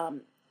that,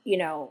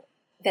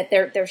 that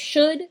there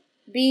should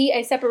be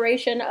a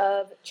separation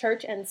of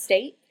church and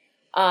state.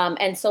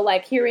 And so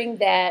hearing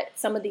that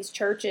some of these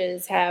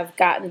churches have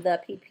gotten the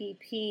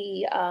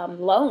PPP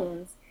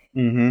loans,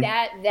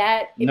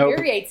 that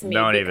infuriates me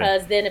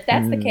because then if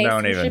that's the case,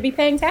 you should be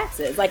paying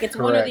taxes. It's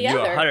one or the other.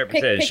 You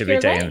 100% should be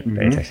paying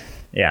taxes.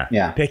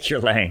 Yeah. Pick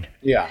your lane.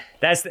 Yeah.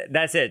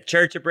 That's it.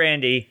 Church of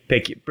Brandy.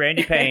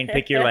 Brandy Payne.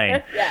 Pick your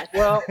lane. Yes.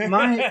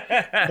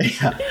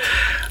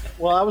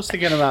 Well, I was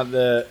thinking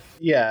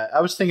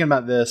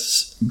about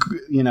this,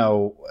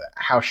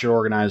 how should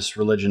organized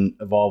religion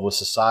evolve with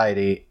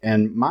society?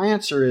 And my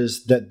answer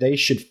is that they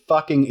should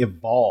fucking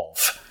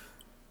evolve.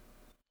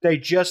 They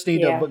just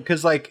need to,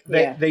 because they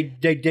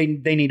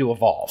need to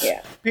evolve.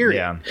 Yeah. Period.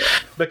 Yeah.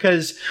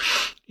 Because,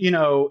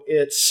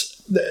 it's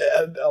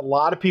a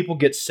lot of people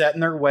get set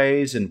in their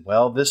ways and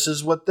this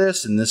is what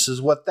this and this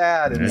is what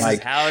that, and this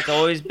is how it's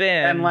always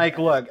been. And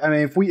look, I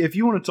mean, if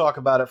you want to talk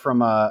about it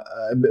from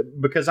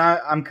because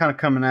I'm kind of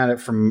coming at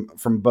it from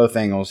both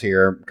angles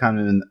here, kind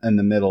of in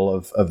the middle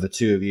of the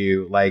two of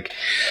you,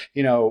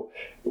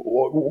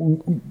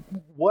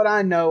 what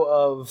I know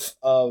of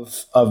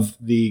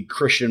the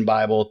Christian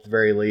Bible at the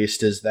very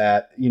least is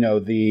that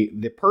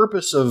the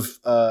purpose of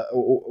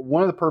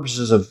one of the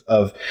purposes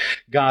of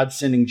God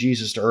sending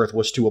Jesus to earth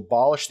was to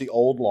abolish the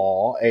old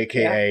law,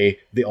 aka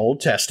the Old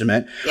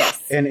Testament,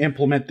 and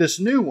implement this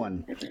new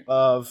one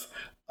of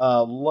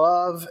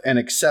love and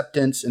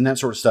acceptance and that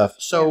sort of stuff.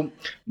 So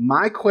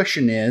my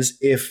question is,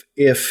 if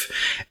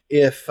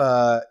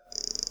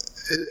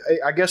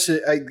I guess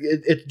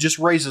it just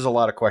raises a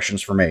lot of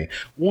questions for me.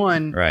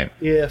 One, right.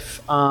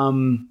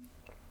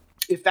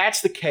 If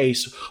that's the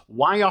case,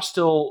 why y'all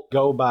still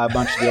go by a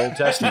bunch of the Old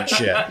Testament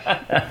shit?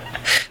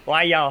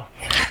 Why y'all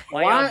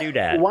do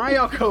that? Why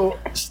y'all go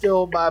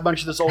still buy a bunch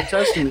of this Old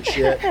Testament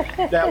shit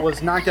that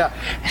was knocked out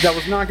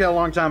a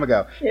long time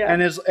ago? Yeah.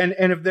 And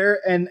if they're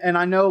and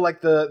I know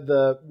like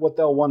the what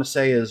they'll want to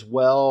say is,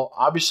 well,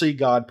 obviously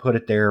God put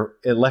it there,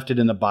 it left it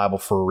in the Bible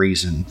for a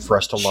reason for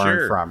us to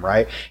learn from,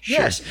 right? Sure.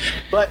 Yes.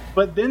 But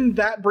then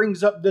that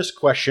brings up this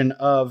question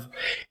of,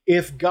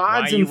 if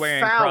God's infallible,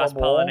 wearing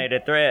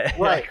cross-pollinated thread,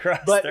 right?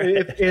 But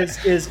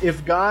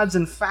if God's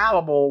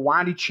infallible,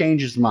 why did he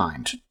change his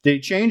mind? Did he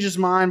change his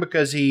mind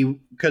because he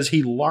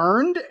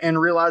learned and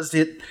realized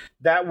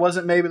that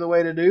wasn't maybe the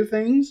way to do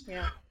things?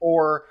 Yeah.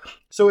 Or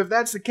so if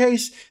that's the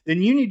case,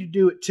 then you need to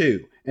do it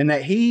too. And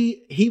that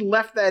he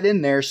left that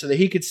in there so that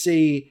he could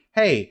see,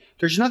 hey,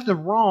 there's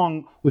nothing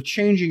wrong with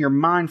changing your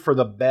mind for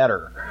the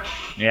better.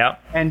 Yeah.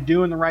 And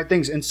doing the right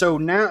things. And so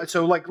now,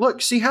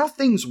 look, see how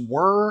things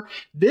were?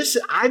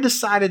 I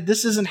decided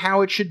this isn't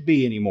how it should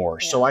be anymore.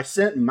 Yeah. So I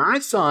sent my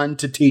son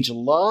to teach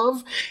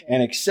love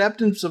and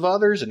acceptance of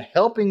others and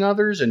helping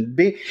others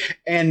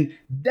and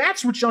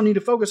that's what y'all need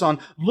to focus on.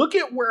 Look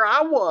at where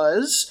I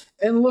was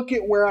and look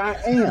at where I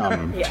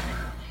am. Yeah.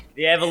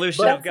 The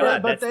evolution of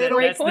God. But they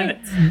don't want to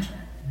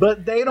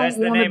do That's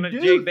the name of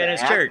Jake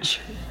Bennett's church.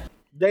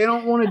 They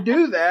don't want to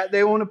do that.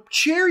 They want to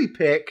cherry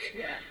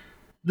pick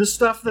the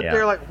stuff that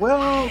they're like,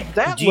 well,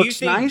 that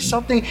looks nice.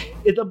 Something.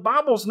 The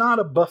Bible's not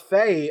a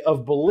buffet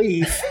of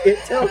belief. It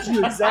tells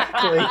you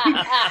exactly.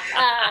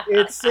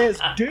 It says,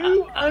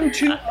 "Do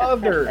unto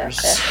others."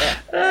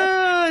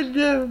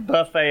 The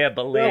buffet of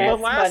belief. The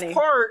last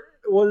part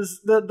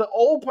was the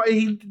old part.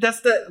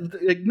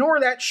 Ignore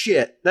that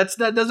shit. That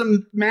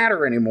doesn't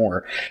matter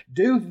anymore.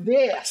 Do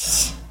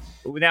this.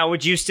 Now,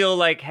 would you still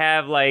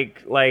have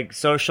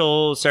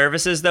social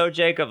services though,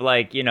 Jake? Of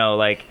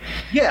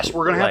yes,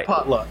 we're gonna have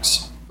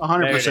potlucks.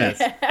 100%.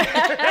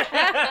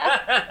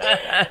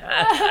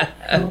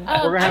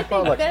 We're gonna have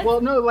potlucks. Well,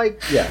 no,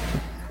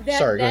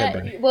 sorry, go ahead,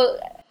 Benny. Well,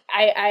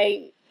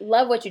 I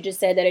love what you just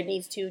said, that it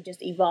needs to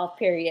just evolve,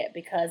 period,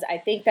 because I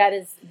think that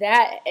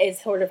is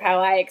sort of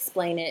how I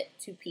explain it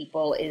to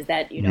people, is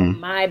that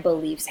my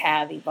beliefs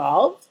have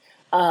evolved,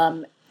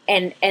 and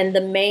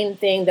the main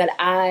thing that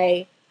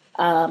I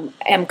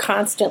am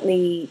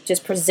constantly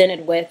just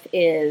presented with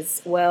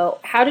is, well,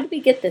 how did we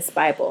get this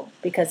Bible?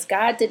 Because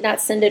God did not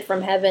send it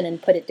from heaven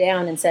and put it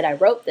down and said, I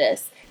wrote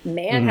this.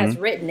 Man has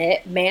written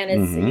it. Man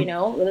is,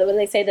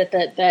 they say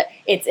that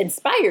it's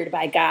inspired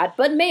by God,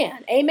 but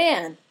man, a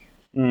man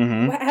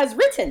has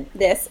written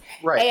this.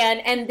 Right.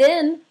 And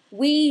then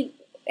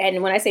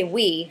and when I say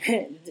we,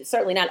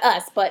 certainly not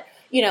us, but,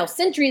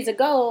 centuries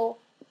ago,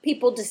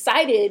 people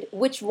decided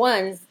which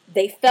ones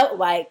they felt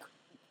like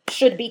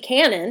should be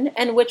canon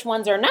and which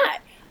ones are not.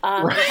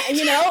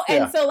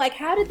 And so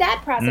how did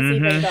that process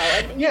even go?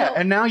 And,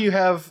 and now I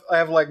have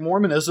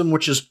Mormonism,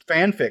 which is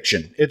fan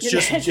fiction. It's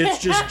just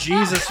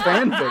Jesus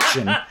fan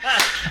fiction.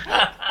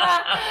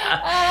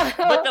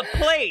 But the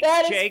plates,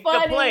 Jake,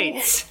 funny. The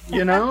plates.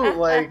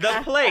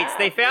 The plates.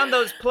 They found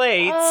those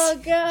plates.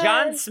 Oh God.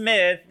 John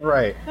Smith.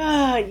 Right.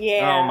 Oh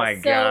yeah. Oh my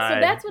God. So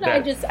that's what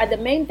the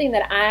main thing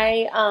that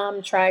I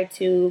try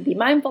to be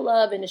mindful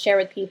of and to share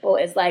with people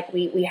is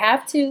we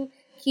have to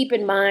keep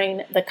in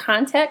mind the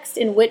context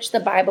in which the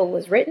Bible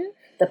was written,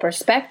 the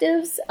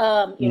perspectives,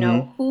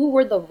 who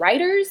were the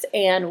writers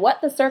and what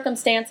the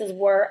circumstances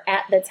were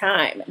at the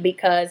time.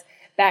 Because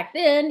back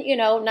then,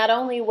 not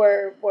only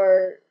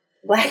were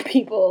Black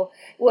people,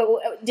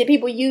 did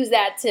people use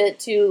that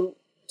to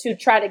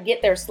try to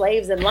get their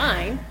slaves in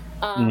line.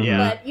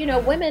 But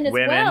women as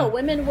well.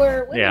 Women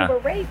were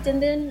raped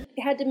and then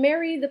had to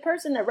marry the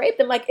person that raped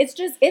them.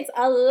 It's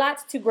a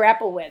lot to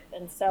grapple with.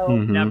 And so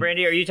now,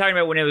 Brandy, are you talking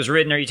about when it was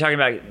written? Are you talking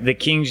about the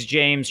King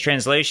James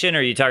translation? Or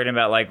are you talking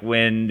about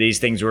when these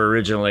things were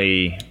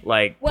originally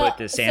put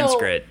to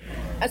Sanskrit?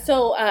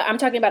 So I'm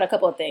talking about a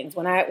couple of things.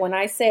 When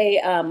I say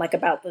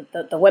about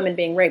the women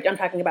being raped, I'm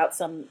talking about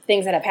some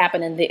things that have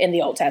happened in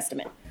the Old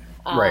Testament.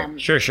 Right.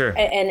 Sure.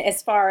 And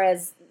as far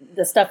as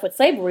the stuff with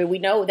slavery, we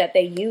know that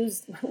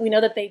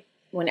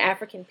when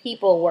African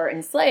people were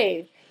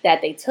enslaved,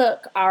 that they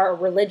took our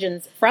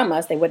religions from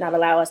us. They would not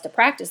allow us to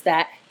practice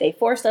that. They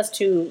forced us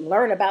to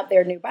learn about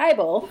their new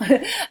Bible,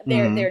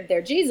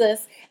 their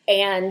Jesus,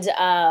 and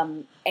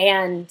then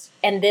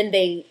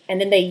they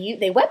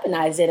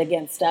weaponized it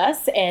against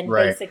us and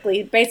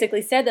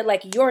basically said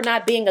that you're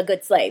not being a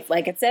good slave.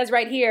 It says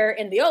right here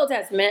in the Old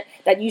Testament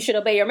that you should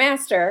obey your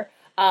master.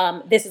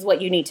 This is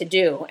what you need to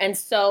do. And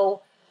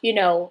so,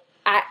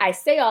 I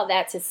say all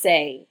that to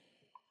say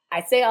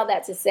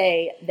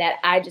that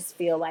I just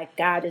feel like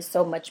God is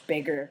so much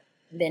bigger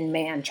than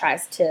man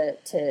tries to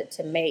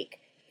make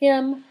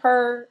him,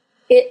 her,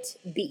 it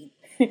be.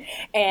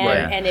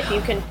 And if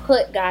you can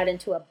put God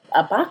into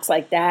a box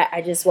like that,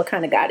 what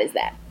kind of God is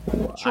that?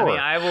 Sure. I mean,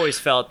 I've always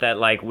felt that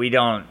like we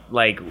don't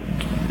like.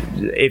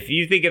 If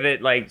you think of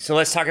it like, so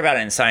let's talk about it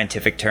in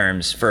scientific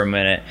terms for a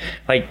minute.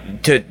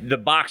 Like, the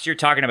box you're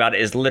talking about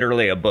is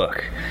literally a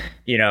book.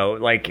 You know,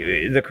 like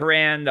the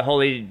Quran, the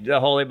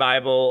Holy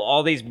Bible,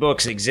 all these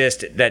books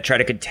exist that try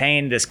to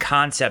contain this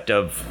concept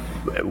of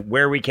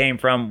where we came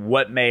from,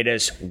 what made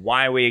us,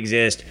 why we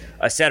exist,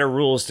 a set of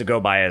rules to go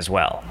by as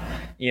well.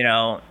 You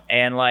know,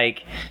 and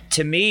like,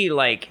 to me,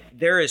 like,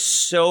 there is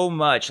so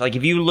much, like,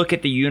 if you look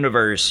at the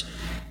universe,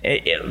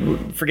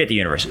 forget the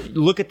universe,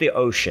 look at the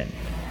ocean.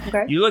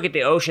 Okay. You look at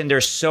the ocean,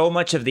 there's so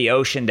much of the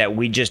ocean that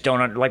we just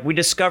don't, like, we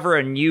discover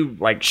a new,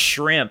 like,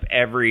 shrimp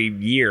every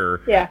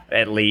year,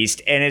 at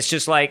least. And it's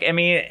just like, I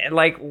mean,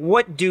 like,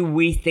 what do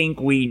we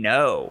think we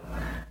know?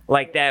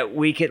 Like, that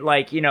we could,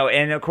 like, you know,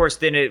 and of course,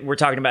 then we're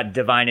talking about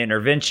divine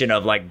intervention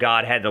of, like,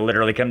 God had to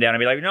literally come down and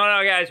be like, no,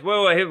 guys,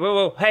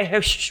 whoa, hey,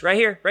 shh, right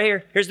here,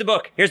 here's the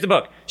book,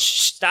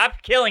 shh,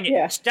 stop killing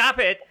it, stop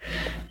it,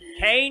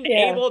 Cain,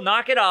 Abel,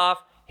 knock it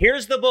off.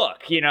 Here's the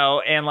book, you know,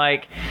 and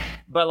like,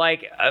 but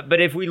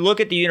if we look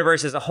at the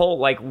universe as a whole,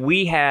 like,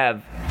 we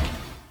have,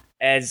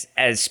 as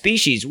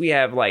species, we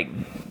have like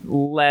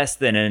less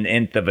than an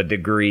nth of a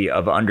degree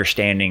of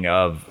understanding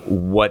of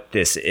what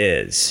this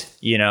is,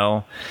 you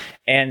know?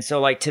 And so,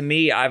 like, to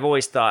me, I've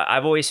always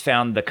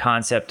found the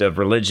concept of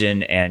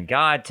religion and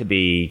God to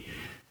be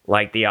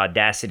like the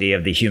audacity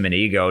of the human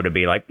ego to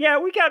be like, yeah,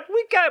 we got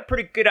a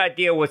pretty good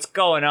idea what's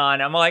going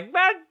on. I'm like,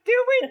 man,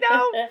 do we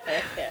know?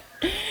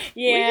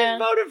 Yeah.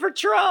 We just voted for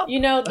Trump. You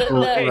know, the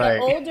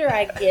older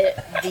I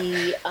get,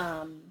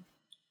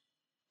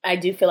 I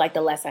do feel like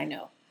the less I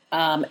know.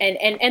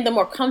 And the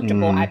more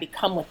comfortable I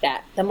become with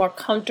that, the more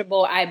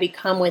comfortable I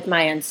become with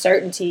my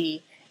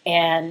uncertainty,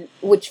 and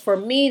which for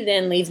me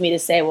then leads me to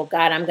say, well,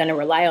 God, I'm going to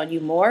rely on you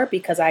more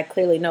because I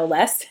clearly know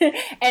less.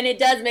 And it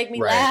does make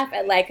me laugh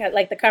at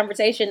like the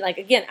conversation. Like,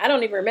 again, I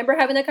don't even remember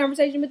having that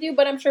conversation with you,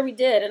 but I'm sure we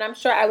did. And I'm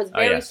sure I was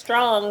very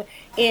strong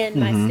in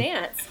my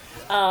stance.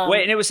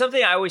 And it was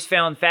something I always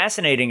found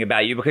fascinating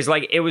about you, because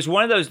like, it was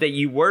one of those that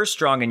you were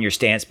strong in your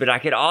stance, but I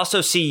could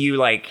also see you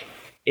like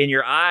in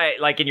your eye,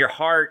 like in your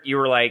heart, you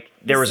were like,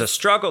 there was a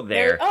struggle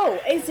there.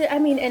 Is it? I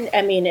mean,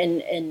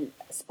 and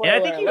spoiler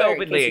and I think you alert,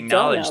 openly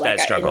acknowledged that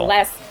struggle.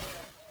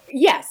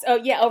 Yes. Oh,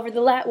 yeah. Over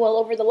the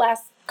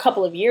last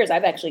couple of years,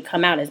 I've actually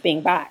come out as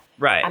being bi.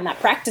 Right. I'm not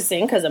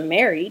practicing because I'm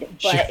married,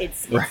 but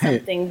it's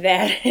something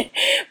that,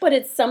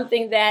 it's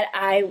something that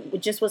I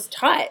just was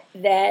taught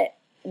that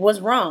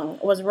was wrong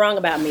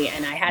about me,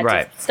 and I had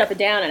to stuff it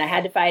down, and I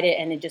had to fight it,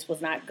 and it just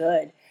was not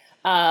good.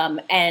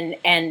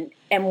 And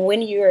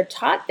when you're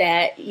taught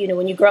that, you know,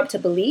 when you grow up to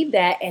believe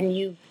that, and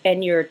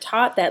you're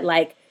taught that,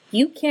 like,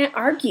 you can't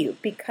argue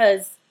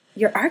because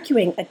you're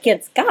arguing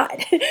against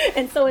God.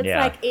 And so it's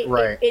like,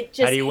 it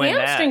just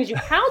hamstrings you.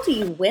 How do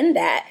you win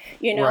that?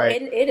 You know,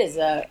 it is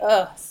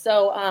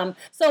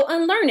so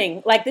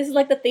unlearning. Like, this is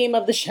like the theme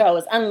of the show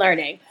is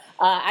unlearning.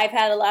 I've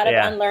had a lot of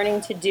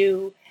unlearning to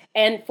do.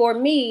 And for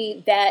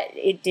me, that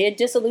it did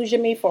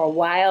disillusion me for a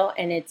while.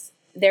 And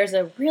there's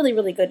a really,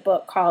 really good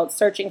book called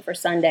Searching for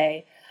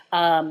Sunday.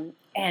 And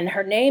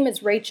her name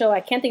is Rachel. I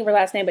can't think of her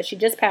last name, but she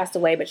just passed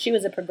away. But she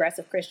was a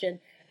progressive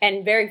Christian.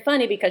 And very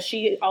funny because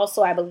she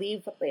also, I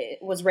believe,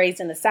 was raised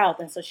in the South.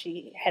 And so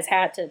she has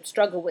had to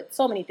struggle with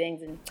so many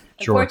things. And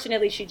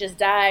unfortunately, she just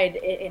died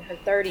in her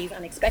 30s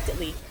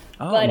unexpectedly.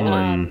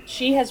 But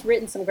she has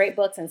written some great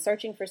books. And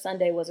Searching for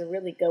Sunday was a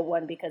really good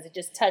one because it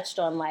just touched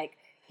on, like,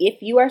 if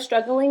you are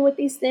struggling with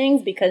these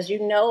things, because you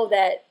know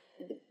that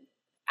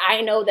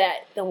I know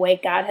that the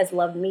way God has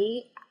loved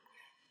me,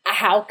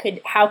 how could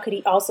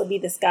he also be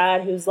this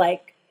God who's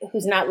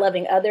not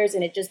loving others,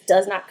 and it just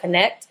does not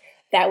connect?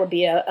 That would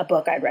be a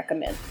book I'd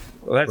recommend.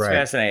 Well, that's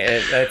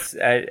fascinating.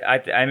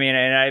 I mean,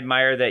 and I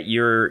admire that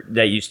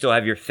you still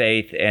have your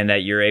faith and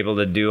that you're able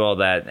to do all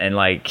that and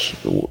like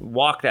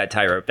walk that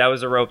tightrope. That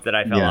was a rope that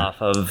I fell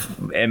off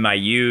of in my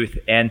youth,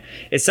 and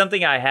it's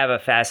something I have a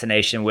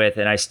fascination with,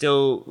 and I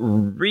still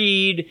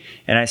read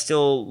and I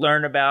still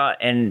learn about,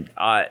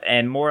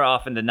 and more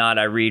often than not,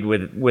 I read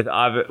with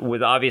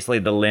obviously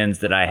the lens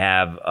that I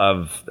have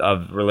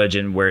of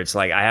religion, where it's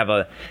like I have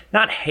a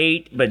not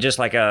hate, but just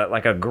like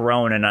a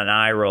groan and an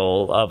eye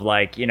roll of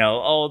like, you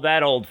know, oh,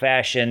 that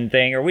old-fashioned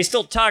thing. Are we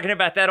still talking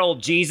about that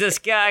old Jesus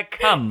guy?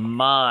 Come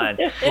on.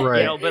 You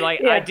know, but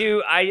like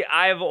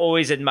I've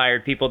always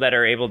admired people that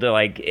are able to,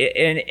 like,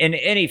 in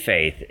any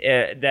faith,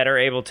 that are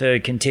able to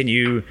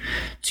continue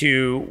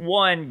to,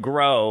 one,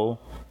 grow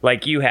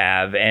like you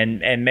have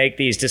and make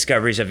these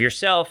discoveries of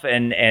yourself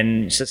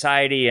and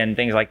society and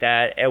things like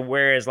that. And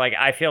whereas like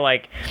I feel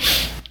like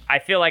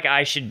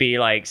I should be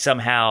like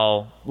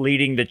somehow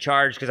leading the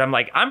charge because I'm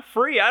like, I'm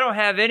free. I don't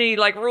have any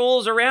like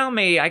rules around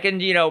me. I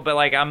can, you know, but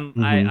like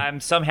I'm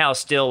somehow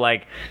still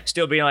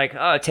being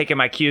like, taking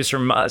my cues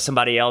from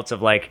somebody else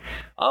of like,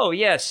 oh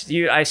yes,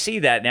 I see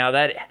that now.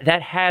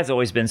 That has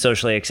always been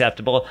socially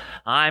acceptable.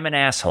 I'm an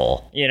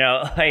asshole, you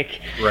know,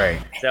 like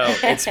So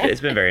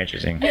it's been very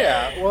interesting.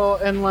 Yeah. Well,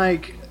 and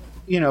like,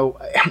 you know,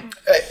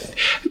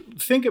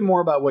 thinking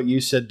more about what you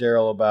said,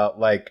 Daryl, about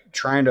like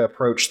trying to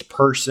approach the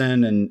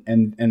person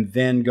and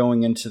then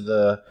going into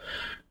the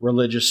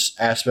religious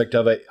aspect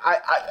of it.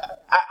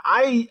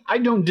 I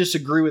don't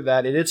disagree with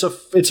that. It's a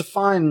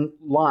fine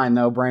line,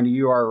 though, Brandy.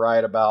 You are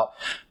right about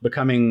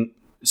becoming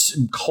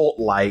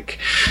cult-like.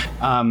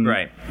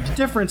 Right. The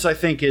difference, I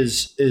think,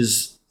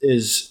 is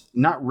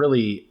not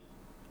really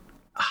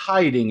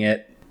hiding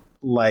it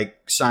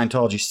like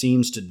Scientology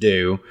seems to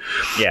do.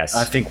 Yes,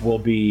 I think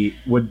would be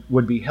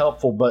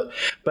helpful. But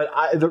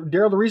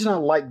Daryl, the reason I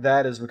like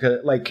that is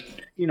because, like,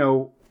 you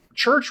know,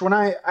 church. When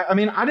I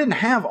didn't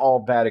have all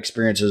bad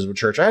experiences with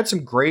church. I had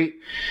some great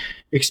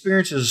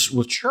experiences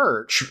with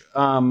church,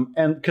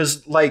 and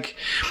because, like,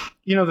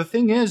 you know, the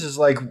thing is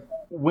like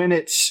when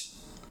it's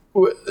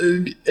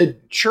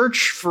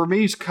church for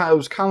me was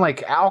kind of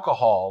like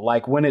alcohol.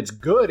 Like when it's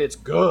good,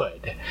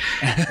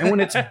 and when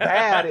it's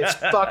bad, it's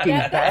fucking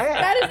bad.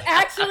 That is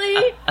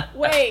actually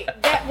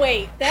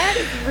that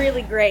is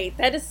really great.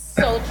 That is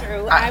so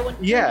true. I would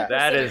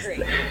that is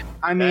agree.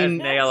 I mean,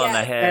 nail on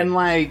the head. And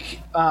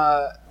like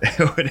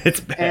when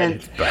it's bad,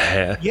 it's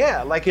bad.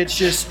 Yeah, like it's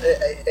just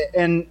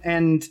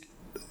and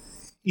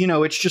you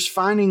know, it's just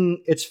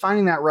finding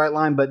that right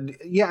line.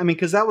 But yeah, I mean,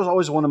 because that was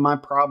always one of my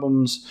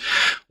problems.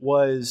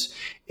 Was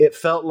it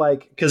felt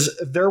like, because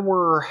there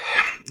were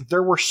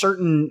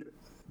certain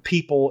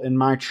people in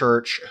my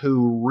church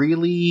who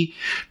really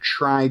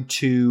tried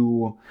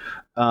to,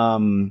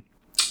 when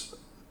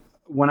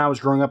I was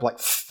growing up, like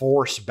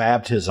force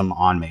baptism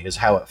on me is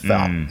how it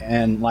felt.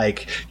 And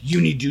like,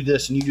 you need to do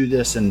this and you do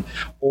this, and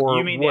or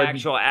you mean the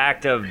actual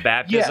act of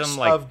baptism? Yes,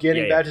 like, of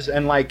getting baptized.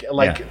 And like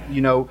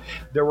you know,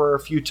 there were a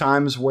few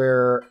times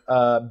where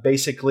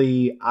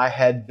basically I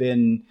had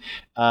been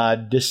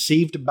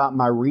deceived about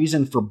my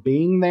reason for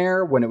being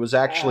there, when it was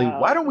actually,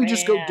 why don't we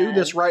just go do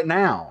this right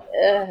now?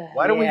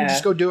 Why don't we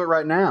just go do it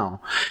right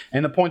now?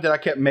 And the point that I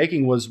kept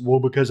making was, well,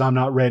 because I'm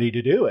not ready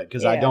to do it,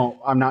 because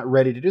I'm not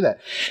ready to do that.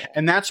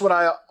 And that's what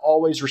I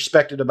always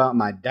respected about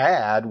my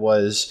dad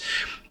was,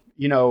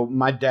 you know,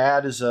 my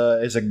dad is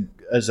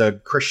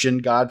a Christian,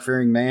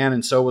 God-fearing man,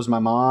 and so was my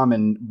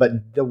mom.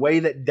 But the way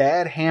that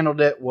Dad handled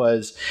it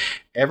was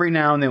every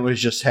now and then it was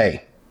just,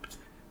 hey,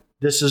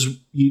 this is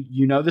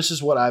you know, this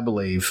is what I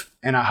believe,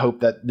 and I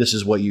hope that this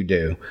is what you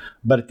do.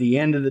 But at the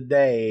end of the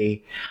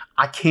day,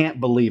 I can't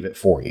believe it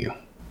for you.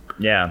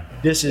 Yeah.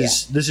 This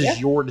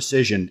is your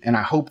decision, and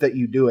I hope that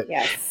you do it.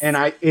 Yes. And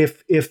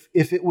if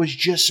it was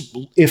just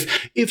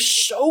if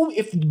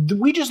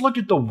we just looked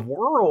at the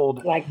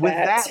world like with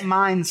that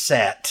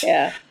mindset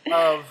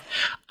of,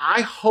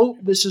 I hope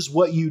this is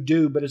what you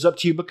do, but it's up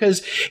to you.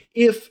 Because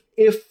if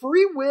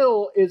free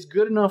will is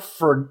good enough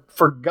for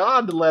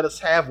God to let us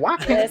have, why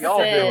can't y'all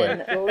do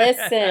it?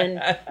 Listen,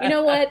 you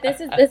know what?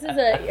 This is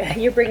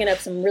you're bringing up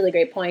some really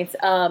great points.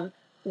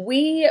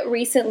 We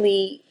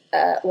recently,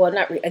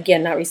 not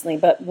recently,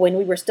 but when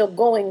we were still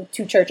going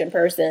to church in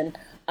person,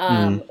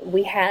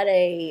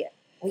 they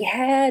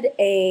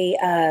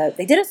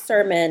did a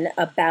sermon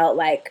about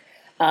like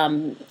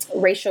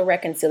racial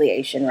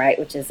reconciliation, right?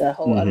 Which is a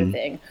whole other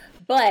thing.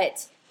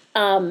 But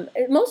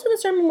most of the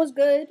sermon was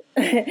good,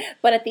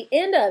 but at the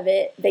end of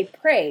it, they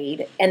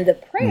prayed, and the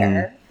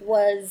prayer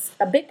was,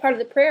 a big part of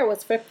the prayer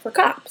was for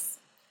cops.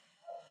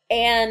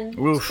 And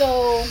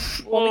so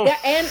when we got,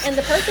 and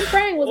the person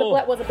praying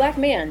was a black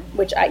man,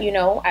 which I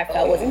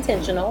felt was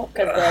intentional,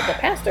 because the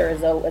pastor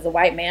is a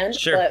white man.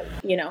 Sure. But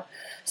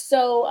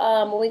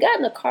so when we got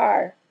in the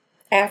car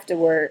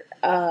afterward,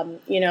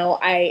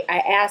 I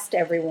asked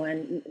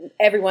everyone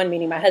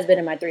meaning my husband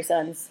and my 3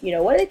 sons,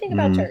 what do they think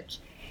about church?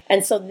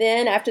 And so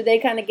then after they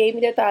kind of gave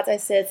me their thoughts, I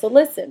said, so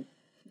listen,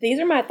 these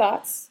are my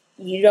thoughts.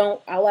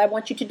 All I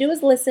want you to do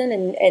is listen,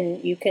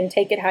 and you can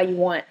take it how you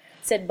want.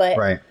 I said, but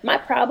my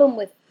problem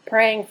with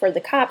praying for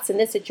the cops in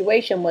this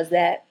situation was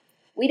that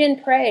we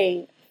didn't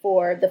pray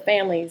for the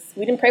families.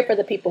 We didn't pray for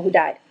the people who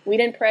died. We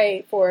didn't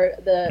pray for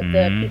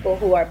the people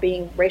who are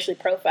being racially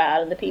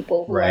profiled and the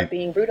people who are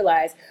being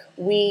brutalized.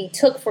 We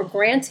took for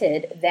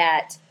granted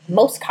that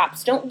most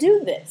cops don't do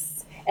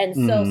this. And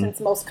so since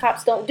most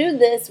cops don't do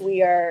this,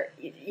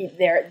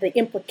 the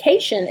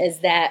implication is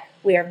that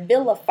we are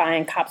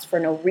vilifying cops for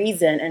no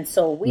reason. And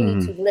so we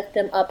need to lift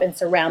them up and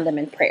surround them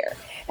in prayer.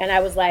 And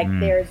I was like,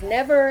 there's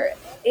never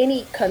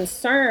any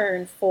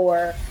concern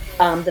for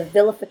the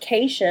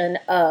vilification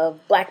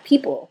of Black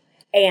people.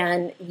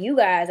 And you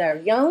guys are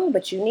young,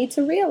 but you need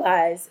to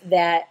realize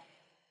that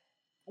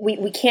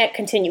we can't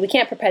continue. We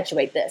can't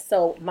perpetuate this.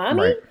 So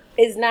mommy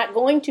is not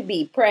going to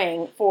be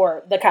praying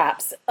for the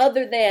cops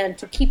other than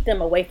to keep them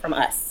away from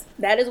us.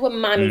 That is what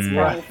mommy's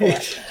praying for.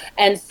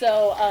 And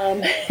so,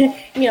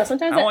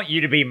 sometimes I want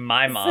you to be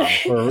my mom.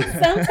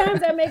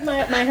 Sometimes I make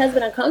my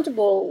husband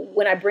uncomfortable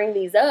when I bring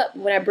these up,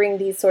 when I bring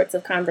these sorts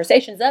of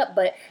conversations up.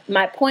 But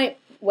my point,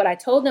 what I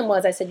told them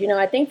was, I said,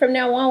 I think from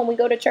now on when we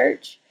go to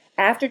church,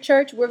 after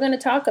church, we're going to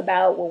talk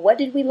about, well, what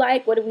did we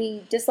like? What did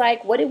we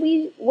dislike? What do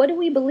we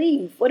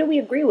believe? What do we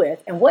agree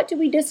with? And what do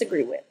we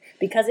disagree with?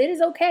 Because it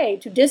is okay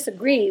to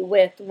disagree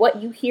with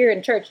what you hear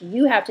in church.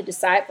 You have to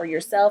decide for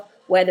yourself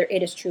whether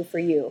it is true for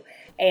you.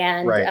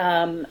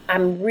 And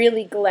I'm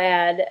really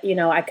glad,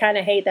 I kind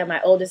of hate that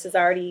my oldest is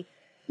already,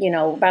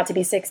 about to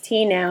be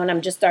 16 now, and I'm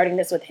just starting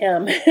this with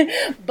him.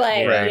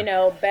 But,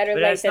 better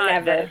late than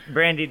never.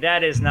 Brandy,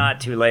 that is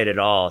not too late at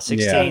all.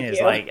 16 is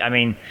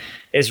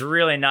it's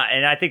really not.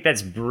 And I think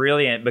that's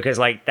brilliant because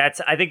I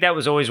think that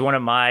was always one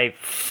of my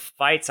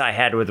fights I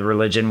had with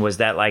religion was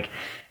that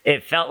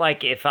it felt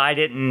like if I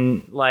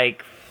didn't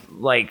like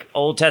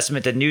Old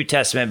Testament to New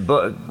Testament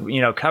book,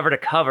 cover to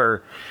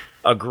cover,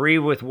 agree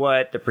with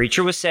what the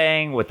preacher was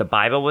saying, what the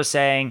Bible was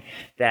saying,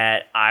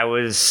 that I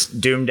was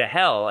doomed to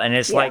hell. And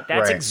it's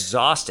that's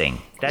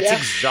exhausting. That's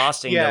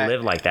exhausting to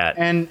live like that.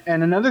 And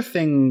another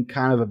thing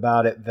kind of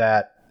about it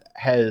that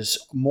has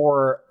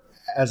more,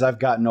 as I've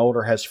gotten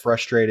older, has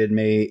frustrated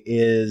me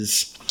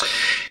is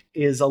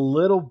a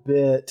little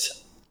bit,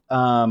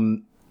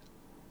 and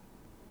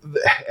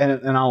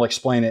I'll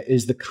explain it,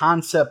 is the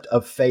concept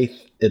of faith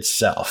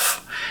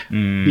itself.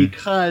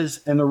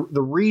 Because, and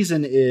the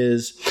reason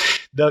is,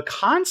 the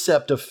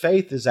concept of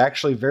faith is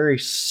actually very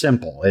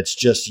simple. It's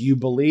just you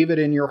believe it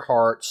in your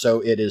heart,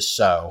 so it is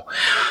so.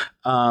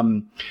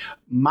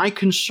 My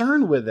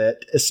concern with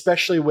it,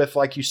 especially with,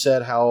 like you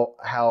said, how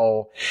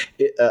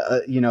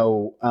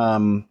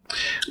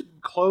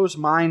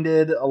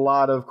close-minded a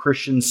lot of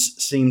Christians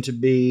seem to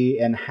be,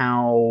 and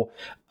how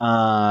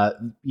how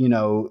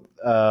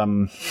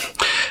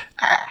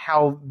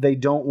they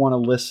don't want to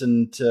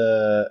listen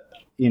to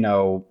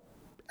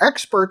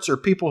experts or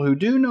people who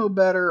do know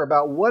better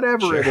about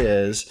whatever it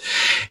is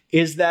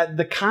that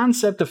the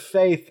concept of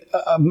faith,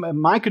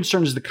 my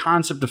concern is the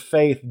concept of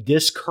faith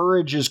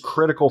discourages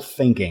critical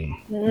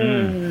thinking.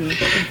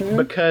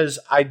 Because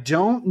I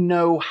don't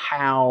know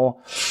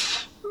how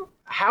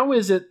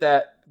is it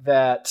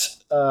that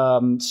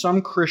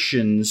some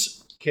Christians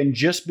can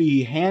just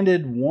be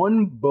handed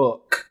one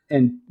book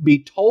and be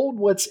told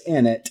what's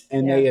in it,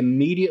 and they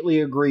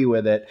immediately agree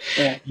with it.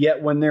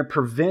 Yet when they're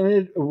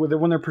presented with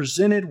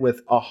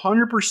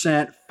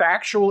 100%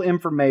 factual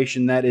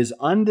information that is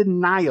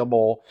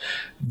undeniable,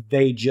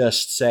 they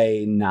just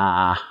say,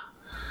 nah.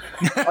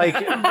 I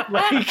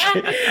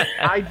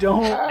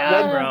don't.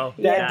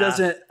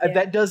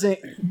 That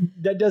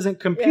doesn't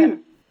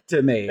compute.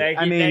 To me,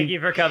 thank you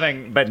for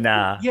coming, but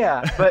nah.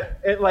 Yeah, but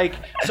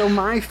so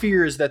my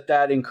fear is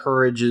that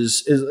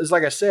encourages is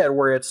like I said,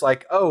 where it's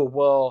like, oh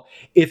well,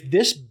 if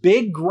this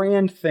big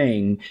grand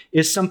thing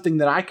is something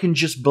that I can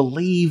just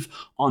believe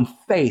on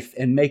faith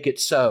and make it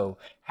so,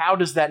 how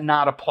does that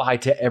not apply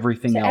to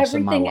everything else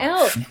in my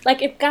life?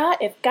 Like if God,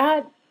 if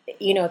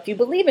you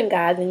believe in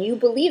God and you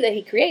believe that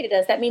He created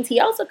us, that means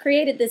He also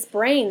created this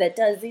brain that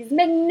does these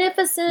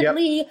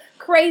magnificently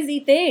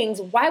crazy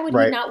things. Why would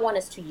He not want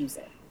us to use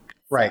it?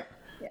 Right.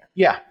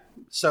 Yeah.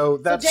 So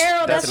that's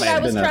Daryl, that's what I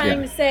was trying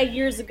to say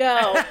years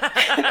ago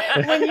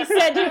when you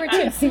said you were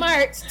too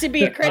smart to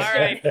be a Christian. All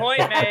right,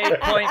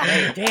 point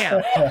made.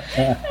 Damn.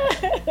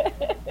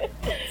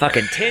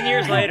 Fucking 10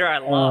 years later, I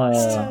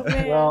lost.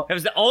 Well, it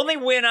was the only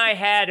win I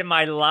had in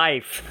my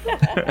life.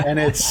 And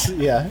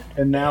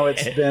and now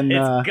it's been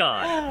it's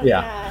gone.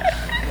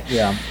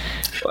 Yeah.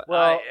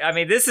 Well, I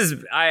mean, this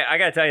is I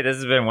gotta tell you, this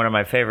has been one of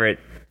my favorite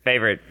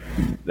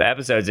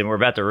episodes, and we're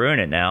about to ruin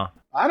it now.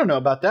 I don't know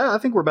about that. I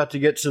think we're about to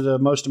get to the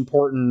most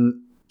important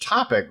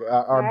topic,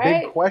 our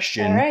big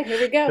question. All right, here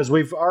we go. Because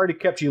we've already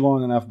kept you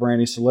long enough,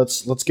 Brandy. So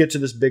let's get to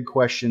this big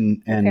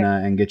question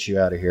and get you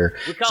out of here.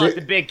 We call it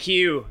the big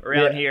Q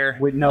around here.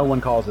 No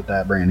one calls it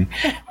that, Brandy.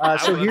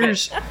 So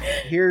here's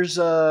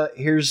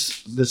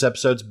this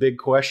episode's big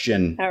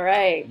question. All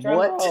right,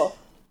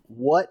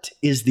 what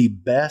is the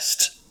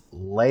best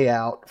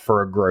layout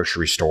for a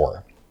grocery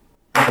store?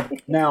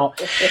 Now,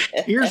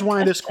 here's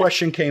why this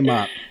question came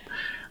up.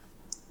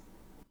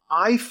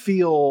 I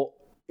feel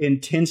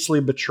intensely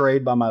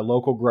betrayed by my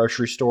local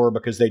grocery store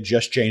because they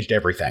just changed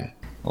everything.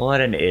 What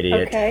an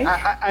idiot. Okay.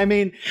 I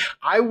mean,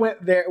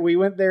 we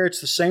went there.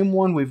 It's the same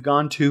one we've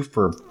gone to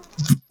for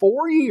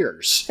 4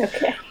 years.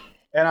 Okay.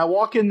 And I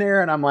walk in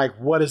there and I'm like,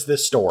 what is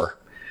this store?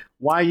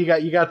 Why you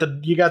got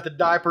the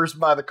diapers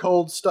by the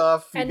cold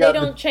stuff. And they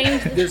don't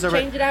change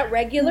it out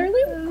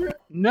regularly?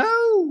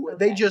 No,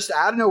 they just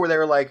out of nowhere they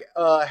were like,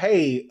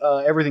 hey,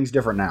 everything's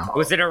different now.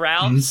 Was it a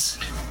Ralph's?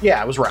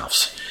 Yeah, it was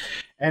Ralph's.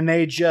 And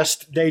they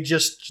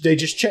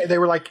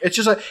were like, it's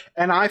just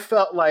and I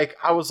felt like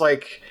I was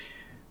like,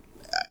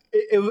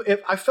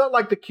 I felt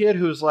like the kid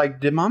who's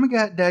like, did mom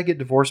and dad get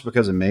divorced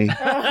because of me?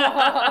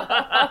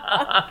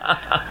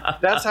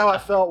 That's how I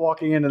felt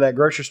walking into that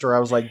grocery store. I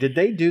was like, did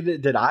they do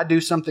that? Did I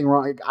do something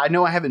wrong? I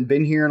know I haven't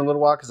been here in a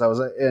little while because I was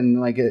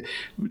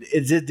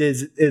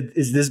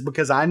is this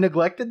because I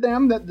neglected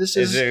them that this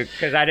is it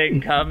because I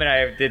didn't come and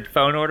I did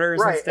phone orders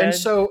right. instead? And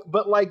so,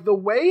 but the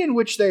way in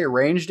which they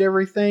arranged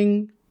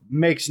everything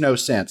makes no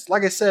sense.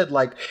 Like I said,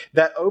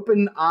 that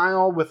open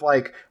aisle with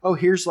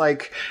here's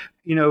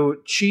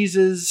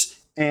cheeses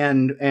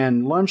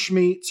and lunch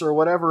meats or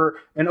whatever,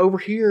 and over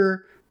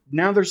here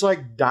now there's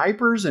like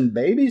diapers and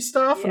baby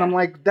stuff, and I'm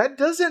like, that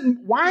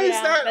doesn't. Why is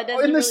that in the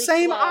really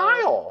same flow.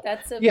 aisle?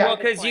 That's a Well,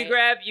 because you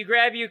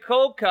grab your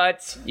cold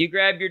cuts, you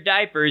grab your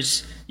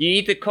diapers, you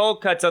eat the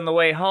cold cuts on the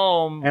way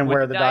home, and with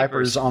wear the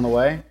diapers on the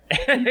way.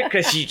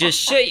 because you just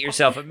shit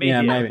yourself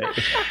immediately. Yeah, maybe.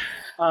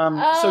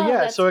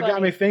 So it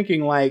got me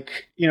thinking,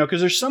 like, because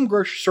there's some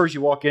grocery stores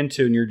you walk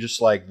into and you're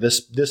just like,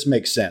 this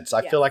makes sense.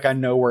 I feel like I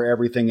know where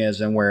everything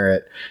is and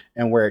where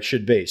it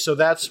should be. So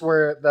that's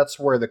where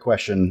the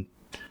question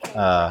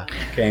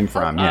came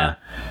from. Yeah.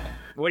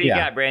 What do you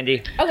got,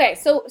 Brandy? Okay,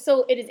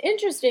 so it is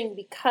interesting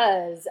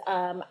because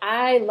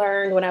I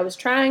learned when I was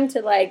trying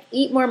to like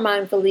eat more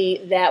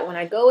mindfully that when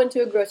I go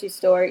into a grocery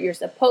store, you're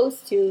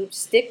supposed to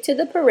stick to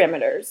the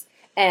perimeters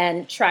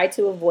and try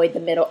to avoid the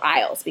middle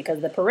aisles,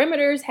 because the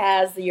perimeters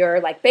has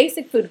your like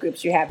basic food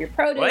groups. You have your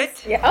produce.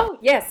 What? Yeah. Oh,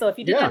 yes. So if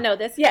you did not know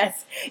this,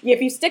 yes,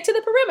 if you stick to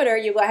the perimeter,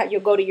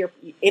 you'll go to your,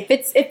 if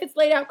it's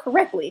laid out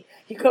correctly,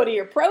 you go to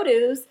your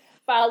produce,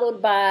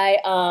 followed by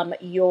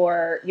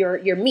your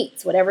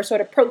meats, whatever sort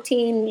of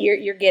protein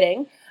you're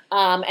getting,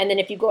 and then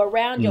if you go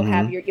around, you'll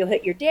have you'll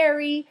hit your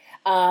dairy,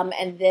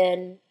 and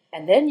then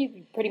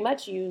you pretty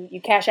much you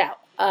cash out.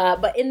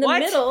 But in the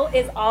middle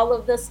is all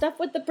of the stuff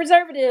with the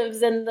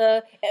preservatives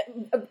and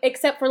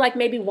except for like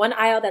maybe one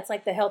aisle that's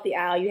like the healthy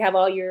aisle. You have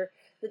all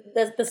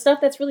the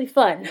stuff that's really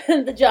fun,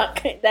 the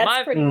junk.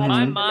 That's pretty much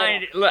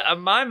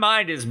my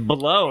mind is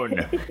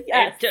blown.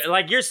 Yes.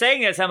 Like you're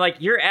saying this, I'm like,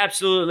 you're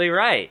absolutely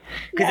right.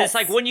 Because it's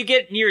like when you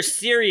get near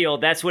cereal,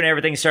 that's when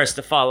everything starts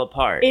to fall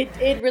apart.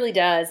 It really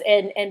does.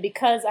 And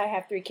because I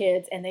have 3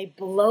 kids and they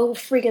blow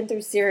freaking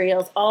through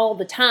cereals all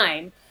the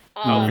time.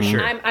 For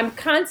sure. I'm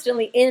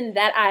constantly in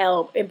that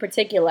aisle in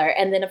particular,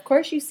 and then of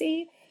course you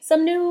see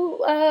some new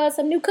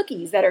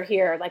cookies that are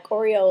here. Like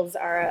Oreos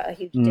are a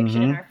huge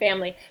addiction in our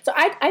family, so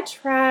I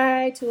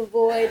try to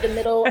avoid the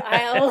middle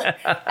aisle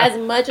as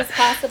much as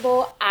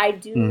possible. I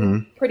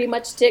do pretty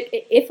much stick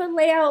if a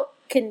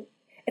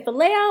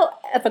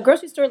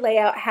grocery store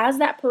layout has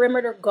that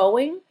perimeter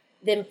going,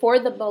 then for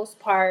the most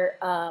part,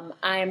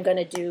 I am going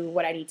to do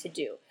what I need to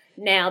do.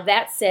 Now,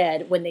 that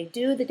said, when they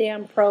do the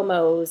damn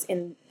promos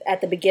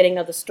at the beginning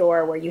of the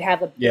store where you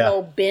have a big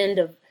old bin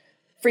of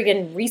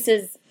freaking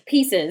Reese's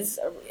Pieces,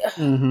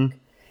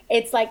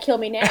 it's like, kill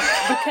me now,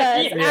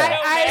 because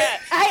I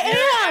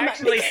am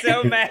actually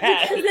so mad.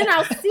 Because then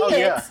I'll see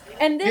it,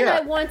 and then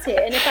I want it.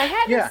 And if I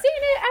hadn't seen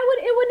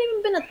it, it wouldn't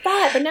even been a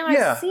thought. But now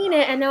I've seen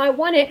it, and now I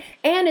want it,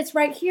 and it's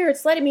right here.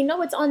 It's letting me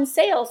know it's on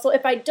sale. So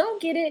if I don't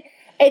get it,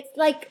 it's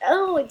like,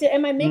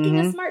 am I making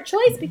a smart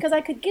choice? Because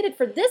I could get it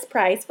for this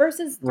price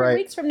versus 3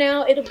 weeks from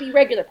now, it'll be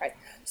regular price.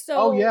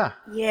 So, yeah.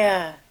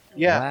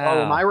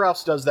 Wow. Oh, my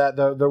Ralph's does that.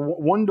 The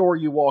one door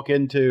you walk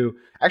into,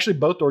 actually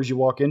both doors you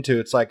walk into,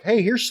 it's like,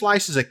 hey, here's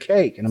slices of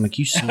cake. And I'm like,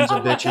 you sons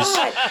of bitches.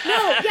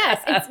 No,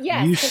 yes.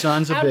 You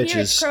sons of bitches.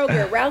 Here it's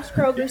Kroger, Ralph's,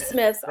 Kroger,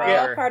 Smith's,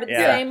 all part of the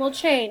same old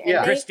chain.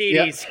 And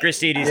Christides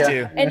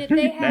too. And if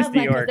they have,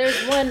 like,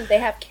 there's one, they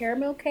have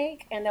caramel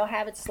cake and they'll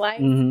have it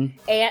sliced. And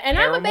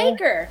I'm a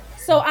baker.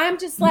 So I'm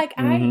just like,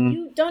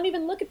 you don't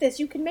even look at this.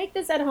 You can make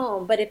this at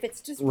home. But if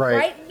it's just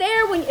right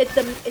there, as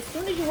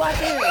soon as you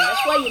walk in,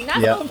 that's why you're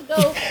not supposed to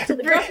go to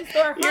the grocery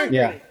store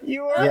hungry.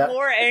 You are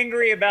more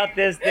angry about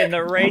this than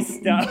the race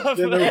stuff.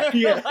 Like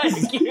you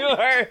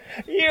are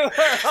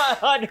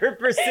 100%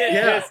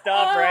 pissed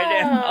off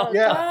right now.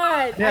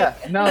 God.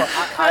 No,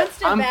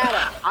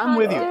 I'm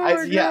with you.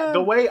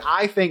 The way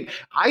I think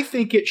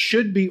it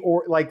should be,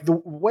 or like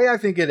the way I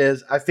think it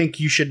is, I think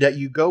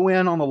you go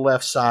in on the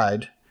left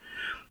side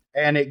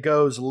and it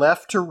goes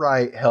left to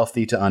right,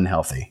 healthy to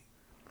unhealthy.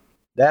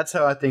 That's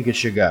how I think it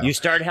should go. You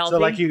start healthy? So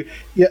like you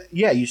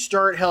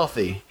start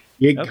healthy.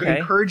 You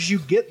encourage you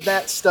get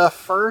that stuff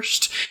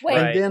first. Wait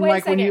when you're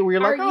like, let me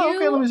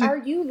see. Are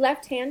you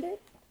left-handed?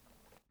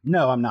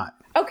 No, I'm not.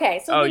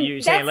 Okay, so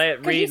you say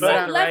read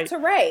left to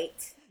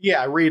right.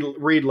 Yeah,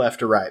 read left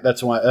to right.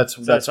 That's why. That's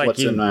like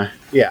what's in my.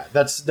 Yeah,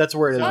 that's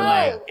where it is in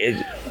my.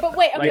 But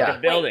wait, okay, like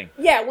the building.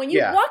 When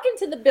you walk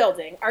into the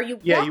building, are you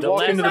walking you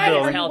walk into the building.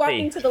 Or are you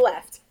walking to the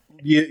left?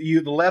 You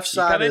the left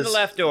side. You come in the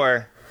left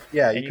door.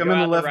 Yeah, you come in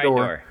the left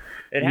door.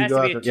 It has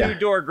to be a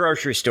 2-door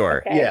grocery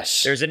store. Okay.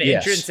 Yes. There's an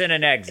entrance and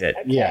an exit.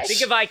 Okay. Yes.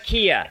 Think of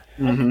IKEA,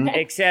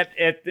 except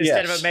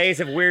instead of a maze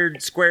of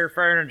weird square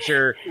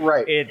furniture,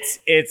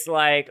 it's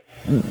like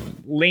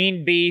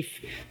lean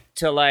beef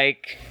to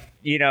like,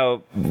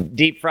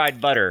 deep fried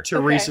butter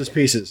to Reese's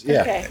Pieces.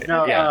 Yeah. Okay.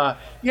 No.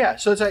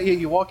 So it's like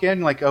you walk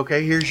in like,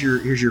 okay, here's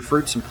your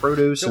fruits and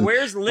produce. So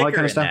where's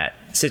liquor in that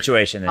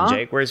situation then,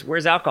 Jake?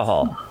 Where's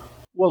alcohol?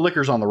 Well,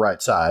 liquor's on the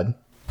right side.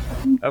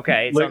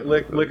 Okay,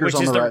 liquor's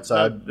on the right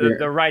side.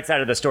 The right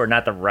side of the store,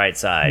 not the right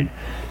side.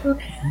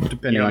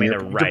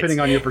 Depending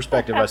on your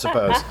perspective, I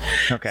suppose.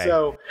 Okay.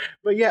 So,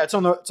 but yeah, it's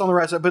on the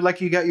right side. But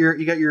like you got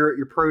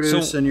your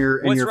produce and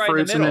your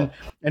fruits, and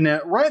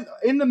then right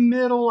in the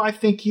middle, I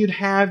think you'd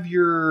have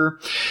your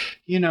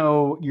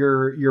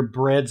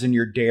breads and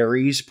your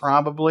dairies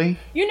probably.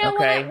 You know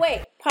what?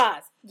 Wait,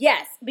 pause.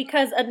 Yes,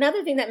 because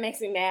another thing that makes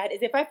me mad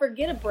is if I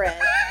forget a bread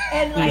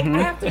And like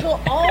I have to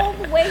go all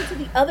the way to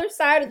the other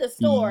side of the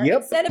store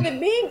instead of it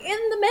being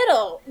in the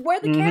middle where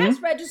the cash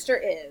register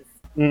is.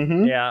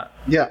 Mm-hmm. Yeah.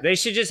 They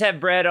should just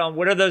have bread on.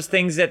 What are those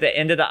things at the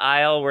end of the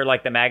aisle where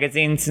like the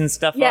magazines and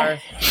stuff are?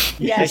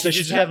 Yeah, they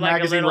should have like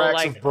magazine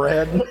racks of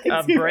bread.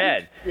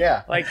 Bread.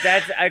 Yeah, like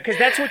that's because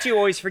that's what you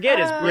always forget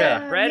is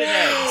bread, bread and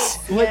eggs.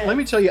 Let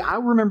me tell you, I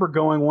remember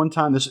going one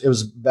time. It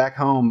was back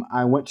home.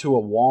 I went to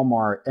a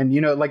Walmart, and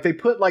like they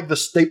put like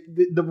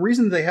the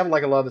reason they have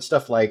like a lot of the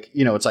stuff like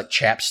it's like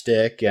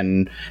chapstick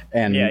and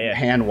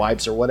hand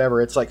wipes or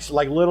whatever. It's like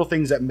little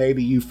things that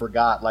maybe you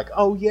forgot. Like,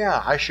 oh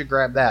yeah, I should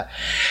grab that.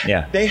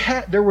 Yeah.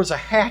 There was a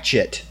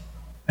hatchet.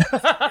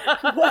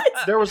 What?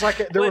 There was like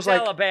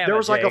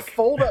a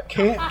fold up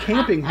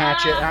camping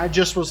hatchet, and I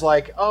just was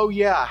like, oh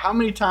yeah, how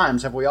many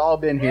times have we all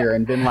been here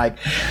and been like,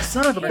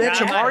 son of a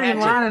bitch, I'm already in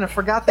line and I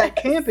forgot that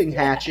camping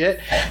hatchet,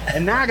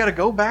 and now I got to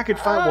go back and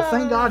find. Well,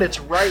 thank God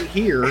it's right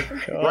here,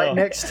 right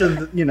next to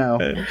the,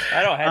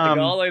 I don't have to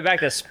go all the way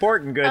back to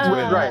Sporting Goods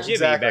with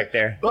Jimmy back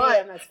there.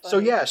 But so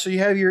you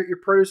have your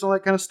produce and all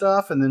that kind of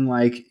stuff, and then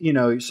like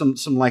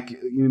some like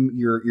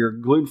your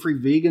gluten-free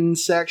vegan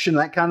section,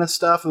 that kind of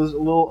stuff is a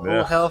little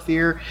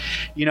healthier,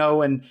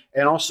 and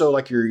also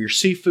like your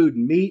seafood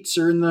and meats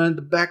are in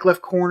the back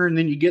left corner, and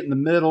then you get in the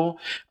middle,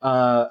 in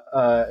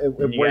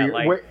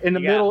the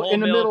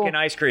middle and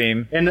ice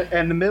cream, and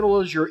the middle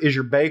is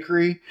your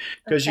bakery,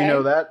 because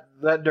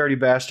that dirty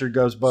bastard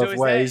goes both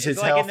ways.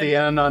 It's like healthy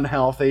and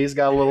unhealthy. He's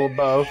got a little of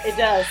both. It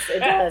does.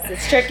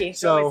 It's tricky.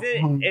 So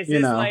is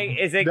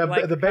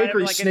the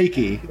bakery's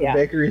sneaky. The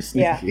bakery's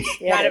sneaky.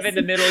 Yeah. Kind of in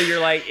the middle,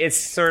 you're like, it's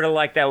sort of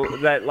like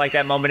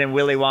that moment in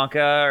Willy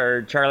Wonka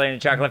or Charlie and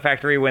the Chocolate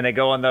Factory when they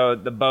go on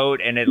the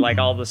boat and it like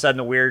all of a sudden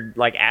the weird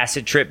like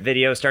acid trip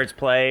video starts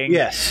playing.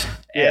 Yes.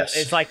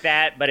 It's like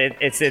that, but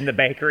it's in the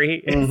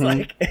bakery.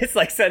 It's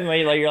like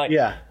suddenly like you're like,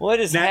 what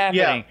is happening?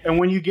 Yeah. And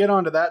when you get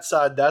onto that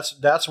side,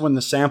 that's when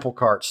the sample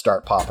carts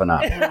start popping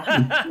up.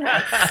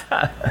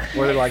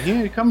 Where they're like,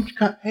 come,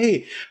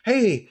 hey,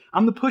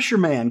 I'm the pusher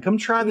man. Come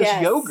try this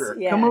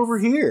yogurt. Yes. Come over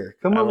here.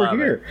 Come over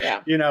here.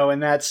 Yeah.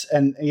 And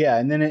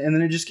then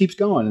it just keeps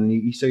going. And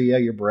you say,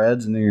 your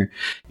breads and then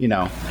and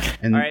all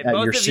right,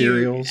 both your of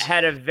cereals. You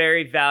had a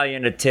very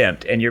valiant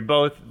attempt, and you're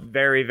both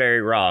very,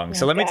 very wrong.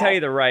 So let me tell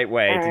you the right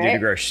way to do the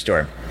grocery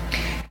store.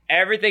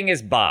 Everything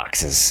is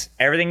boxes.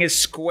 Everything is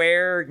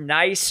square,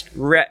 nice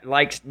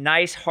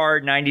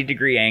hard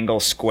 90-degree angle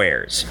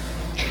squares.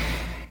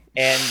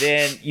 And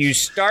then you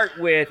start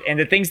with, and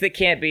the things that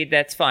can't be,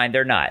 that's fine,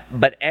 they're not.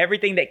 But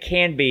everything that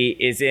can be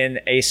is in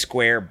a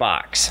square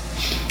box.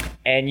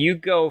 And you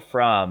go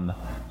from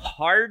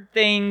hard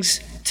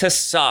things to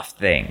soft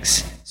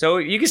things. So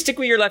you can stick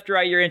with your left or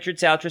right, your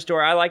entrance, outro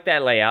store. I like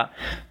that layout.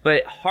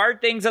 But hard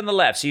things on the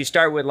left. So you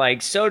start with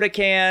like soda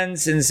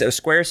cans and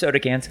square soda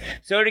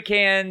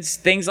cans,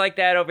 things like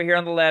that over here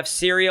on the left,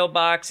 cereal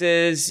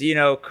boxes,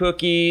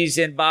 cookies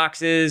in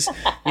boxes,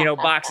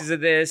 boxes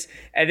of this.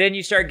 And then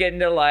you start getting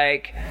to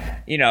like,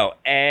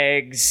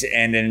 eggs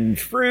and then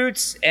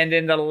fruits. And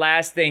then the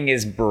last thing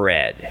is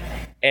bread.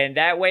 And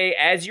that way,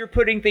 as you're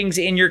putting things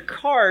in your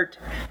cart,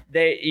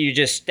 you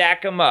just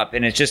stack them up.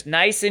 And it's just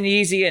nice and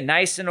easy and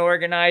nice and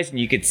organized. And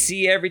you can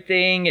see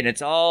everything.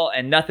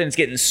 And nothing's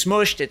getting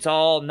smushed. It's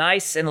all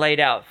nice and laid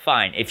out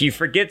fine. If you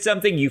forget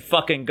something, you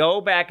fucking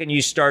go back and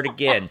you start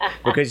again.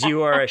 Because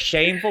you are a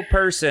shameful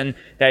person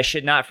that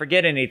should not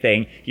forget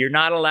anything. You're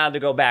not allowed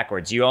to go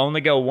backwards. You only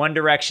go one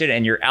direction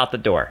and you're out the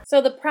door.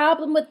 So the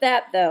problem with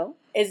that, though,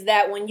 is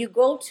that when you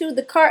go to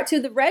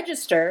the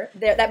register,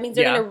 that means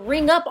they're going to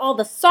ring up all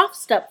the soft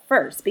stuff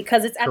first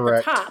because it's at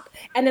the top,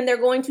 and then they're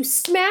going to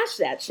smash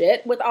that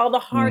shit with all the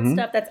hard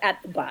stuff that's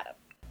at the bottom.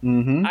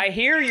 Mm-hmm. I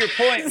hear your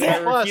point, but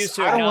I refuse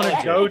to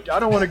acknowledge it. I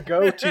don't want to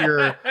go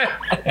to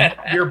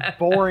your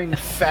boring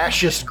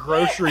fascist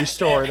grocery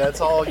store. That's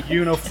all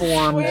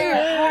uniformed.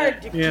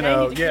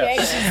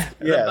 Yes.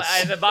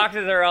 The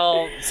boxes are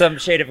all some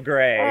shade of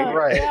gray. Oh,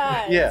 right.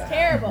 God, it's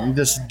terrible.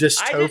 This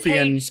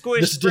dystopian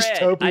bread.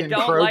 I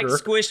don't Kroger. like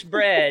squished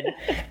bread,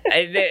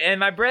 and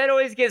my bread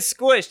always gets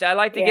squished. I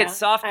like to get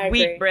soft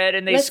wheat bread,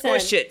 and they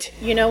squish it.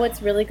 You know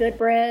what's really good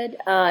bread?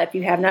 If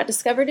you have not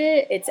discovered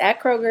it, it's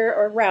at Kroger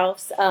or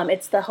Ralph's.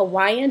 It's the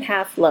Hawaiian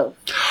half loaf.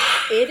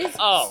 It is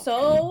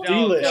so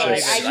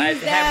delicious.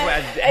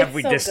 Have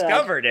we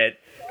discovered it?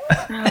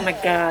 Oh my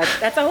God.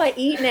 That's all I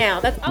eat now.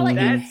 That's all I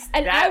eat.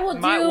 And I will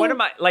do. What am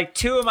I, like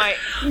two of my.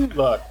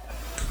 Look.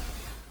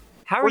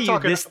 How are you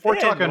this thin?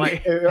 All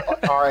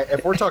right,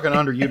 if we're talking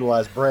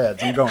underutilized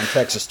breads, I'm going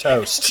Texas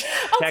toast.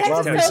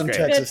 Love me some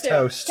Texas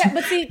toast.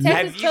 But see,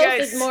 Texas toast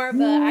is more of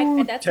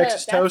a...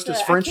 Texas toast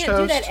is French toast? I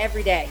can't do that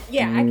every day.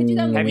 Yeah, I can do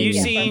that on the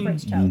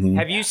weekend.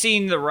 Have you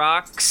seen The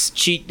Rock's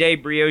Cheat Day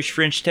Brioche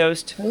French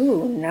Toast?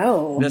 Ooh,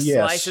 no. The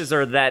slices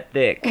are that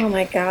thick. Oh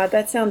my God,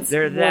 that sounds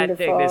They're wonderful. That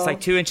thick. It's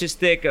like 2 inches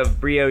thick of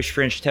brioche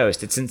French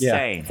toast. It's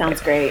insane. Sounds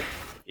great.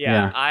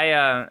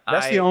 Yeah.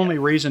 That's the only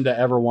reason to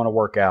ever want to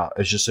work out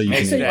is just so you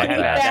can eat like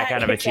that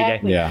kind of a cheat day.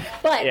 Yeah.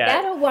 But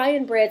that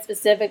Hawaiian bread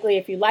specifically,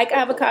 if you like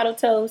avocado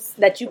toast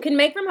that you can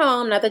make from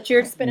home, not that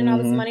you're spending all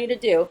this money to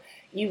do,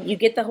 You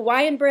get the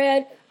Hawaiian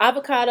bread,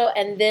 avocado,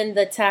 and then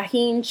the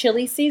tahini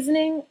chili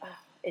seasoning. Oh,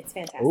 it's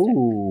fantastic.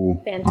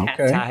 Ooh, fantastic.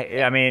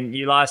 okay. I mean,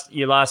 you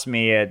lost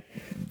me at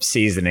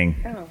seasoning.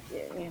 Oh, yeah.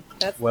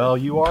 That's Well,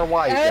 you are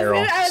white,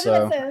 Daryl.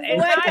 So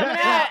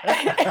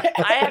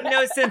I have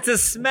no sense of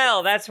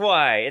smell. That's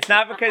why. It's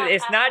not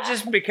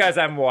just because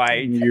I'm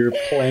white. you're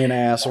plain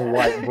ass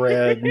white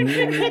bread.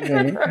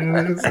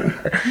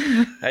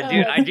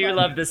 I do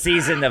love the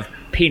season of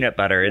peanut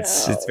butter.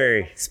 It's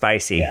very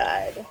spicy.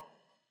 God.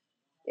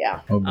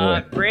 Yeah. Oh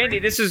boy. Brandy,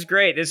 this was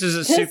great. This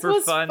was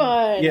super fun.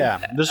 Yeah,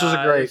 this was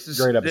a great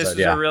episode. This is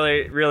a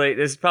really.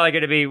 This is probably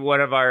going to be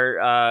one of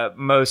our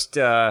most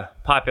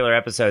popular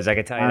episodes. I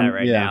can tell you that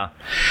right now.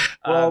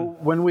 Well,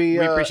 when we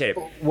appreciate it.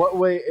 What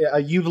way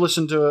you've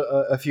listened to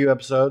a few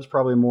episodes,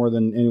 probably more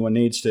than anyone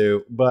needs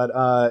to. But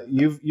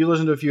you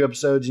listened to a few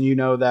episodes, and you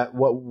know that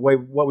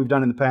what we've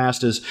done in the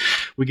past is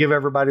we give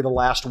everybody the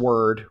last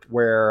word.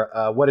 Where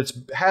what it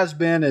has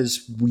been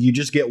is you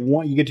just get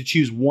one. You get to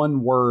choose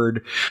one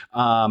word.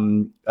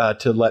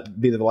 To let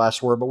be the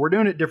last word, but we're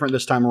doing it different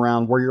this time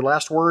around where your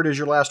last word is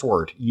your last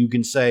word. You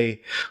can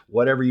say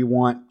whatever you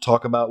want,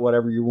 talk about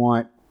whatever you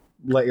want,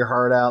 let your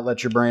heart out,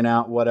 let your brain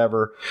out,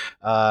 whatever.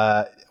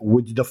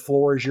 The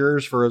floor is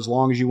yours for as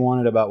long as you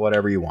want it about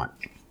whatever you want.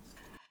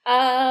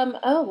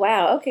 Oh,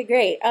 wow. Okay,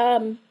 great.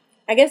 I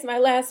guess my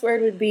last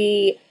word would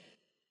be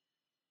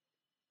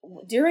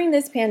during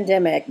this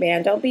pandemic,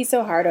 man, don't be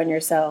so hard on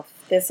yourself.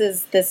 This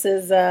is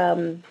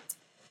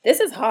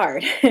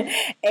hard.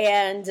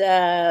 And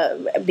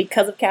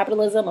because of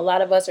capitalism, a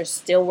lot of us are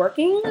still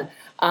working.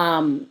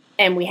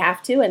 And we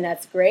have to, and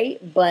that's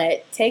great.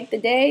 But take the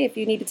day if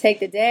you need to take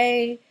the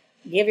day.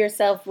 Give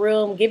yourself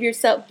room. Give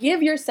yourself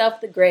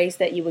the grace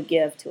that you would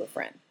give to a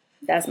friend.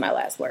 That's my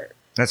last word.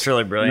 That's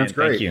really brilliant. That's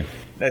great. Thank you.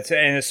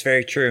 That's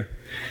very true.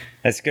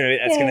 That's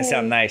gonna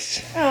sound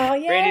nice. Oh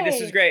yeah, Brandy, this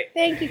was great.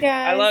 Thank you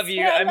guys. I love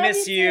you. I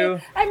miss you.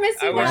 I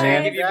miss you. I wish I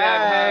could give you a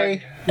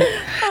big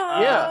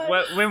hug. Yeah.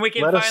 When we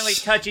can finally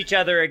touch each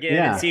other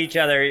again and see each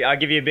other, I'll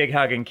give you a big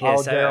hug and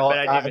kiss. Oh,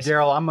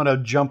 Daryl, I'm gonna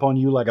jump on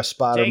you like a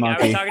spider Jake,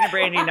 monkey. I was talking to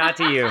Brandy, not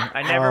to you.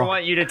 I never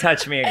want you to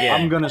touch me again.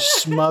 I'm gonna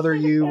smother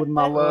you with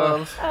my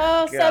love.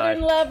 Oh,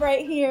 Southern love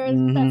right here.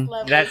 That's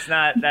lovely. That's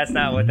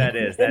not what that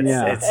is.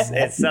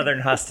 It's Southern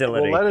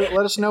hostility. Well,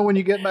 let us know when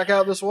you get back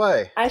out this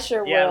way. I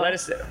sure will. Yeah, let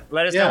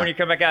us know when you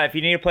come back out. If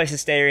you need a place to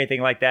stay or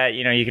anything like that,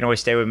 you can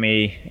always stay with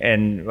me,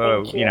 and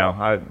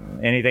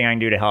anything I can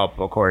do to help,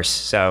 of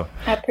course. So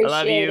I appreciate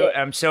love you. it.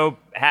 I'm so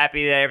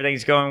happy that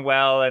everything's going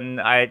well,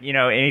 and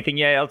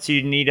anything else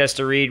you need us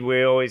to read,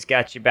 we always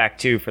got you back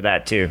too for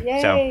that too.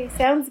 Yay! So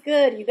Sounds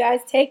good. You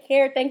guys take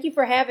care. Thank you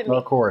for having me.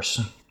 Of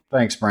course.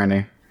 Thanks,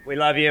 Brandy. we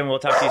love you, and we'll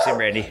talk to you soon,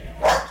 Brandy.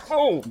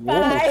 Oh,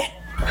 Bye.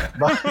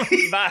 bye.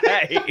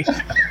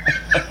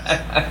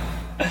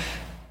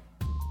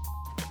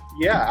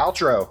 Yeah,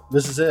 outro.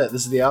 This is it.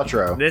 This is the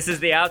outro. This is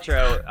the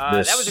outro.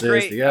 That was a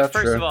great.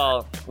 First of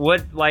all,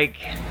 what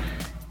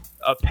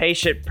a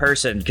patient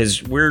person,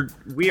 because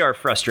we are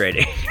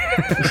frustrating.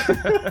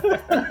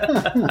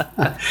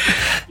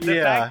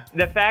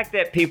 The fact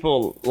that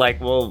people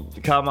will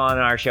come on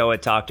our show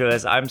and talk to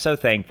us, I'm so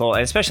thankful,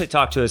 and especially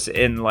talk to us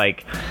in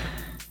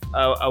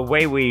a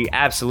way we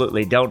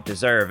absolutely don't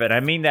deserve, and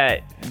I mean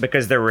that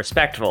because they're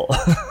respectful.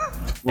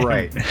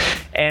 Right.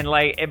 And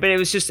but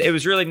it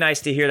was really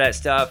nice to hear that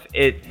stuff.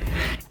 It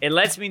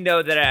lets me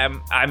know that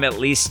I'm at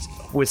least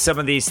with some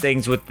of these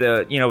things with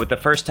the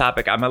first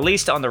topic, I'm at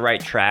least on the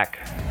right track.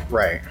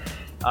 Right.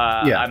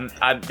 I'm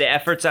the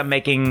efforts I'm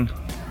making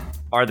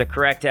are the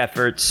correct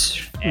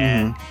efforts,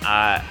 and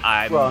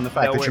and the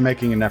fact that you're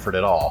making an effort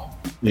at all,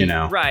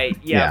 Right.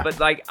 Yeah.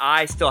 But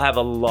I still have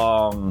a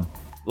long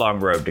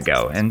road to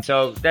go, and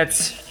so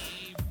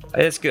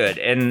it's good,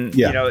 and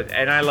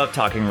and I love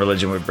talking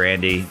religion with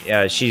Brandy.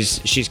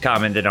 She's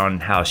commented on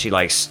how she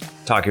likes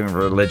talking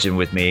religion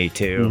with me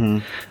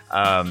too,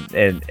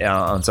 and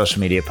on social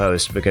media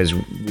posts, because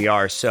we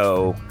are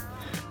so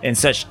in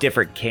such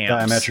different camps,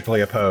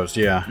 diametrically opposed.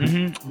 Yeah,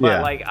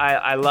 but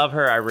I love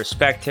her. I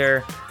respect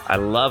her. I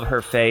love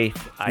her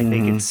faith. I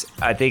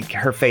think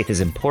her faith is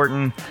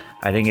important.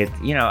 I think it.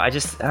 I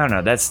don't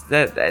know. That's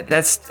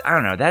I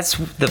don't know. That's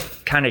the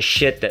kind of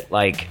shit that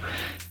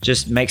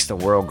just makes the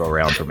world go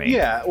round for me.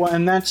 Yeah, well,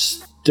 and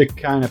that's the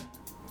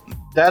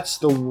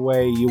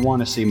way you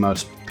want to see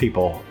most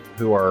people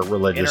who are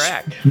religious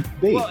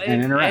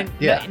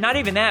interact. Not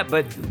even that,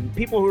 but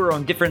people who are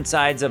on different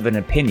sides of an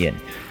opinion.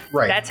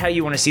 Right. That's how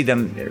you want to see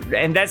them,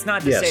 and that's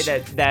not to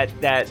say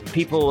that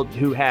people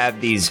who have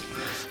these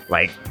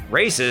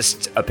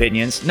racist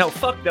opinions. No,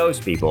 fuck those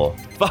people.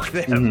 Fuck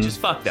them. Just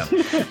fuck them.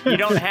 You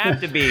don't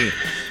have to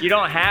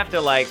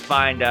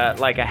find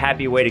a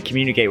happy way to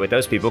communicate with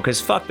those people,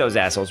 because fuck those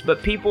assholes.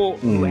 But people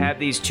who have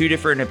these two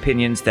different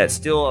opinions that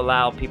still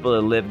allow people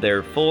to live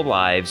their full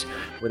lives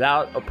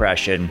without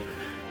oppression.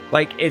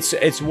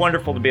 It's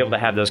wonderful to be able to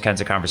have those kinds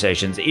of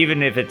conversations,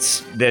 even if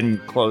it's then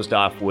closed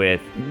off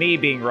with me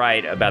being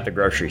right about the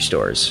grocery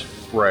stores.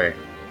 Right.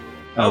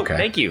 Oh, Okay.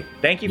 thank you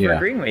for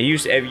agreeing with me.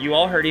 You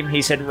all heard him.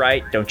 He said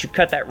right. Don't you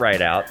cut that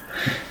right out.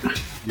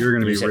 You're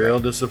going to be real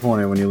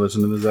disappointed when you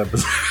listen to this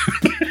episode.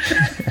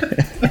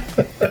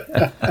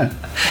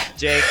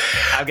 Jake,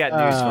 I've got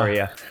news for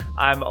you.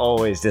 I'm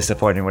always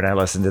disappointed when I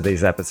listen to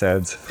these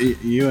episodes.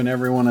 You and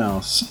everyone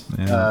else.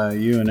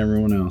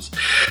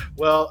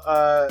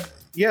 Well,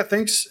 yeah,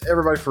 thanks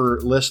everybody for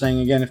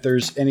listening. Again, if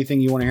there's anything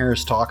you want to hear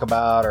us talk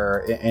about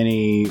or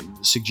any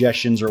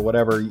suggestions or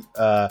whatever,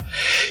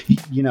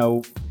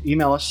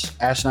 email us,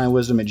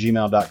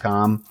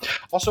 asinine@gmail.com.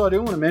 Also, I do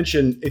want to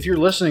mention, if you're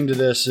listening to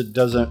this, it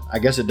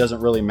doesn't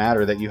really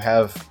matter that you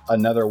have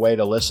another way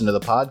to listen to the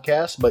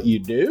podcast, but you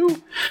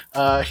do.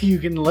 You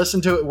can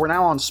listen to it. We're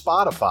now on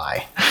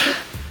Spotify.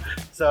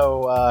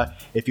 So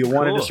if you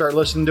wanted to start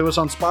listening to us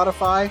on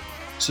Spotify,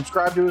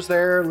 subscribe to us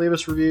there, leave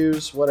us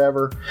reviews,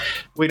 whatever.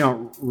 We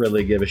don't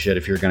really give a shit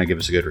if you're going to give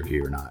us a good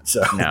review or not.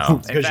 So,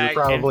 no, because you're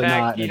probably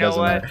not. And it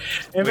doesn't matter.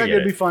 In fact,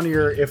 it'd be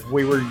funnier if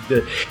we were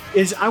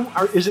is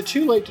it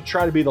too late to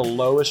try to be the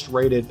lowest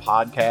rated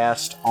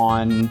podcast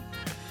on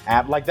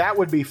app? Like, that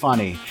would be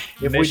funny.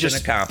 If Mission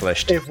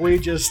accomplished. If we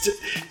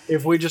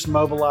just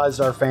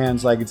mobilized our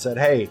fans, like, and said,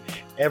 hey,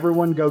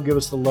 everyone go give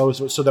us the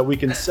lowest, so that we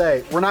can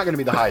say we're not going to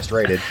be the highest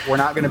rated. We're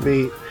not going to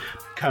be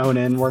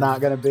Conan. We're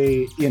not going to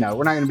be, we're not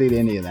going to beat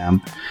any of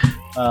them.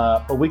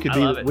 But we could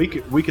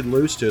we could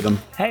lose to them.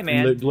 Hey,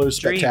 man, lose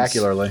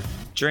spectacularly.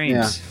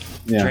 Dreams.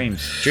 Dream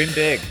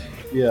big.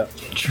 Yeah.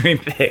 Dream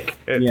big.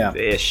 Yeah.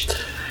 Ish.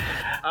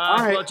 All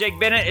right. Well, Jake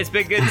Bennett, it's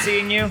been good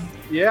seeing you.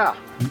 Yeah.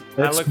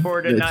 I look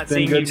forward to not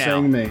seeing you now.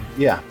 Seeing me.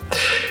 Yeah.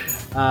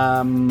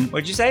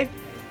 What'd you say?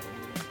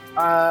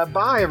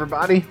 Bye,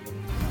 everybody.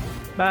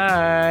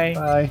 Bye.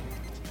 Bye.